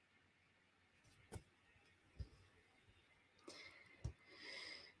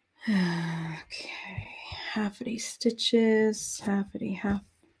 Okay, halfity stitches, halfity half.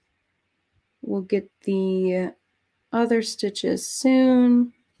 We'll get the other stitches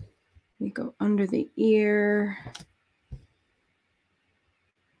soon. We go under the ear.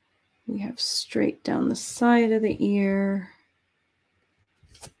 We have straight down the side of the ear.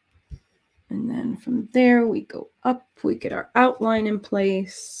 And then from there, we go up. We get our outline in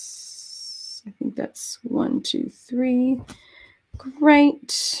place. I think that's 1, 2, 3.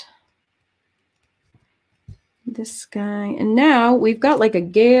 Great. This guy. And now we've got like a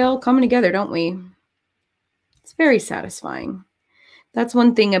Gale coming together, don't we? It's very satisfying. That's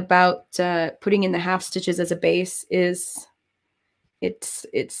one thing about putting in the half stitches as a base is it's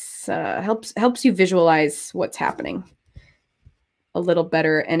helps you visualize what's happening a little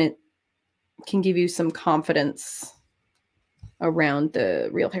better, and it can give you some confidence around the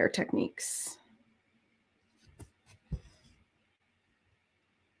real hair techniques.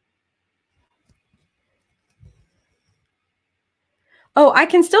 Oh, I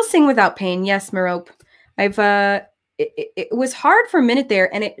can still sing without pain. Yes, Merope. I've it was hard for a minute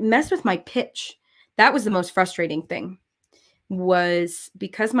there, and it messed with my pitch. That was the most frustrating thing, was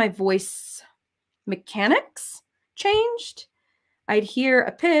because my voice mechanics changed. I'd hear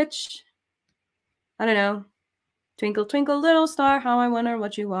a pitch, I don't know, twinkle, twinkle, little star, how I wonder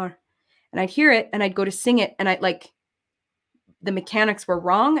what you are. And I'd hear it, and I'd go to sing it, and I'd like, the mechanics were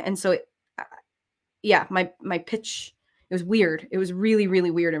wrong. And so it, yeah, my pitch, it was weird. It was really,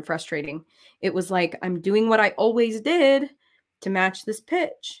 really weird and frustrating. It was like, I'm doing what I always did to match this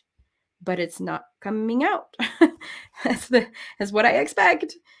pitch, but it's not coming out. That's what I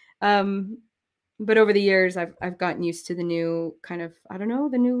expect. But over the years, I've gotten used to the new kind of, I don't know,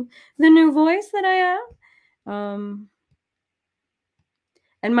 the new voice that I have.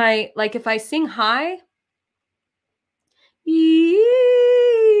 And my, like, if I sing high,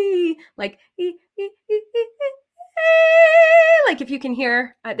 like, like if you can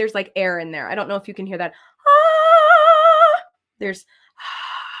hear, there's like air in there. I don't know if you can hear that. There's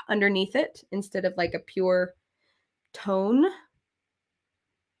underneath it instead of like a pure tone,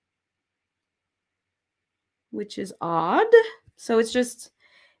 which is odd. So it's just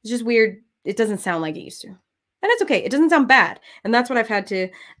weird. It doesn't sound like it used to. And it's okay. It doesn't sound bad. And that's what I've had to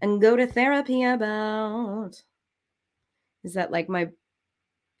go to therapy about. Is that like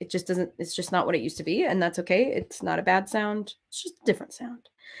it just doesn't, it's just not what it used to be. And that's okay. It's not a bad sound. It's just a different sound.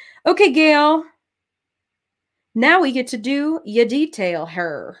 Okay, Gale. Now we get to do your detail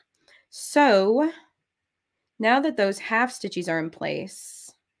her. So now that those half stitches are in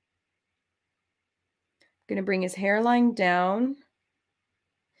place, I'm going to bring his hairline down.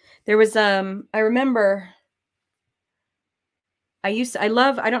 There was, I remember, I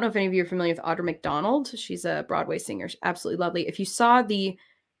don't know if any of you are familiar with Audra McDonald. She's a Broadway singer. She's absolutely lovely. If you saw the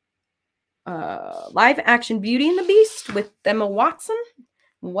live action Beauty and the Beast with Emma Watson,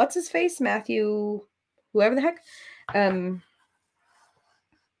 what's his face? Matthew, whoever the heck.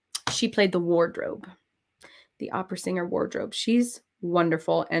 She played the wardrobe, the opera singer wardrobe. She's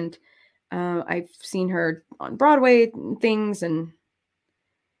wonderful. And I've seen her on Broadway and things, and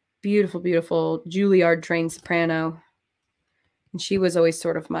beautiful, beautiful Juilliard trained soprano. And she was always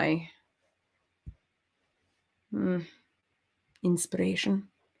sort of my inspiration.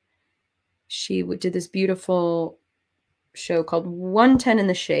 She did this beautiful show called 110 in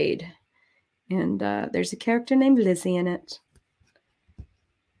the Shade. And there's a character named Lizzie in it.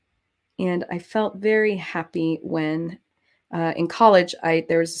 And I felt very happy when in college,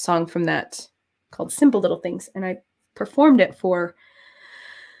 there was a song from that called Simple Little Things. And I performed it for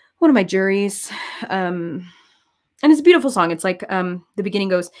one of my juries. And it's a beautiful song. It's like the beginning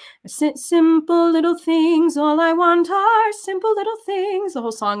goes, simple little things, all I want are simple little things. The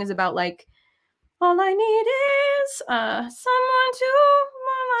whole song is about like, all I need is someone to,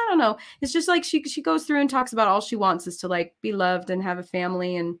 I don't know. It's just like she goes through and talks about all she wants is to like be loved and have a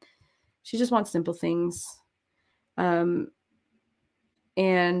family, and she just wants simple things. And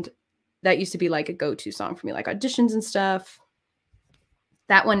that used to be like a go-to song for me, like auditions and stuff.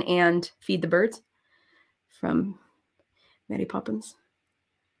 That one and Feed the Birds from Mary Poppins.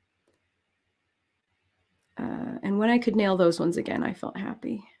 And when I could nail those ones again, I felt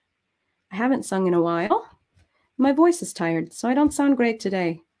happy. I haven't sung in a while. My voice is tired, so I don't sound great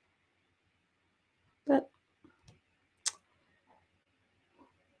today. But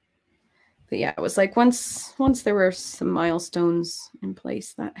yeah, it was like once there were some milestones in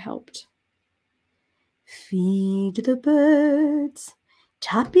place, that helped. Feed the birds,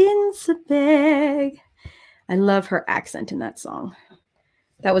 tuppence a bag. I love her accent in that song.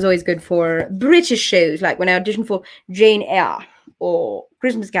 That was always good for British shows, like when I auditioned for Jane Eyre or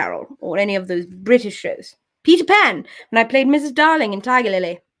Christmas Carol or any of those British shows. Peter Pan, when I played Mrs. Darling in Tiger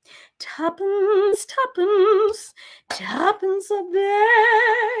Lily. Tuppence, tuppence, tuppence a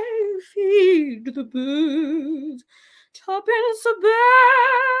bag, feed the birds. Tuppence a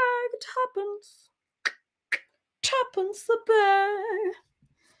bag, tuppence, tuppence a bag.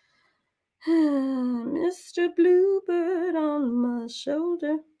 Mr. Bluebird on my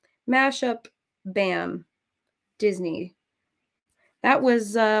shoulder. Mashup, Bam, Disney. That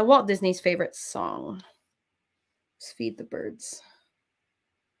was Walt Disney's favorite song. It's Feed the Birds.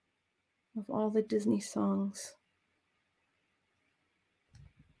 Of all the Disney songs.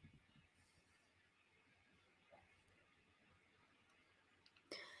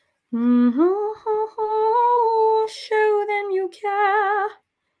 Show them you care,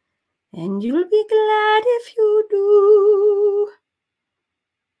 and you'll be glad if you do.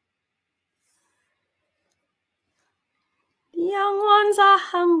 The young ones are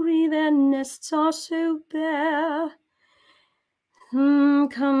hungry, their nests are so bare.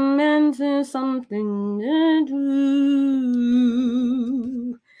 Come and there's something to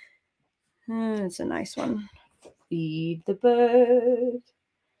do. It's a nice one. Feed the bird.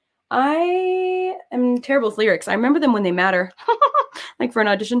 I am terrible with lyrics. I remember them when they matter, like for an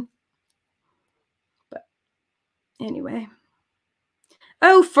audition. But anyway.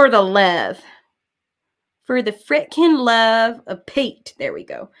 Oh, for the love. For the frickin' love of Pete. There we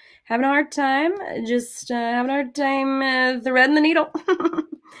go. Having a hard time. Just having a hard time threading the needle.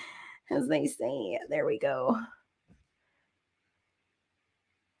 As they say. There we go.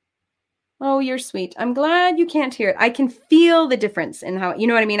 Oh, you're sweet. I'm glad you can't hear it. I can feel the difference in how, you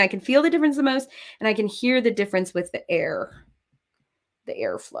know what I mean? I can feel the difference the most, and I can hear the difference with the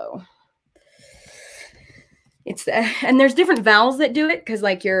airflow. And there's different vowels that do it, because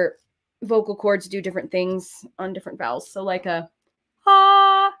like your vocal cords do different things on different vowels. So like a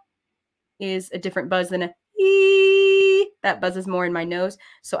ah is a different buzz than a e. That buzzes more in my nose.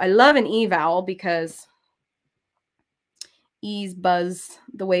 So I love an e vowel because e's buzz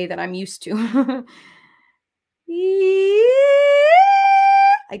the way that I'm used to.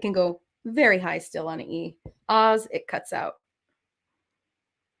 I can go very high still on an E. Ahs, it cuts out.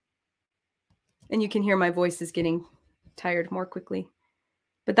 And you can hear my voice is getting tired more quickly.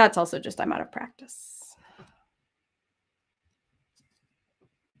 But that's also just I'm out of practice.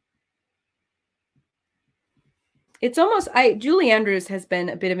 It's almost, Julie Andrews has been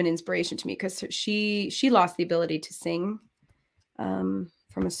a bit of an inspiration to me because she lost the ability to sing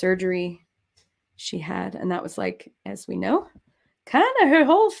from a surgery she had. And that was like, as we know, kind of her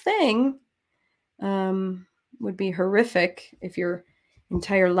whole thing would be horrific if your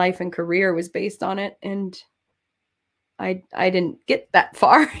entire life and career was based on it. And I didn't get that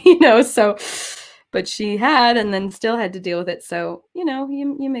far, you know, so, but she had, and then still had to deal with it. So, you know,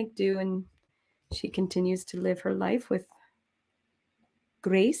 you make do, and she continues to live her life with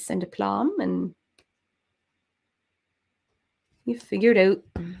grace and aplomb, and you figured out.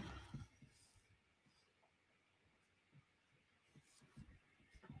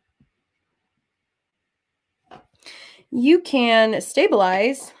 You can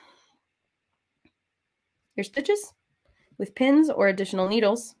stabilize your stitches with pins or additional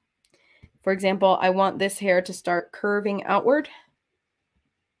needles. For example, I want this hair to start curving outward.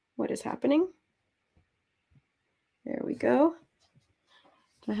 What is happening? There we go.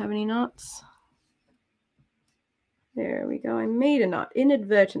 Do I have any knots? There we go. I made a knot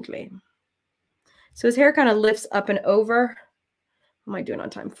inadvertently. So his hair kind of lifts up and over. What am I doing on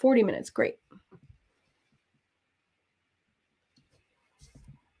time? 40 minutes. Great.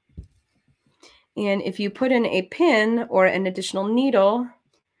 And if you put in a pin or an additional needle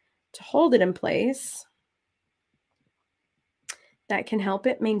to hold it in place, that can help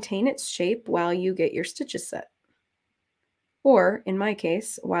it maintain its shape while you get your stitches set. Or, in my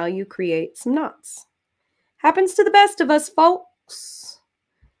case, while you create some knots. Happens to the best of us, folks.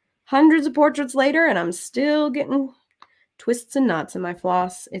 Hundreds of portraits later, and I'm still getting twists and knots in my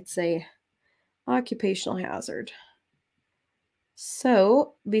floss. It's a occupational hazard.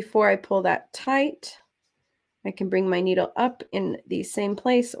 So before I pull that tight, I can bring my needle up in the same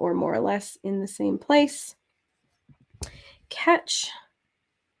place, or more or less in the same place. Catch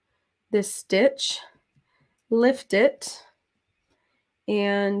this stitch, lift it,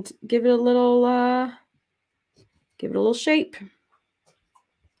 and give it a little shape.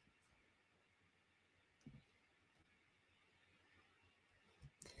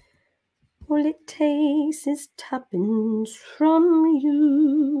 All it takes is tuppence from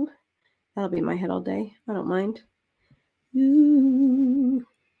you. That'll be in my head all day. I don't mind. Ooh.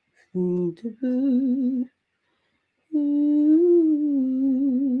 Ooh. Ooh.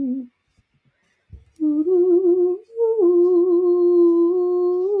 Ooh. Ooh.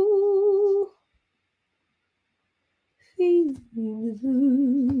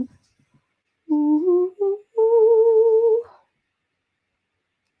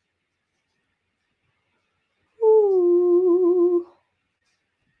 Ooh.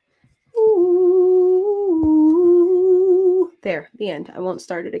 Ooh. There, the end. I won't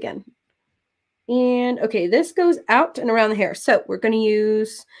start it again. And okay, this goes out and around the hair. So we're going to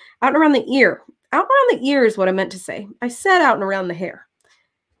use out and around the ear. Out and around the ear is what I meant to say. I said out and around the hair.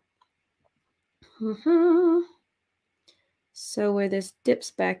 So where this dips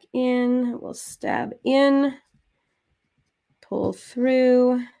back in, we'll stab in, pull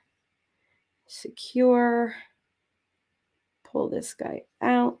through, secure, pull this guy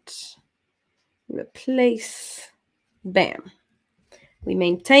out, replace, bam. We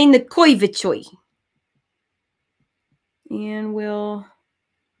maintain the coivichoy. And we'll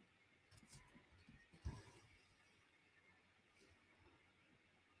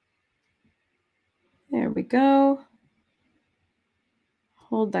there we go.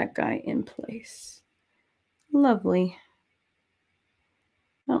 Hold that guy in place. Lovely.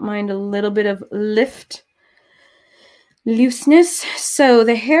 Don't mind a little bit of lift, looseness. So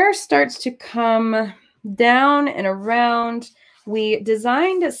the hair starts to come down and around. We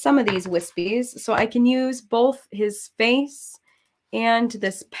designed some of these wispies so I can use both his face and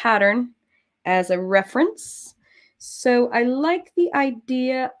this pattern as a reference. So I like the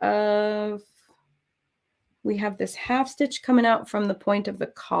idea of, we have this half stitch coming out from the point of the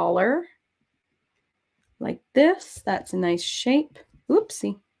collar like this. That's a nice shape.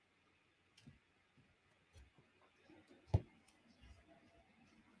 Oopsie.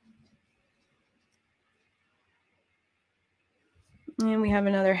 And we have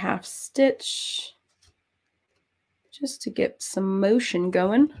another half stitch just to get some motion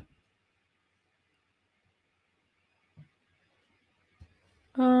going.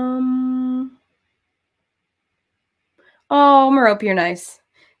 Oh, Merope, you're nice.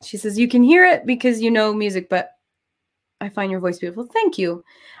 She says, you can hear it because you know music, but I find your voice beautiful. Thank you.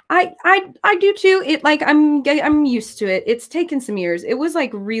 I do too. It like I'm used to it. It's taken some years. It was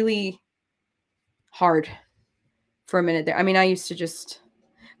like really hard for a minute there. I mean, I used to just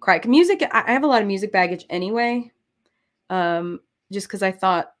cry. Music, I have a lot of music baggage anyway. Just because I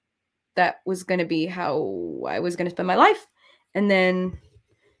thought that was going to be how I was going to spend my life. And then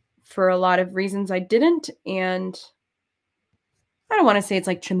for a lot of reasons I didn't. And I don't want to say it's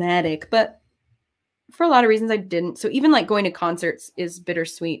like traumatic, but for a lot of reasons I didn't. So even like going to concerts is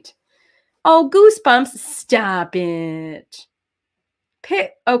bittersweet. Oh, goosebumps. Stop it.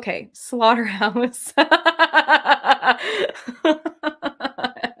 Okay, Slaughterhouse.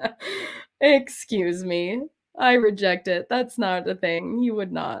 Excuse me. I reject it. That's not a thing. You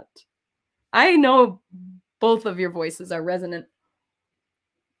would not. I know both of your voices are resonant.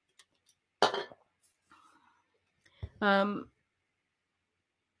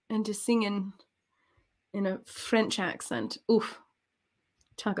 And to sing in a French accent. Oof.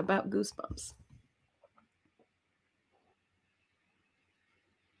 Talk about goosebumps.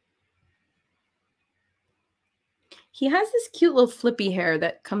 He has this cute little flippy hair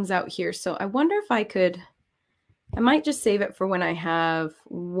that comes out here. So I wonder if I might just save it for when I have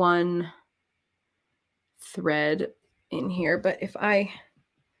one thread in here. But if I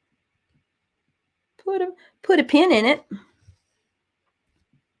put a pin in it.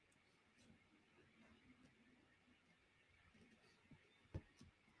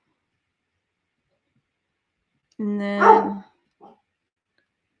 And then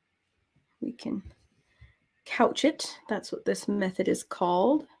we can couch it. That's what this method is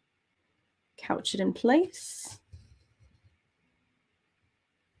called. Couch it in place.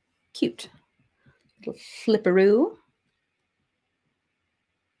 Cute. Little flipperoo.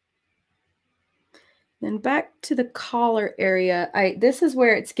 Then back to the collar area. This is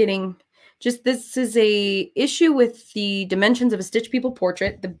where it's getting this is a issue with the dimensions of a Stitch People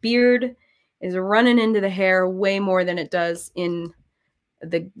portrait. The beard is running into the hair way more than it does in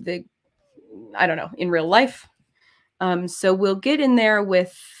the I don't know, in real life. So we'll get in there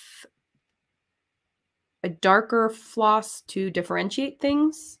with a darker floss to differentiate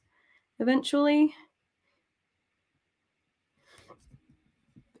things eventually.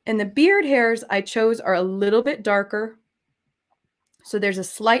 And the beard hairs I chose are a little bit darker. So there's a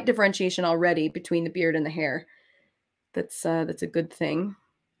slight differentiation already between the beard and the hair. That's a good thing.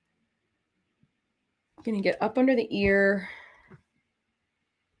 I'm going to get up under the ear.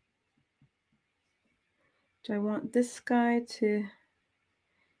 Do I want this guy to?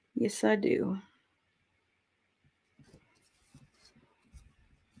 Yes, I do.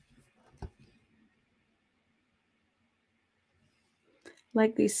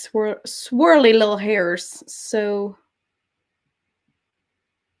 Like these swirly little hairs. So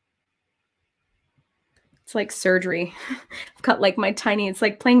it's like surgery. I've got like my tiny, it's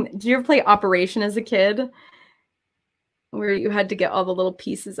like playing, did you ever play Operation as a kid? Where you had to get all the little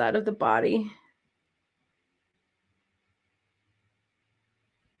pieces out of the body.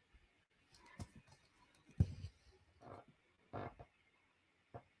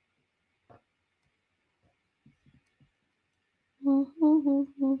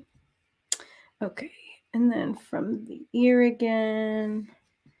 Okay, and then from the ear again,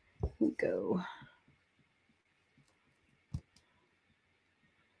 we go.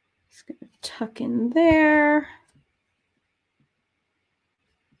 Just gonna tuck in there.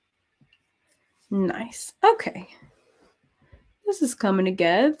 Nice. Okay. This is coming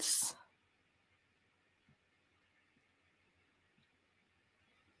together.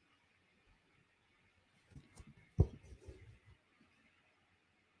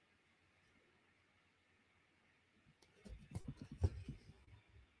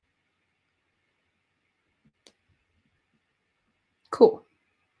 Cool.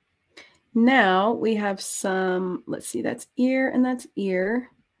 Now we have some, let's see, that's ear and that's ear.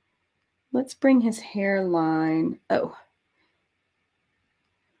 Let's bring his hairline. Oh.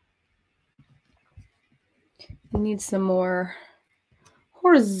 We need some more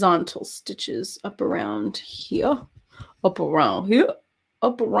horizontal stitches up around here, up around here,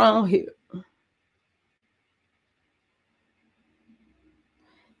 up around here.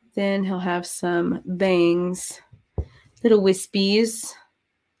 Then he'll have some bangs, little wispies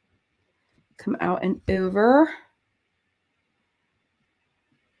come out and over.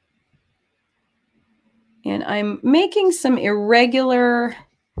 And I'm making some irregular,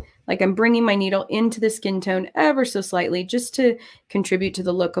 like I'm bringing my needle into the skin tone ever so slightly just to contribute to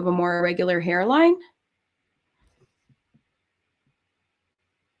the look of a more irregular hairline.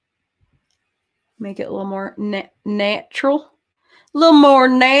 Make it a little more natural, a little more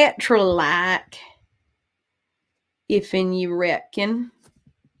natural-like, if'n you reckon.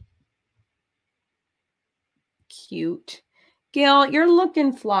 Cute. Gale, you're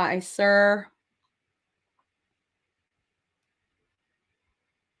looking fly, sir.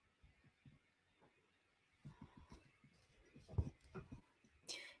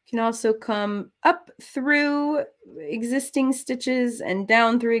 Can also come up through existing stitches and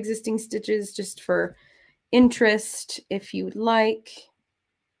down through existing stitches just for interest if you'd like.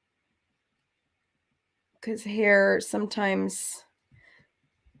 Because hair sometimes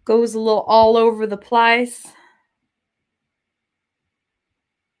goes a little all over the place.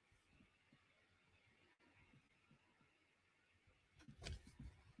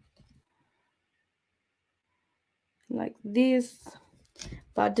 Like this.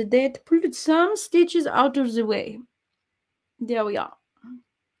 But today to put some stitches out of the way. There we are.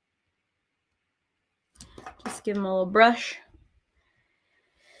 Just give him a little brush.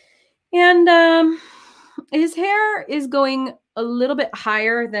 And his hair is going a little bit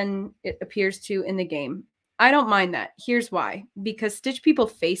higher than it appears to in the game. I don't mind that. Here's why. Because Stitch People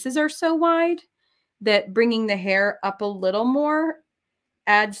faces are so wide that bringing the hair up a little more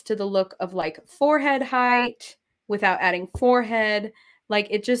adds to the look of like forehead height without adding forehead. Like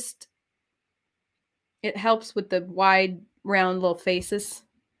it helps with the wide, round little faces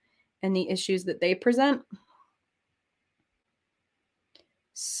and the issues that they present.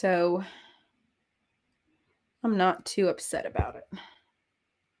 So I'm not too upset about it.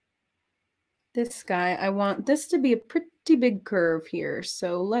 This guy, I want this to be a pretty big curve here.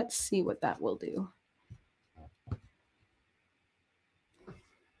 So let's see what that will do.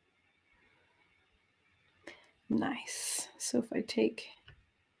 Nice. So if I take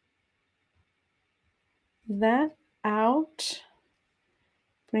that out,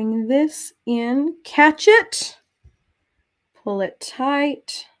 bring this in, catch it, pull it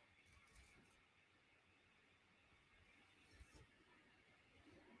tight.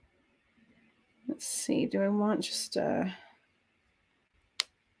 Let's see, do I want just to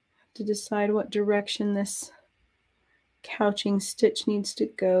decide what direction this couching stitch needs to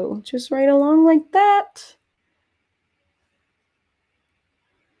go? Just right along like that.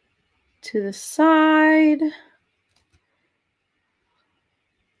 To the side.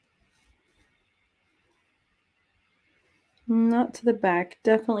 Not to the back.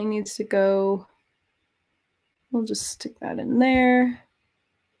 Definitely needs to go. We'll just stick that in there.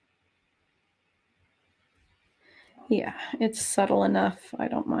 Yeah, it's subtle enough. I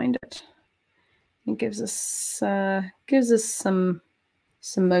don't mind it. It gives us some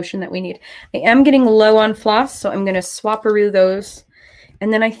motion that we need. I am getting low on floss, so I'm going to swap-a-roo those.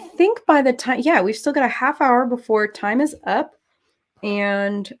 And then I think by the time, yeah, we've still got a half hour before time is up,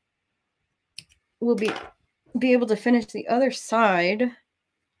 and we'll be able to finish the other side.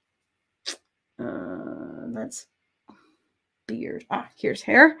 That's beard. Here's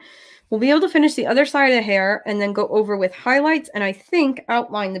hair. We'll be able to finish the other side of the hair and then go over with highlights and I think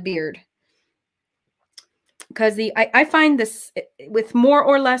outline the beard. Because I find this with more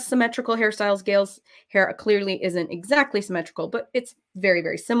or less symmetrical hairstyles, Gale's hair clearly isn't exactly symmetrical, but it's very,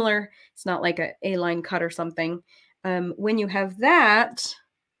 very similar. It's not like a line cut or something. When you have that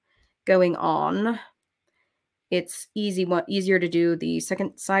going on, it's easier to do the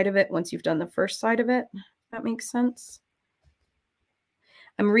second side of it once you've done the first side of it. That makes sense.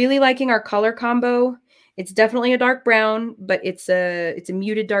 I'm really liking our color combo. It's definitely a dark brown, but it's a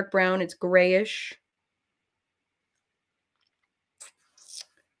muted dark brown. It's grayish.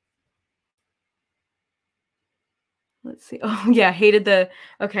 Let's see. Oh yeah, hated the,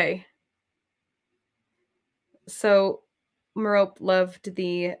 okay. So Merope loved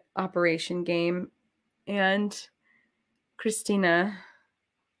the Operation game and Christina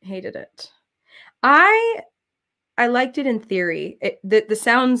hated it. I liked it in theory. The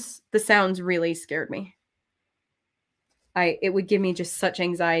sounds really scared me. It would give me just such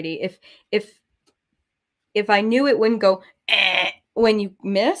anxiety. If I knew it wouldn't go when you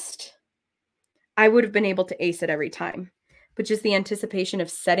missed, I would have been able to ace it every time. But just the anticipation of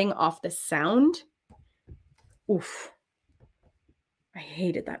setting off the sound, oof. I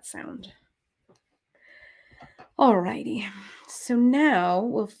hated that sound. Alrighty. So now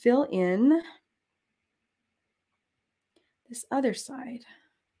we'll fill in this other side.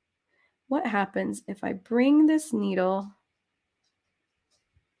 What happens if I bring this needle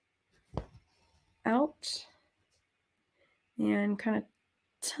out and kind of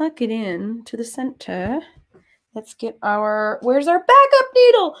tuck it in to the center? Let's get our, where's our backup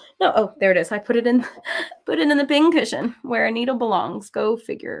needle? No, oh, there it is. I put it in the pin cushion where a needle belongs. Go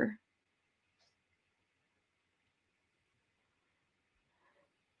figure.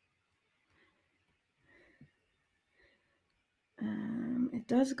 It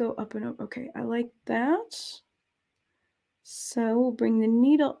does go up and up. Okay, I like that. So we'll bring the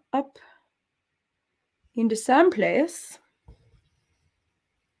needle up into some place.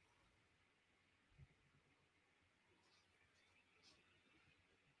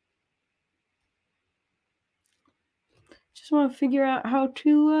 Just want to figure out how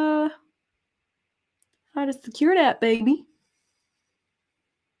to secure that baby.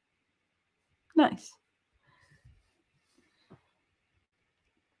 Nice.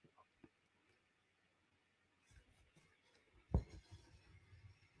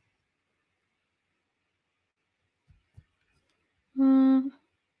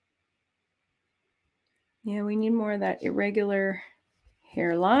 Yeah, we need more of that irregular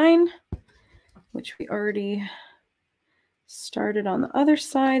hairline, which we already started on the other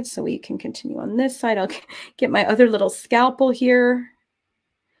side, so we can continue on this side. I'll get my other little scalpel here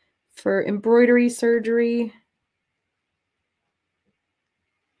for embroidery surgery.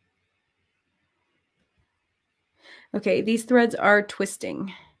 Okay, these threads are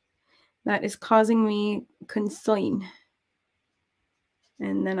twisting. That is causing me concern.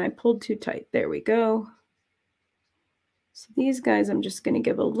 And then I pulled too tight. There we go. So these guys, I'm just going to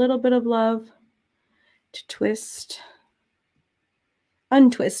give a little bit of love to twist.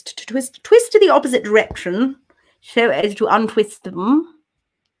 Untwist, to twist to the opposite direction so as to untwist them.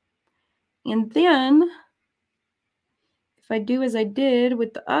 And then, if I do as I did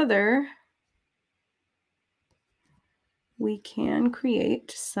with the other, we can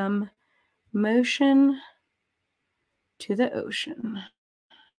create some motion to the ocean.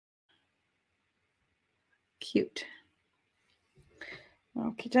 Cute.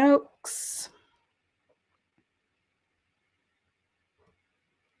 Okie dokes.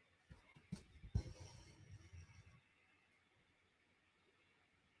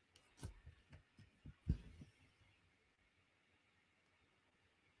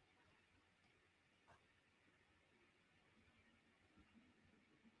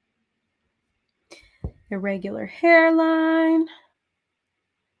 Irregular hairline.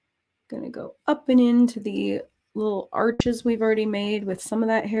 Gonna go up and into the little arches we've already made with some of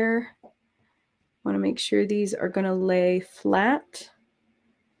that hair. Want to make sure these are gonna lay flat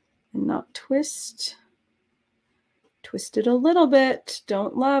and not twist. Twist it a little bit.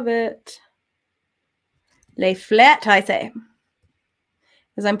 Don't love it. Lay flat, I say.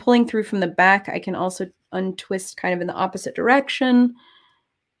 As I'm pulling through from the back, I can also untwist kind of in the opposite direction.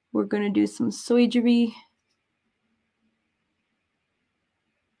 We're going to do some soigery.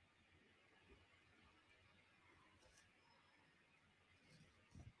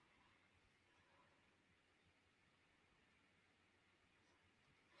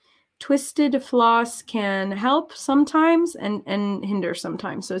 Twisted floss can help sometimes and hinder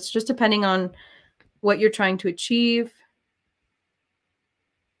sometimes. So it's just depending on what you're trying to achieve.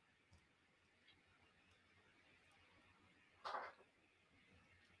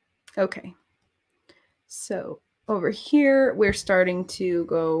 Okay. So over here, we're starting to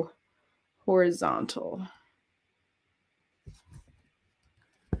go horizontal.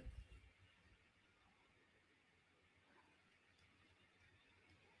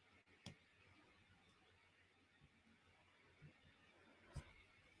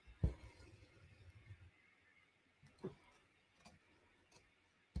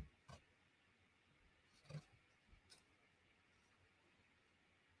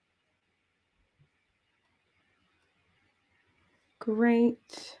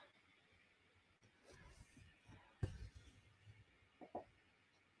 Great.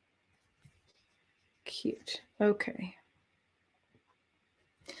 Cute. Okay.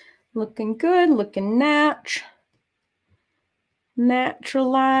 Looking good, looking natural-like.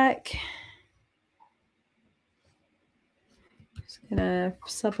 Just gonna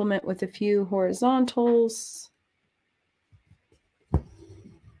supplement with a few horizontals.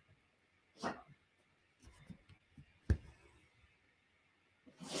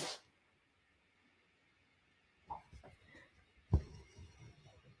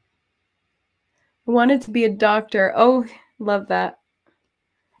 I wanted to be a doctor. Oh, love that.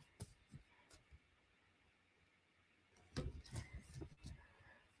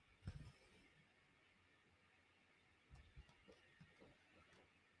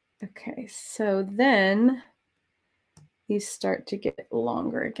 Okay, so then these start to get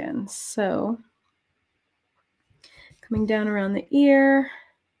longer again. So coming down around the ear.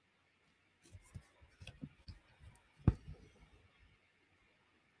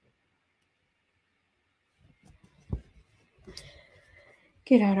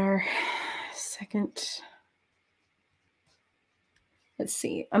 Get out our second. Let's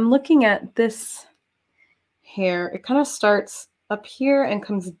see. I'm looking at this hair. It kind of starts up here and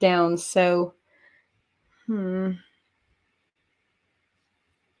comes down. So, it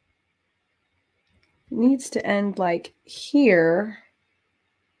needs to end like here.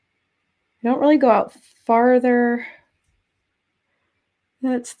 I don't really go out farther.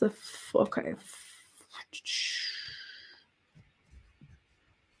 That's the, okay.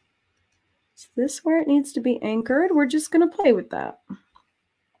 Is this where it needs to be anchored? We're just going to play with that.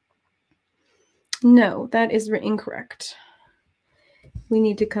 No, that is incorrect. We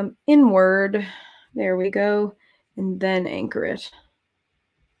need to come inward. There we go. And then anchor it.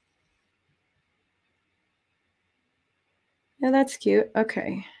 Yeah, that's cute.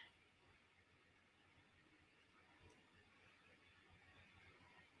 Okay.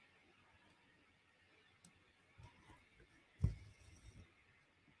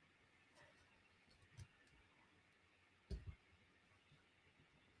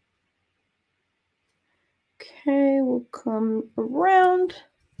 Okay, we'll come around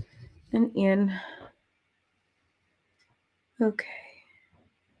and in. Okay.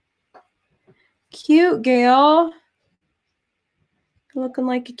 Cute, Gale. Looking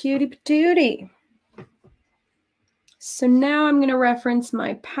like a cutie patootie. So now I'm going to reference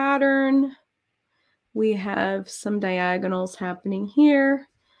my pattern. We have some diagonals happening here.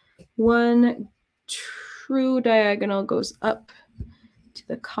 One true diagonal goes up to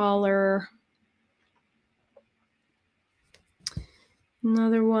the collar.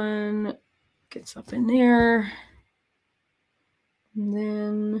 Another one gets up in there. And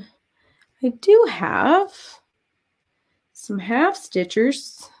then I do have some half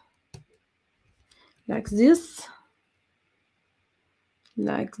stitchers like this,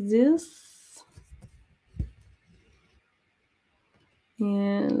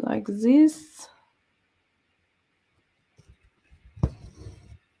 and like this.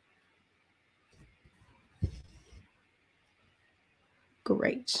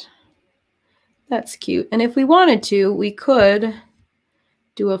 Great. That's cute. And if we wanted to, we could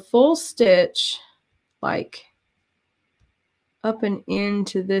do a full stitch like up and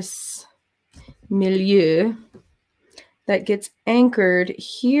into this milieu that gets anchored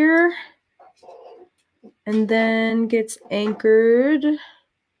here and then gets anchored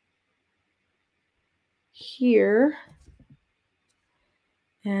here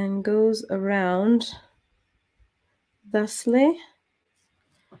and goes around thusly.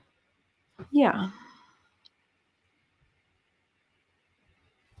 Yeah.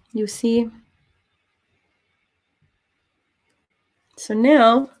 You see? So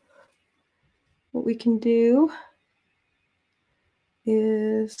now what we can do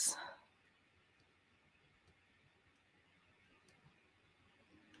is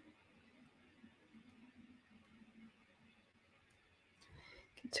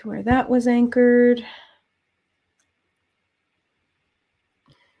get to where that was anchored.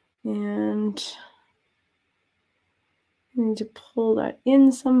 And I need to pull that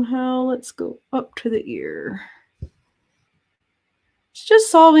in somehow. Let's go up to the ear. It's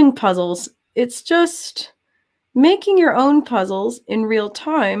just solving puzzles. It's just making your own puzzles in real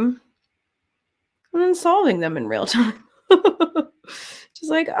time and then solving them in real time.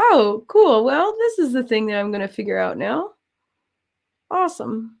 Just like, oh, cool. Well, this is the thing that I'm going to figure out now.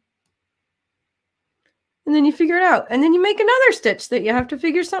 Awesome. And then you figure it out. And then you make another stitch that you have to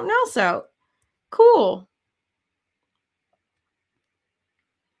figure something else out. Cool.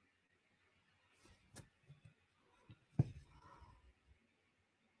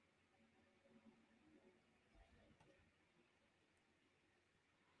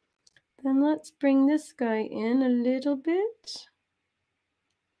 Then let's bring this guy in a little bit.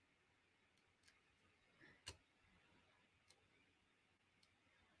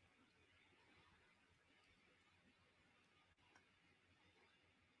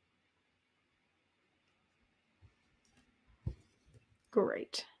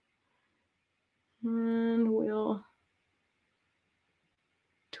 Great. And we'll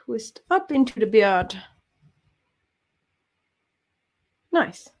twist up into the beard.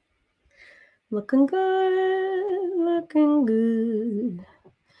 Nice. Looking good, looking good.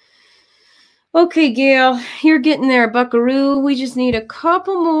 Okay, Gale, you're getting there, buckaroo. We just need a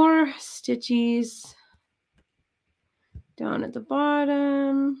couple more stitchies down at the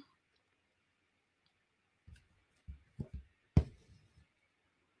bottom.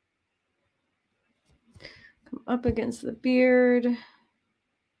 Come up against the beard.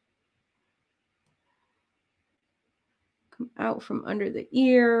 Come out from under the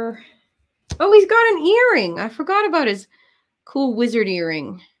ear. Oh, he's got an earring. I forgot about his cool wizard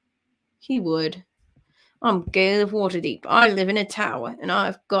earring. He would. I'm Gale of Waterdeep. I live in a tower, and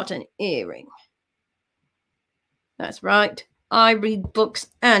I've got an earring. That's right. I read books,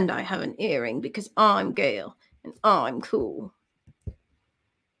 and I have an earring because I'm Gale, and I'm cool.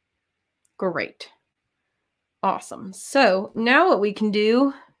 Great. Awesome. So now what we can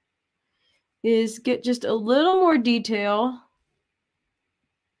do is get just a little more detail.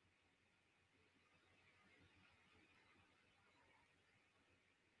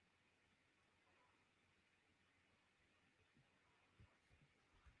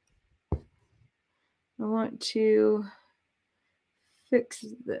 I want to fix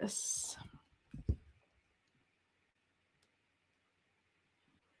this.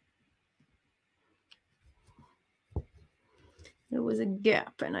 There was a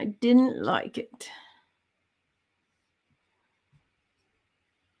gap and I didn't like it.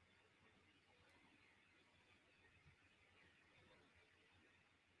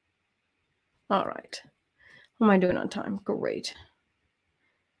 All right. What am I doing on time? Great.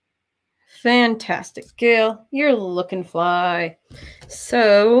 Fantastic. Gale, you're looking fly.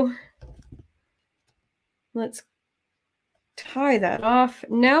 So let's tie that off.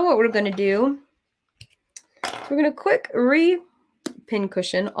 Now what we're going to do, we're going to quick re-pin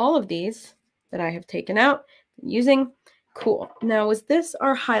cushion all of these that I have taken out using. Cool. Now, was this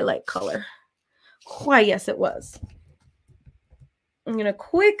our highlight color? Why, yes, it was. I'm going to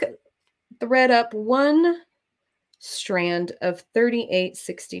quick thread up one strand of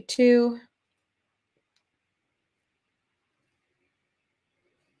 3862.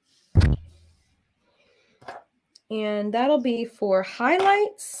 And that'll be for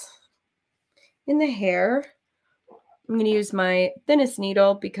highlights in the hair. I'm going to use my thinnest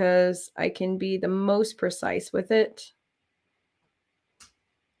needle because I can be the most precise with it.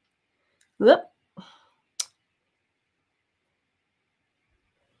 Whoop.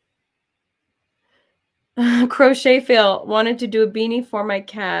 Crochet Fail wanted to do a beanie for my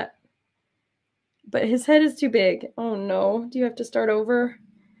cat, but his head is too big. Oh no, do you have to start over?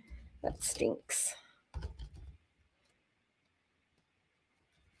 That stinks.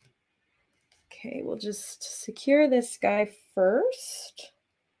 Okay, we'll just secure this guy first.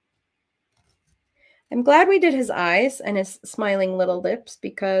 I'm glad we did his eyes and his smiling little lips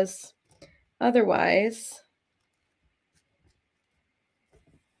because otherwise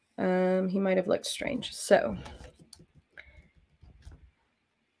he might have looked strange. So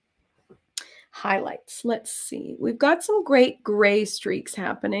highlights. Let's see. We've got some great gray streaks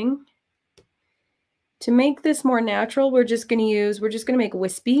happening. To make this more natural, we're just going to make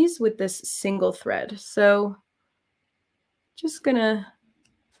wispies with this single thread. So just going to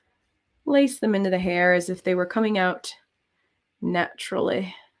lace them into the hair as if they were coming out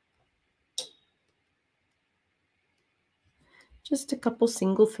naturally. Just a couple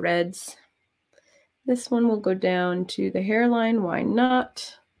single threads. This one will go down to the hairline. Why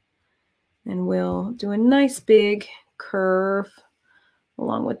not? And we'll do a nice big curve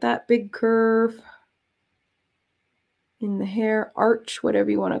along with that big curve in the hair, arch, whatever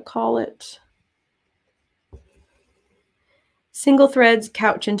you want to call it. Single threads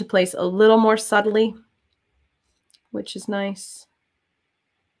couch into place a little more subtly, which is nice.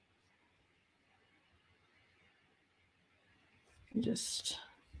 Just,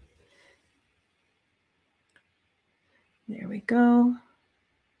 there we go.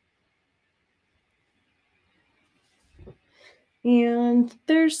 And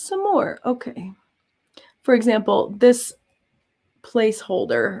there's some more. Okay. For example, this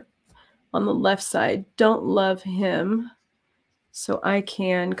placeholder on the left side, don't love him. So I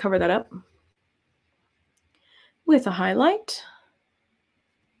can cover that up with a highlight.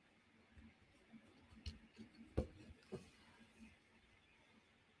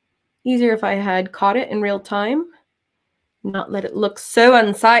 Easier if I had caught it in real time, not let it look so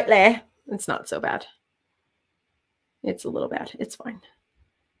unsightly. It's not so bad. It's a little bad. It's fine.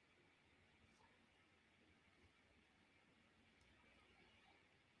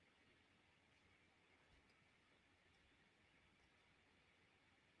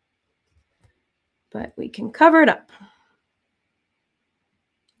 But we can cover it up.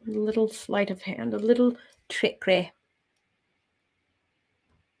 A little sleight of hand, a little trickery.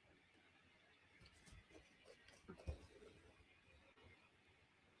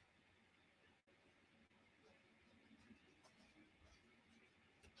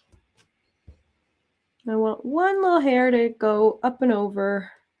 I want one little hair to go up and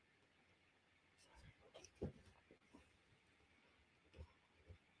over.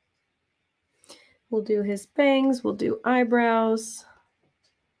 We'll do his bangs, we'll do eyebrows,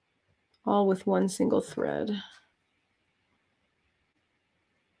 all with one single thread.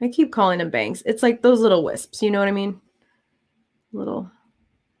 I keep calling them bangs. It's like those little wisps, you know what I mean? Little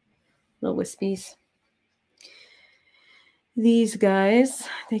wispies. These guys,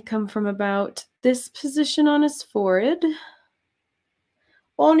 they come from about this position on his forehead.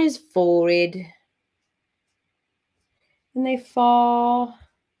 On his forehead. And they fall,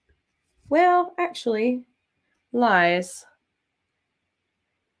 well, actually, lies.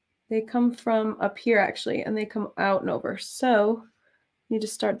 They come from up here, actually, and they come out and over. So, you need to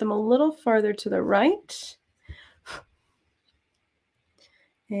start them a little farther to the right.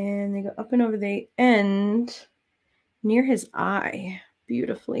 And they go up and over. They end near his eye,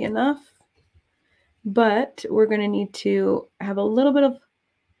 beautifully enough. But we're going to need to have a little bit of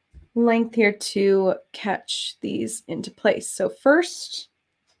length here to catch these into place. So first,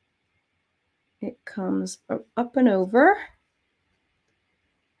 it comes up and over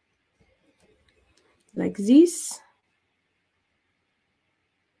like this.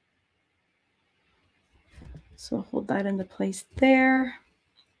 So hold that into place there.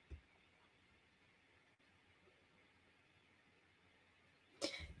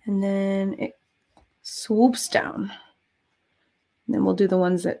 And then it swoops down. And then we'll do the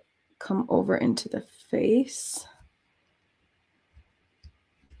ones that come over into the face.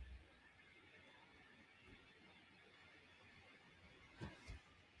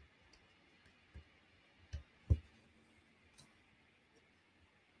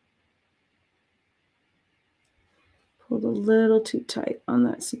 Pulled a little too tight on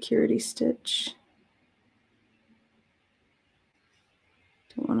that security stitch.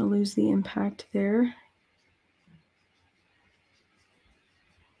 Don't want to lose the impact there.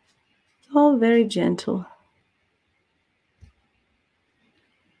 It's all very gentle.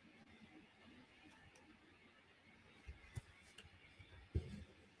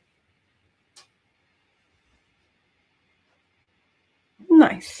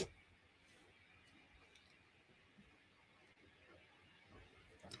 Nice.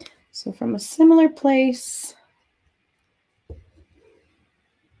 So from a similar place,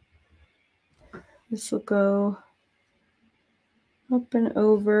 this will go up and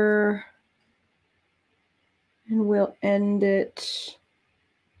over, and we'll end it,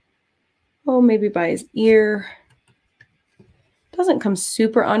 oh, maybe by his ear. Doesn't come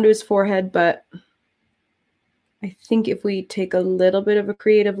super onto his forehead, but I think if we take a little bit of a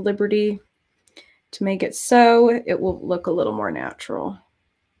creative liberty to make it so, it will look a little more natural.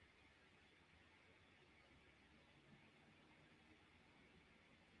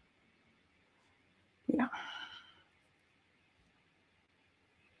 Yeah.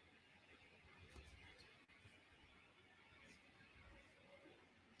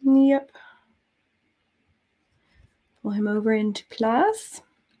 Yep. Pull him over into place.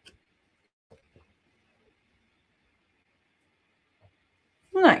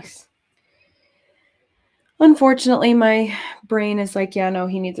 Nice. Unfortunately, my brain is like, yeah, no,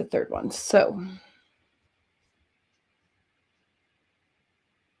 he needs a third one. So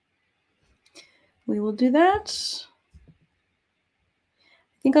we will do that.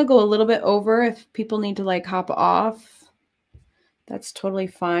 I think I'll go a little bit over if people need to like hop off. That's totally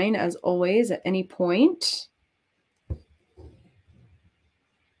fine, as always, at any point.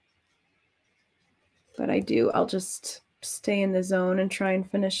 But I'll just stay in the zone and try and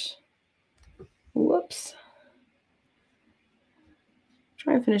finish. Whoops.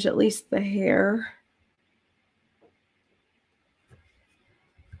 Try and finish at least the hair.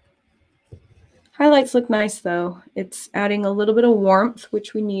 Highlights look nice though. It's adding a little bit of warmth,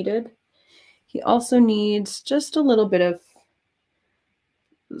 which we needed. He also needs just a little bit of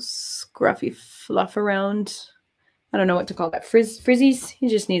scruffy fluff around. I don't know what to call that. Frizzies. He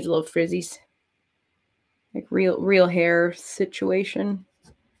just needs a little frizzies. Like real hair situation.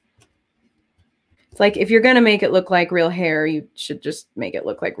 like if you're going to make it look like real hair, you should just make it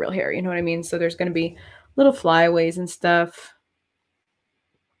look like real hair. You know what I mean? So there's going to be little flyaways and stuff.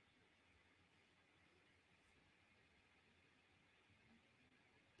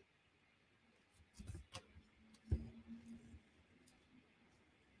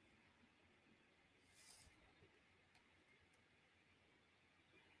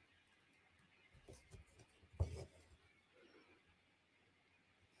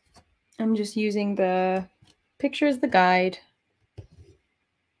 I'm just using the picture as the guide.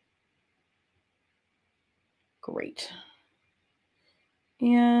 Great.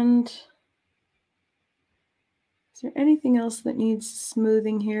 And is there anything else that needs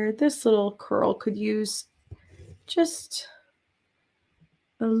smoothing here? This little curl could use just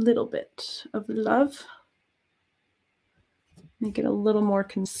a little bit of love. Make it a little more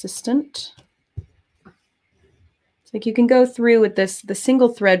consistent. It's like you can go through with this. The single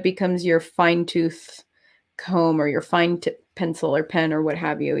thread becomes your fine tooth comb or your fine tip pencil or pen or what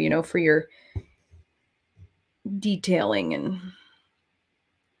have you, you know, for your detailing and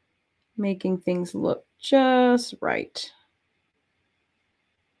making things look just right.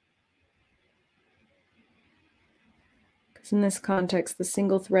 Because in this context, the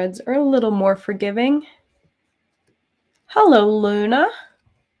single threads are a little more forgiving. Hello, Luna.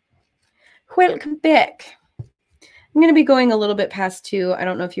 Welcome back. I'm going to be going a little bit past 2. I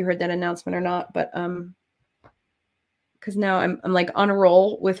don't know if you heard that announcement or not, but because now I'm like on a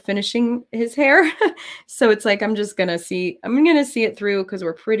roll with finishing his hair. So it's like I'm going to see it through because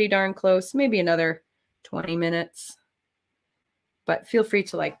we're pretty darn close, maybe another 20 minutes. But feel free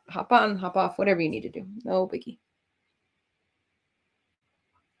to like hop on, hop off, whatever you need to do. No biggie.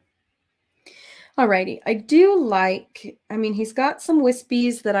 Alrighty, I do like, I mean, he's got some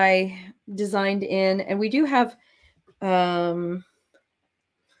wispies that I designed in, and we do have, I'm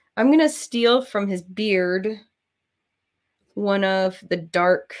going to steal from his beard one of the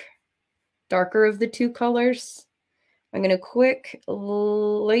darker of the 2 colors. I'm going to quick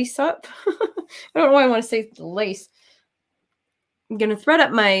lace up. I don't know why I want to say lace. I'm going to thread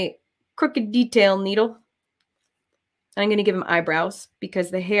up my crooked detail needle. I'm going to give him eyebrows because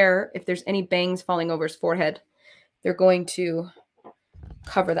the hair, if there's any bangs falling over his forehead, they're going to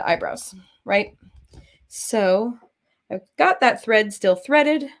cover the eyebrows, right? So I've got that thread still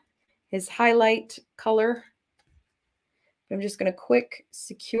threaded, his highlight color. I'm just going to quick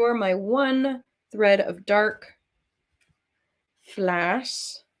secure my 1 thread of dark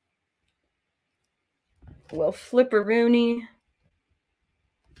flash. We'll flip-a-rooney.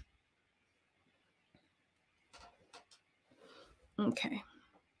 Okay.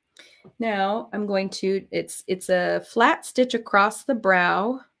 Now I'm going to, it's a flat stitch across the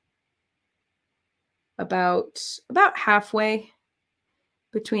brow, about halfway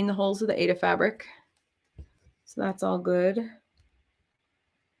between the holes of the Aida fabric. So that's all good. And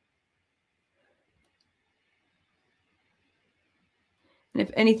if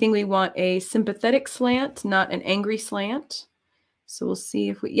anything, we want a sympathetic slant, not an angry slant. So we'll see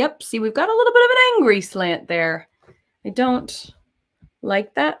if we, yep, see, we've got a little bit of an angry slant there. I don't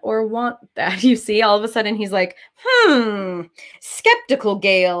like that or want that. You see, all of a sudden he's like, skeptical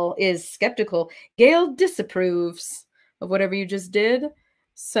Gale is skeptical. Gale disapproves of whatever you just did.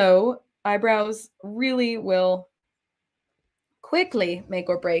 So eyebrows really will quickly make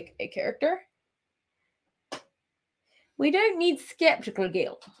or break a character. We don't need skeptical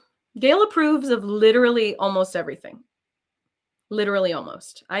Gale. Gale approves of literally almost everything. Literally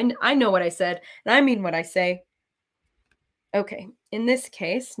almost. I know what I said, and I mean what I say. Okay, in this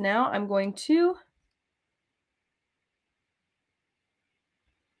case, now I'm going to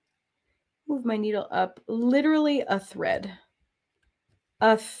move my needle up literally a thread.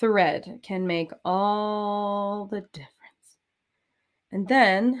 A thread can make all the difference. And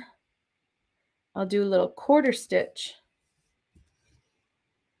then I'll do a little quarter stitch.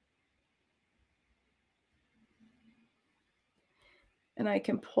 And I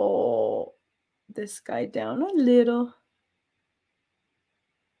can pull this guy down a little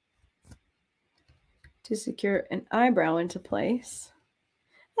to secure an eyebrow into place.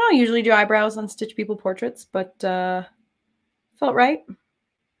 I don't usually do eyebrows on Stitch People portraits, but felt right.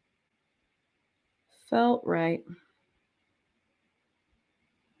 Felt right.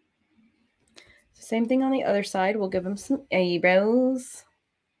 Same thing on the other side. We'll give him some eyebrows.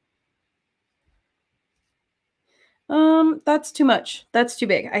 That's too much. That's too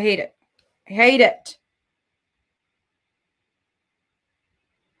big. I hate it. I hate it.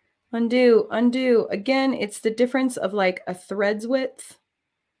 Undo, undo. Again, it's the difference of like a thread's width.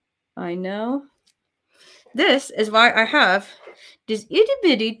 I know. this is why I have this itty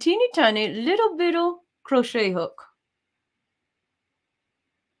bitty teeny tiny little bittle crochet hook.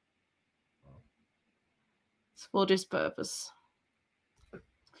 It's for this purpose.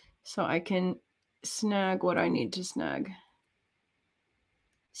 So I can snag what I need to snag.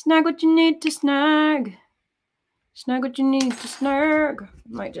 Snag what you need to snag. Snag what you need to snag.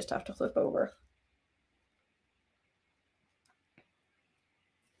 Might just have to flip over.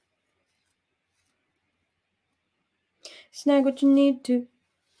 Snag what you need to.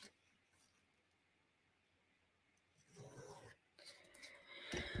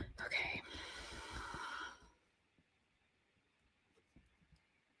 Okay.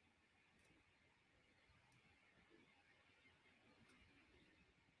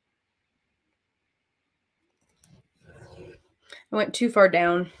 I went too far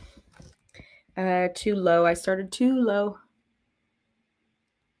down. Too low. I started too low.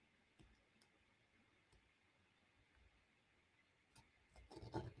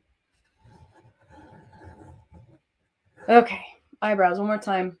 Okay. Eyebrows one more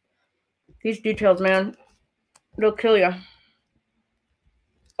time. These details, man. They'll kill you.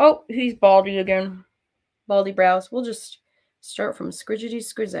 Oh, he's baldy again. Baldy brows. We'll just start from Scridgety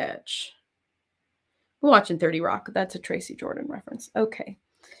Scrizzatch. We're watching 30 Rock. That's a Tracy Jordan reference. Okay.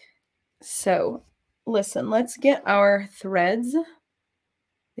 So, listen. Let's get our threads.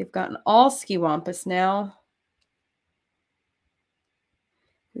 They've gotten all skiwampus now.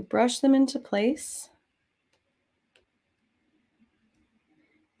 We brush them into place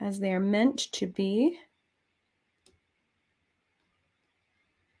as they are meant to be.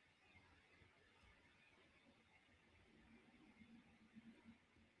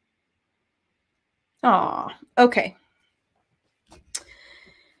 Aw, okay.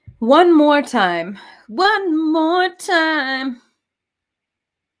 One more time. One more time.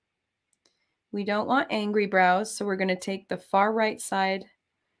 We don't want angry brows, so we're going to take the far right side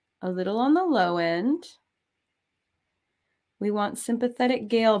a little on the low end. We want sympathetic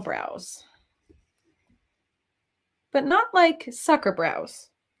Gale brows. But not like sucker brows.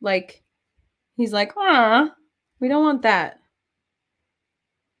 Like, he's like, we don't want that.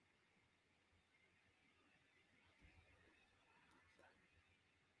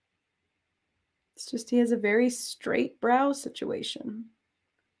 It's just he has a very straight brow situation.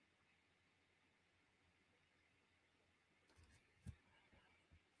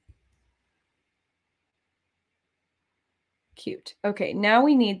 Cute. Okay, now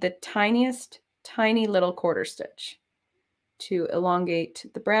we need the tiniest, tiny little quarter stitch to elongate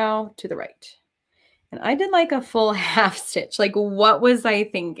the brow to the right. And I did like a full half stitch. Like, what was I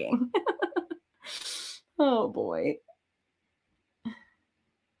thinking? Oh, boy.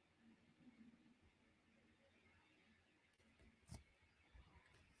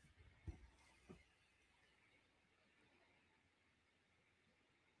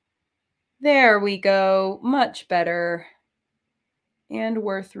 There we go. Much better. And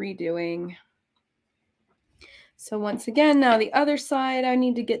worth redoing. So once again, now the other side, I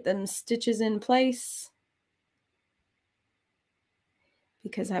need to get them stitches in place.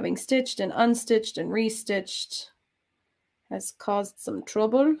 Because having stitched and unstitched and restitched has caused some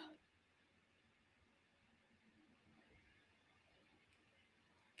trouble.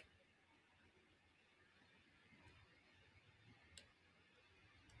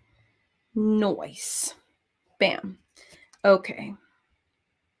 Nice. Bam. Okay.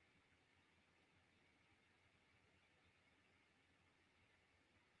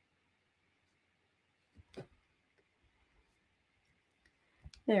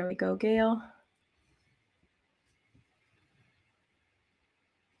 There we go, Gale.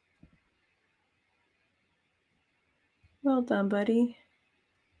 Well done, buddy.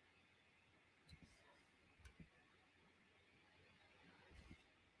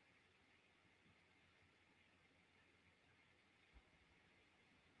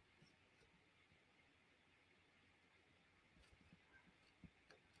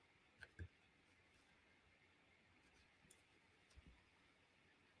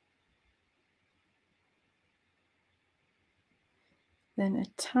 Then a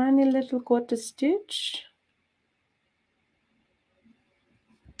tiny little quarter stitch.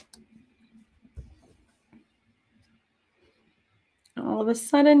 All of a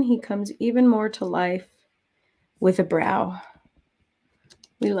sudden, he comes even more to life with a brow.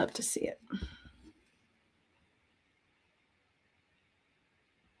 We love to see it.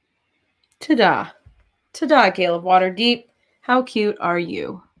 Ta-da. Ta-da, Gale of Waterdeep. How cute are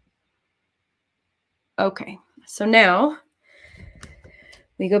you? Okay, so now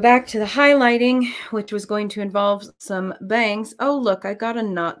we go back to the highlighting, which was going to involve some bangs. Oh, look, I got a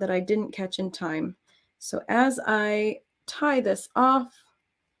knot that I didn't catch in time. So as I tie this off,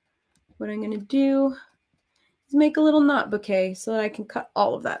 what I'm going to do is make a little knot bouquet so that I can cut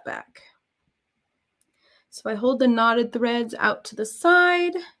all of that back. So I hold the knotted threads out to the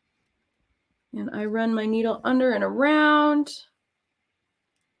side and I run my needle under and around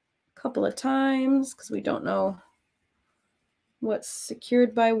a couple of times because we don't know what's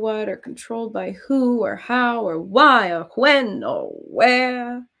secured by what or controlled by who or how or why or when or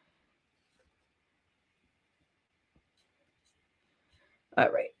where. All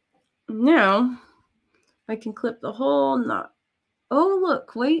right, now I can clip the whole knot. Oh,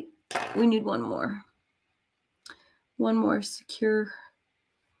 look, wait, we need one more. One more security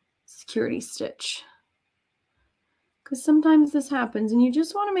stitch. Because sometimes this happens and you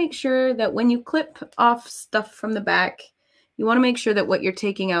just want to make sure that when you clip off stuff from the back, you want to make sure that what you're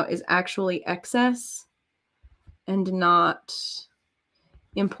taking out is actually excess and not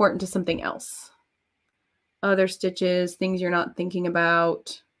important to something else. Other stitches, things you're not thinking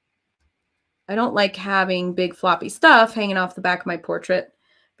about. I don't like having big floppy stuff hanging off the back of my portrait,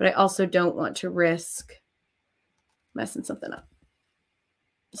 but I also don't want to risk messing something up.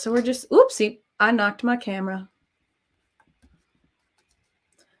 So we're just, oopsie, I knocked my camera.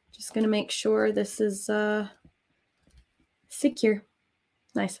 Just going to make sure this is secure.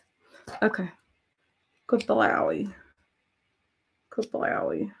 Nice. Okay. Good blowy. Good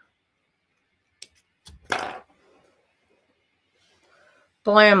blowy.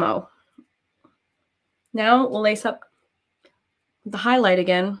 Blammo. Now we'll lace up the highlight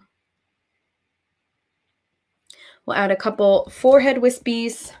again. We'll add a couple forehead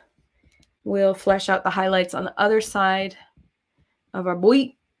wispies. We'll flesh out the highlights on the other side of our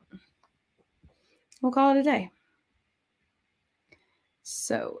boy. We'll call it a day.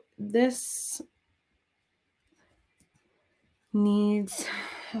 So this needs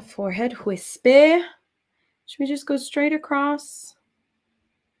a forehead wispy. Should we just go straight across?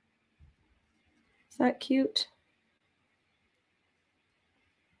 Is that cute?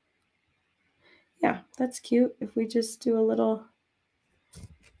 Yeah, that's cute. If we just do a little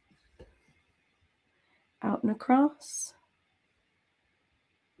out and across.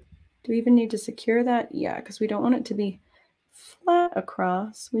 Do we even need to secure that? Yeah, because we don't want it to be flat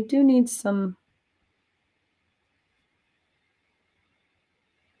across. We do need some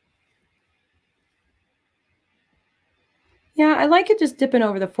yeah, I like it just dipping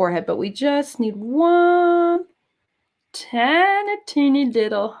over the forehead, but we just need one teeny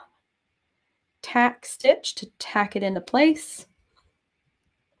little tack stitch to tack it into place.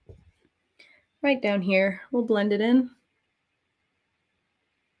 Right down here, we'll blend it in.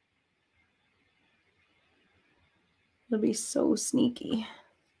 It'll be so sneaky.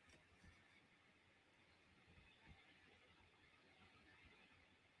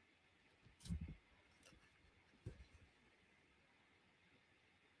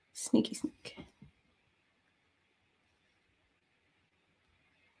 Sneaky sneak.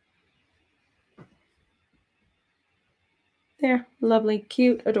 There, lovely,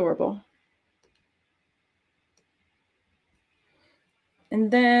 cute, adorable. And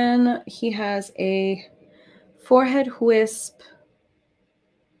then he has a forehead wisp.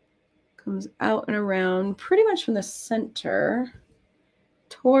 Comes out and around pretty much from the center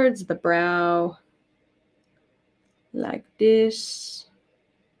towards the brow like this.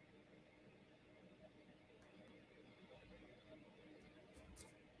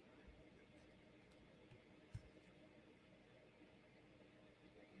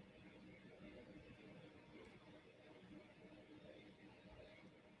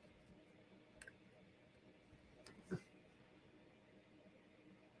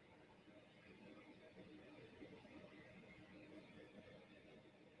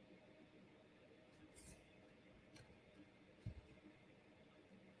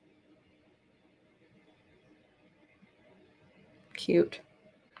 Cute.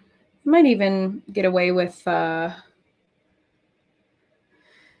 Might even get away with I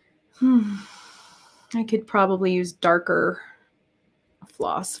could probably use darker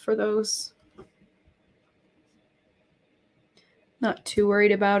floss for those. Not too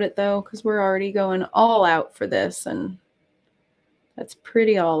worried about it though, because we're already going all out for this, and that's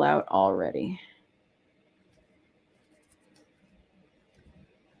pretty all out already.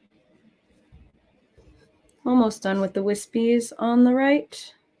 Almost done with the wispies on the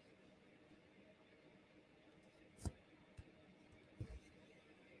right.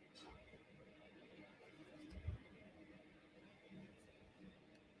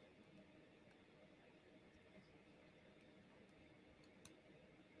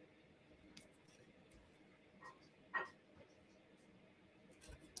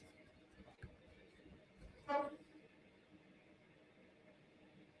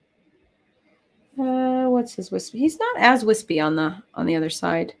 what's his wispy? He's not as wispy on the other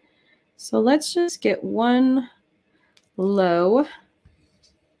side. So let's just get one low.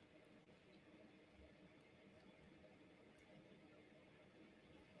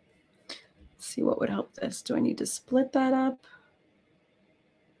 Let's see what would help this. Do I need to split that up?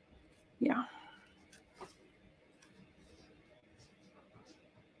 Yeah.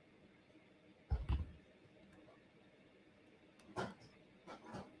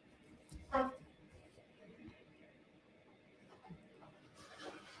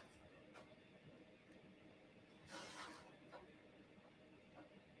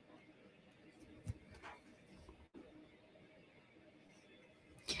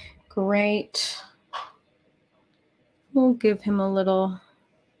 Great. We'll give him a little.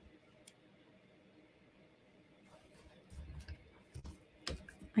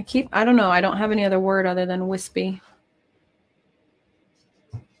 I don't know. I don't have any other word other than wispy.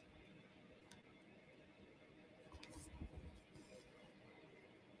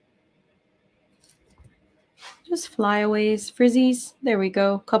 Just flyaways, frizzies. There we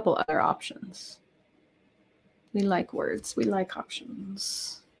go. Couple other options. We like words. We like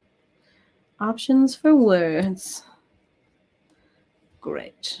options. Options for words.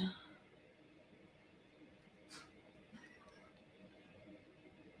 Great.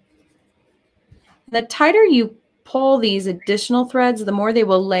 The tighter you pull these additional threads, the more they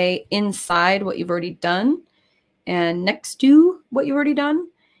will lay inside what you've already done and next to what you've already done,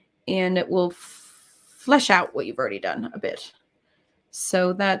 and it will flesh out what you've already done a bit.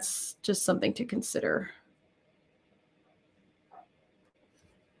 So that's just something to consider.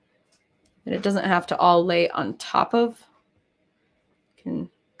 And it doesn't have to all lay on top of. It can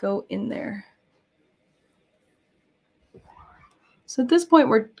go in there. So at this point,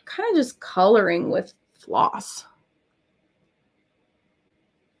 we're kind of just coloring with floss.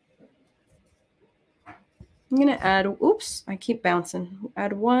 I'm going to add, oops, I keep bouncing.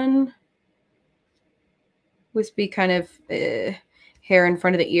 Add one wispy kind of hair in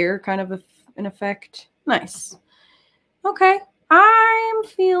front of the ear, kind of an effect. Nice. Okay, I'm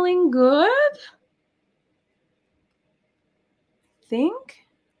feeling good. I think.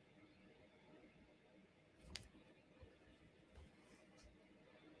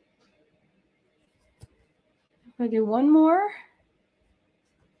 If I do one more.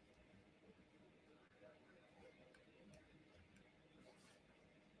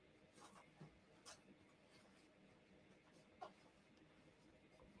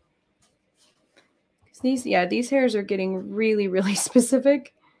 These hairs are getting really, really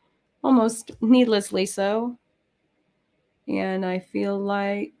specific, almost needlessly so. And I feel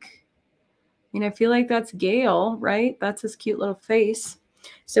like that's Gale, right? That's his cute little face.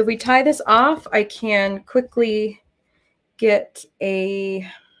 So if we tie this off, I can quickly get a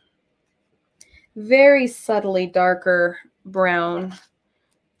very subtly darker brown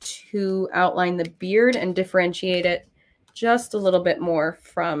to outline the beard and differentiate it just a little bit more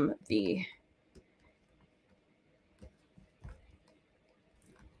from the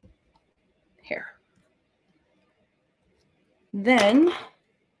hair. Then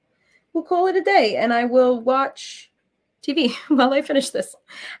we'll call it a day and I will watch TV while I finish this.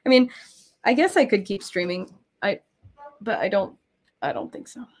 I mean, I guess I could keep streaming, but I don't think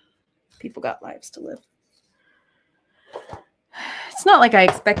so. People got lives to live. It's not like I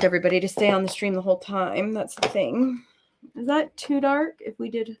expect everybody to stay on the stream the whole time. That's the thing. Is that too dark? If we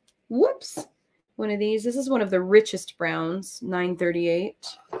did, whoops, one of these. This is one of the richest browns,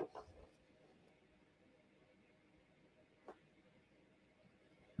 938.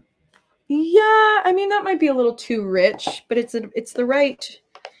 Yeah, I mean, that might be a little too rich, but it's the right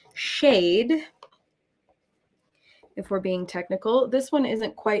shade if we're being technical. This one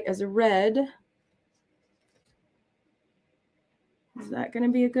isn't quite as red. Is that going to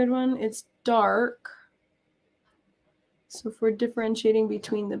be a good one? It's dark. So if we're differentiating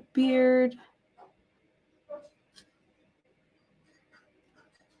between the beard.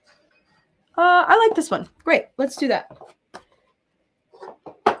 I like this one. Great. Let's do that.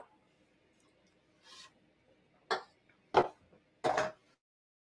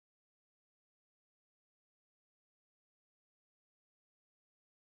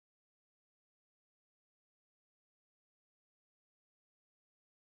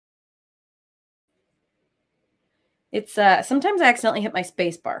 It's sometimes I accidentally hit my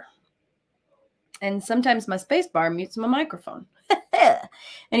space bar. And sometimes my space bar mutes my microphone.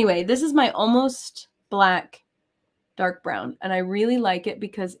 Anyway, this is my almost black dark brown. And I really like it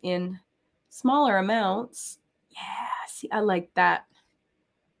because in smaller amounts, yeah, see, I like that.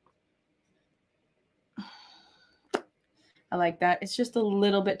 I like that. It's just a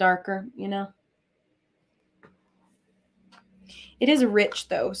little bit darker, you know. It is rich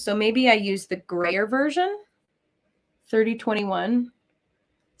though, so maybe I use the grayer version, 3021.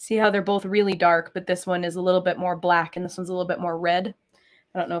 See how they're both really dark, but this one is a little bit more black and this one's a little bit more red.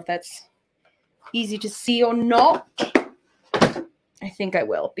 I don't know if that's easy to see or not. I think I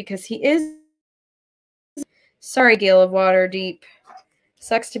will, because he is... Sorry, Gale of Waterdeep.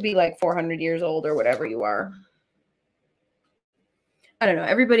 Sucks to be like 400 years old or whatever you are. I don't know.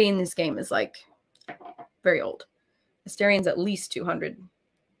 Everybody in this game is like very old. Asterian's at least 200.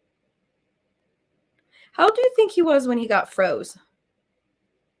 How do you think he was when he got froze?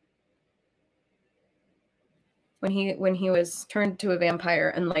 When he was turned to a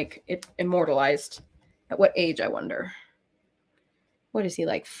vampire and like it immortalized. At what age, I wonder? What is he,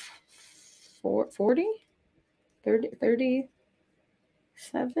 like 40? 37?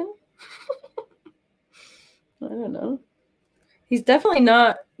 I don't know. He's definitely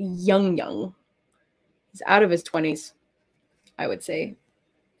not young. He's out of his 20s, I would say,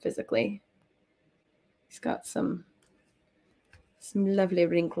 physically. He's got some lovely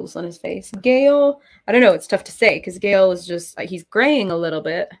wrinkles on his face. Gale, I don't know. It's tough to say because Gale is just, he's graying a little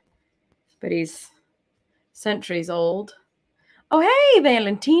bit, but he's centuries old. Oh, hey,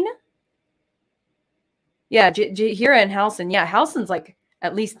 Valentina. Yeah, Jahira and Halson. Yeah, Halson's like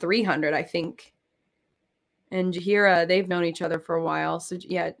at least 300, I think. And Jahira, they've known each other for a while. So,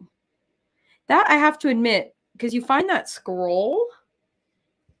 yeah. That I have to admit, because you find that scroll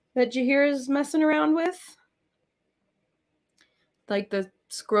that Jahira's messing around with. Like the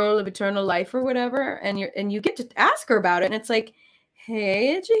scroll of eternal life or whatever. And you get to ask her about it. And it's like,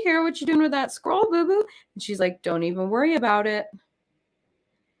 hey, did you hear what you're doing with that scroll, boo-boo? And she's like, don't even worry about it.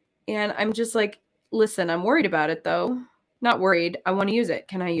 And I'm just like, listen, I'm worried about it, though. Not worried. I want to use it.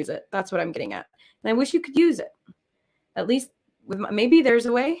 Can I use it? That's what I'm getting at. And I wish you could use it. At least with maybe there's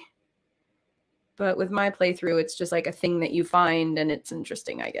a way. But with my playthrough, it's just like a thing that you find, and it's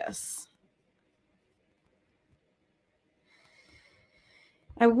interesting, I guess.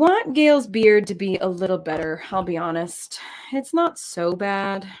 I want Gale's beard to be a little better, I'll be honest. It's not so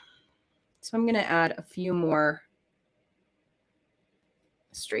bad. So I'm going to add a few more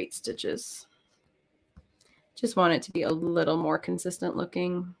straight stitches. Just want it to be a little more consistent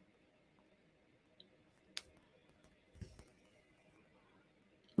looking.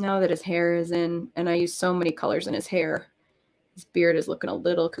 Now that his hair is in, and I use so many colors in his hair, his beard is looking a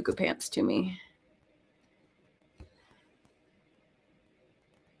little cuckoo pants to me.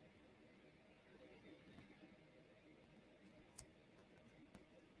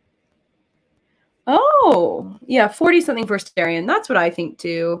 Oh, yeah, 40 something for Asterian. That's what I think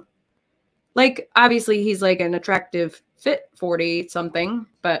too. Like, obviously he's like an attractive fit 40 something,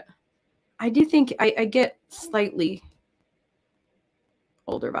 but I do think I get slightly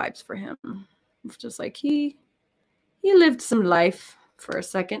older vibes for him. It's just like he lived some life for a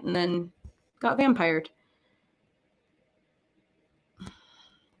second and then got vampired.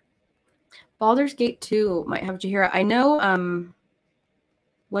 Baldur's Gate 2 might have Jahira. I know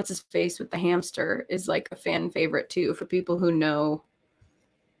what's his face with the hamster is like a fan favorite too for people who know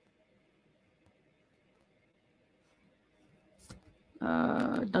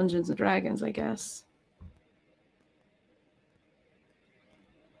Dungeons and Dragons, I guess.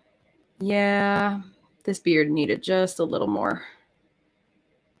 Yeah, this beard needed just a little more.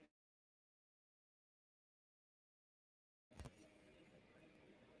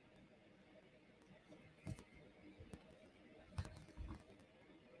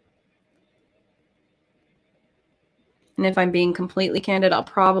 And if I'm being completely candid, I'll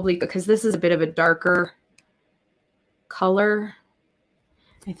probably, because this is a bit of a darker color,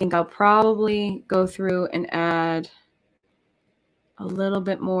 I think I'll probably go through and add a little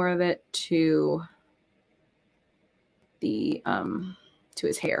bit more of it to the to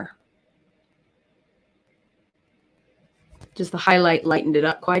his hair. Just the highlight lightened it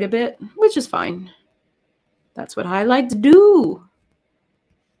up quite a bit, which is fine. That's what highlights do.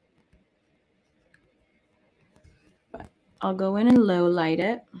 But I'll go in and low light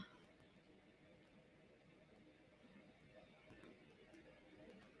it.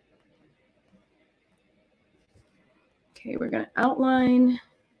 Okay, we're going to outline,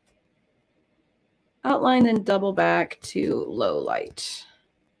 then double back to low light.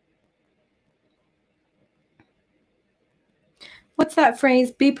 What's that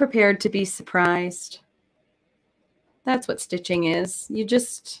phrase? Be prepared to be surprised. That's what stitching is. You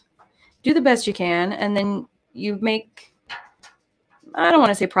just do the best you can, and then you make, I don't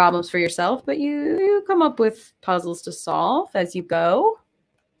want to say problems for yourself, but you come up with puzzles to solve as you go.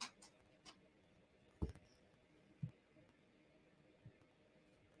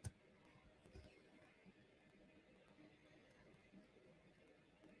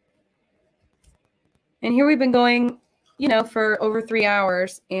 And here we've been going, you know, for over 3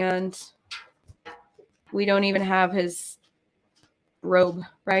 hours, and we don't even have his robe,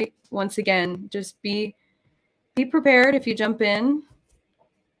 right? Once again, just be prepared if you jump in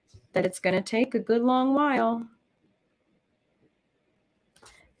that it's going to take a good long while.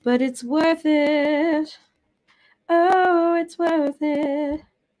 But it's worth it. Oh, it's worth it.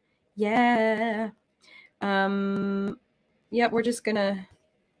 Yeah. Yep, we're just going to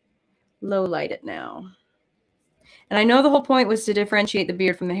low light it now. And I know the whole point was to differentiate the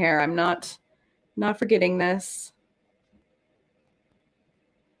beard from the hair. I'm not forgetting this.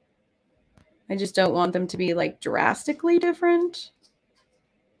 I just don't want them to be like drastically different.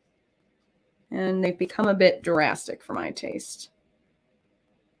 And they've become a bit drastic for my taste.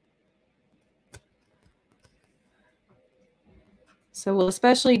 So we'll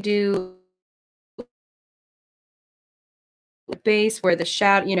especially do the base where the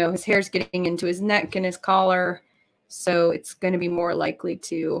shadow, you know, his hair's getting into his neck and his collar. So it's going to be more likely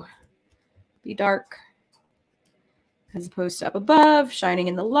to be dark as opposed to up above, shining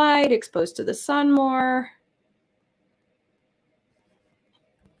in the light, exposed to the sun more.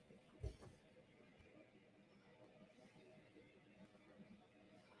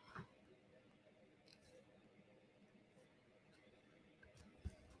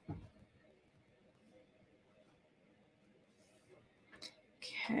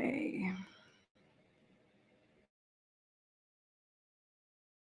 Okay.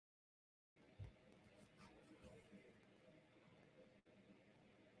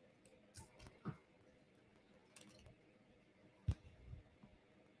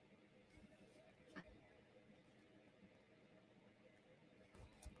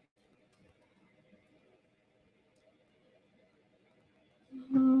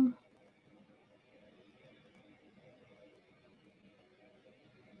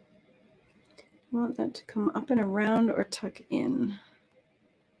 Want that to come up and around or tuck in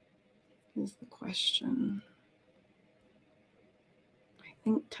is the question. I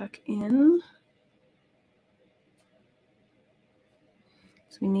think tuck in.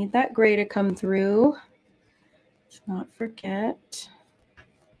 So we need that gray to come through. Let's not forget.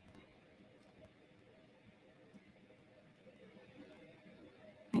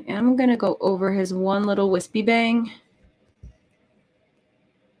 I am going to go over his one little wispy bang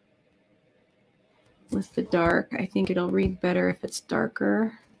with the dark. I think it'll read better if it's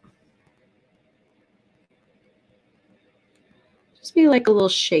darker. Just be like a little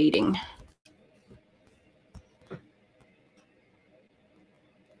shading.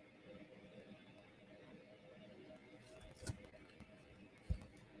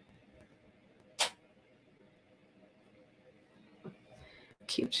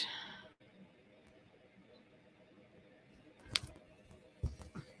 Cute.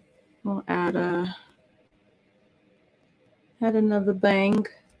 We'll add another bang.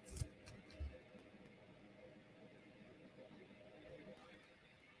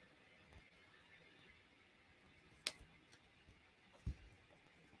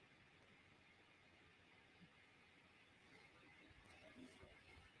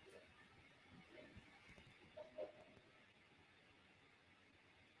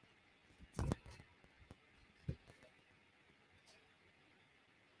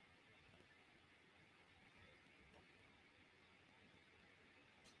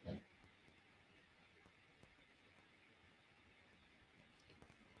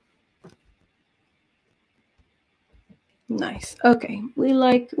 Nice. Okay, we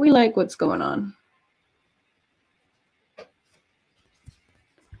like what's going on.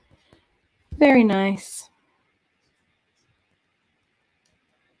 Very nice.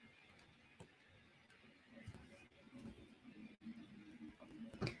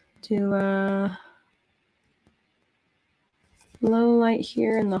 Do low light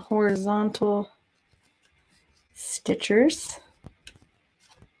here in the horizontal stitchers.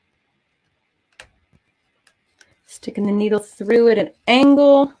 Sticking the needle through at an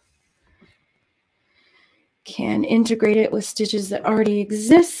angle. Can integrate it with stitches that already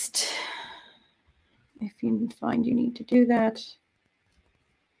exist if you find you need to do that.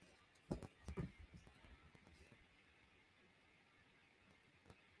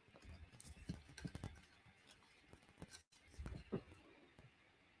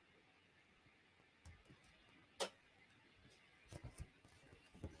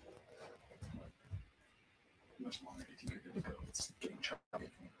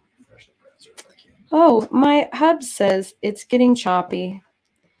 Oh, my hub says it's getting choppy.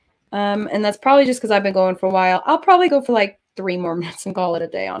 And that's probably just because I've been going for a while. I'll probably go for like 3 more minutes and call it a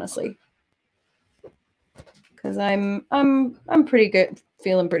day, honestly. Because I'm pretty good,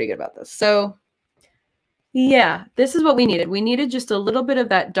 feeling pretty good about this. So Yeah, this is what we needed. We needed just a little bit of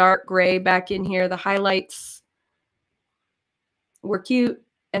that dark gray back in here. The highlights were cute,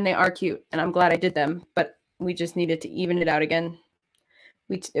 and they are cute, and I'm glad I did them, but we just needed to even it out again.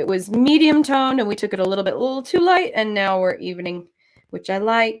 It was medium toned, and we took it a little too light, and now we're evening, which I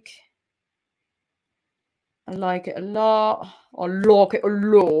like. I like it a lot. I like it a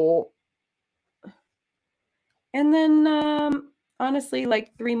lot. And then, honestly,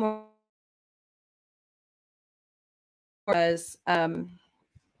 like 3 more was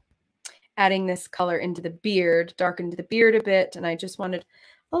adding this color into the beard, darkened the beard a bit, and I just wanted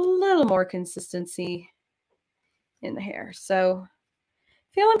a little more consistency in the hair. So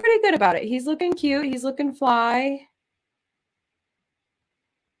feeling pretty good about it. He's looking cute. He's looking fly.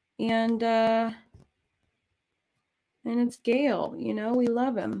 And it's Gale, you know, we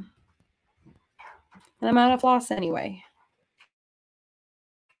love him. And I'm out of floss anyway.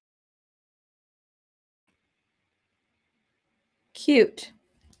 Cute.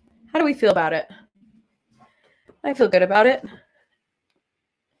 How do we feel about it? I feel good about it.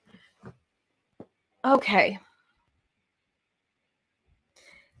 Okay.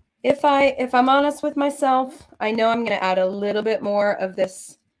 If I'm honest with myself, I know I'm going to add a little bit more of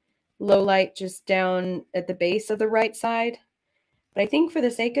this low light just down at the base of the right side. But I think for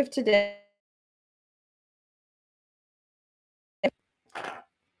the sake of today,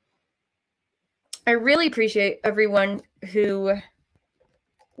 I really appreciate everyone who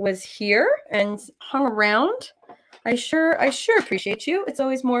was here and hung around. I sure appreciate you. It's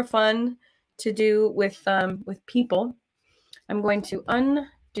always more fun to do with people. I'm going to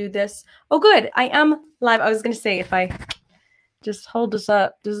undo this. Oh, good. I am live. I was going to say, if I just hold this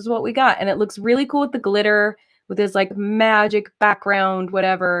up, this is what we got. And it looks really cool with the glitter, with this like magic background,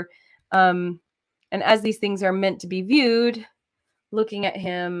 whatever. And as these things are meant to be viewed, looking at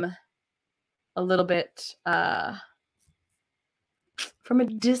him a little bit from a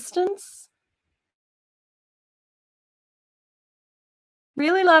distance.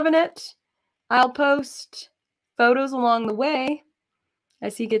 Really loving it. I'll post photos along the way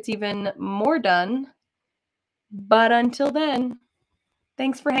as he gets even more done. But until then,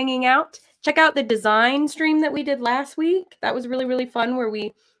 thanks for hanging out. Check out the design stream that we did last week. That was really, really fun, where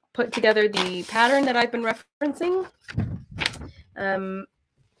we put together the pattern that I've been referencing. The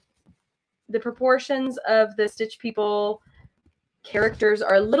proportions of the Stitch People characters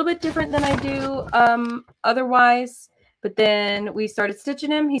are a little bit different than I do otherwise. But then we started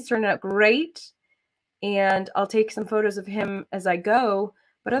stitching him. He's turned out great. And I'll take some photos of him as I go.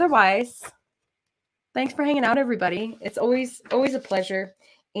 But otherwise, thanks for hanging out, everybody. It's always a pleasure.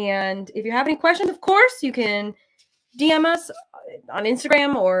 And if you have any questions, of course, you can DM us on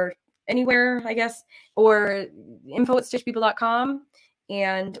Instagram or anywhere, I guess, or info@stitchpeople.com.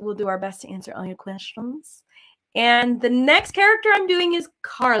 And we'll do our best to answer all your questions. And the next character I'm doing is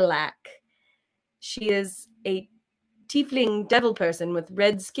Karlak. She is a tiefling devil person with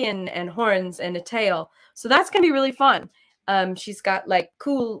red skin and horns and a tail. So that's going to be really fun. She's got like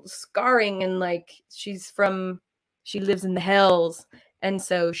cool scarring, and like she lives in the hells. And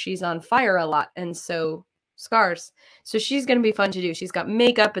so she's on fire a lot. And so scars. So she's going to be fun to do. She's got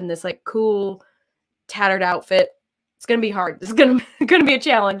makeup and this like cool tattered outfit. It's going to be hard. This is going to be a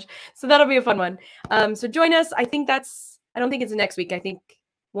challenge. So that'll be a fun one. So join us. I don't think it's next week. I think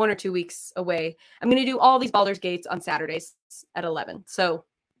 1 or 2 weeks away. I'm going to do all these Baldur's Gates on Saturdays at 11. So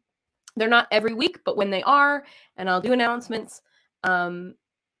they're not every week, but when they are, and I'll do announcements,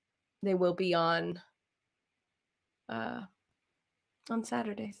 they will be on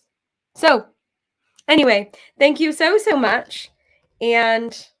Saturdays. So anyway, thank you so much.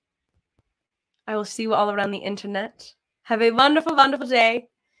 And I will see you all around the internet. Have a wonderful, wonderful day.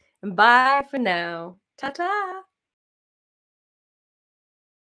 And bye for now. Ta-ta.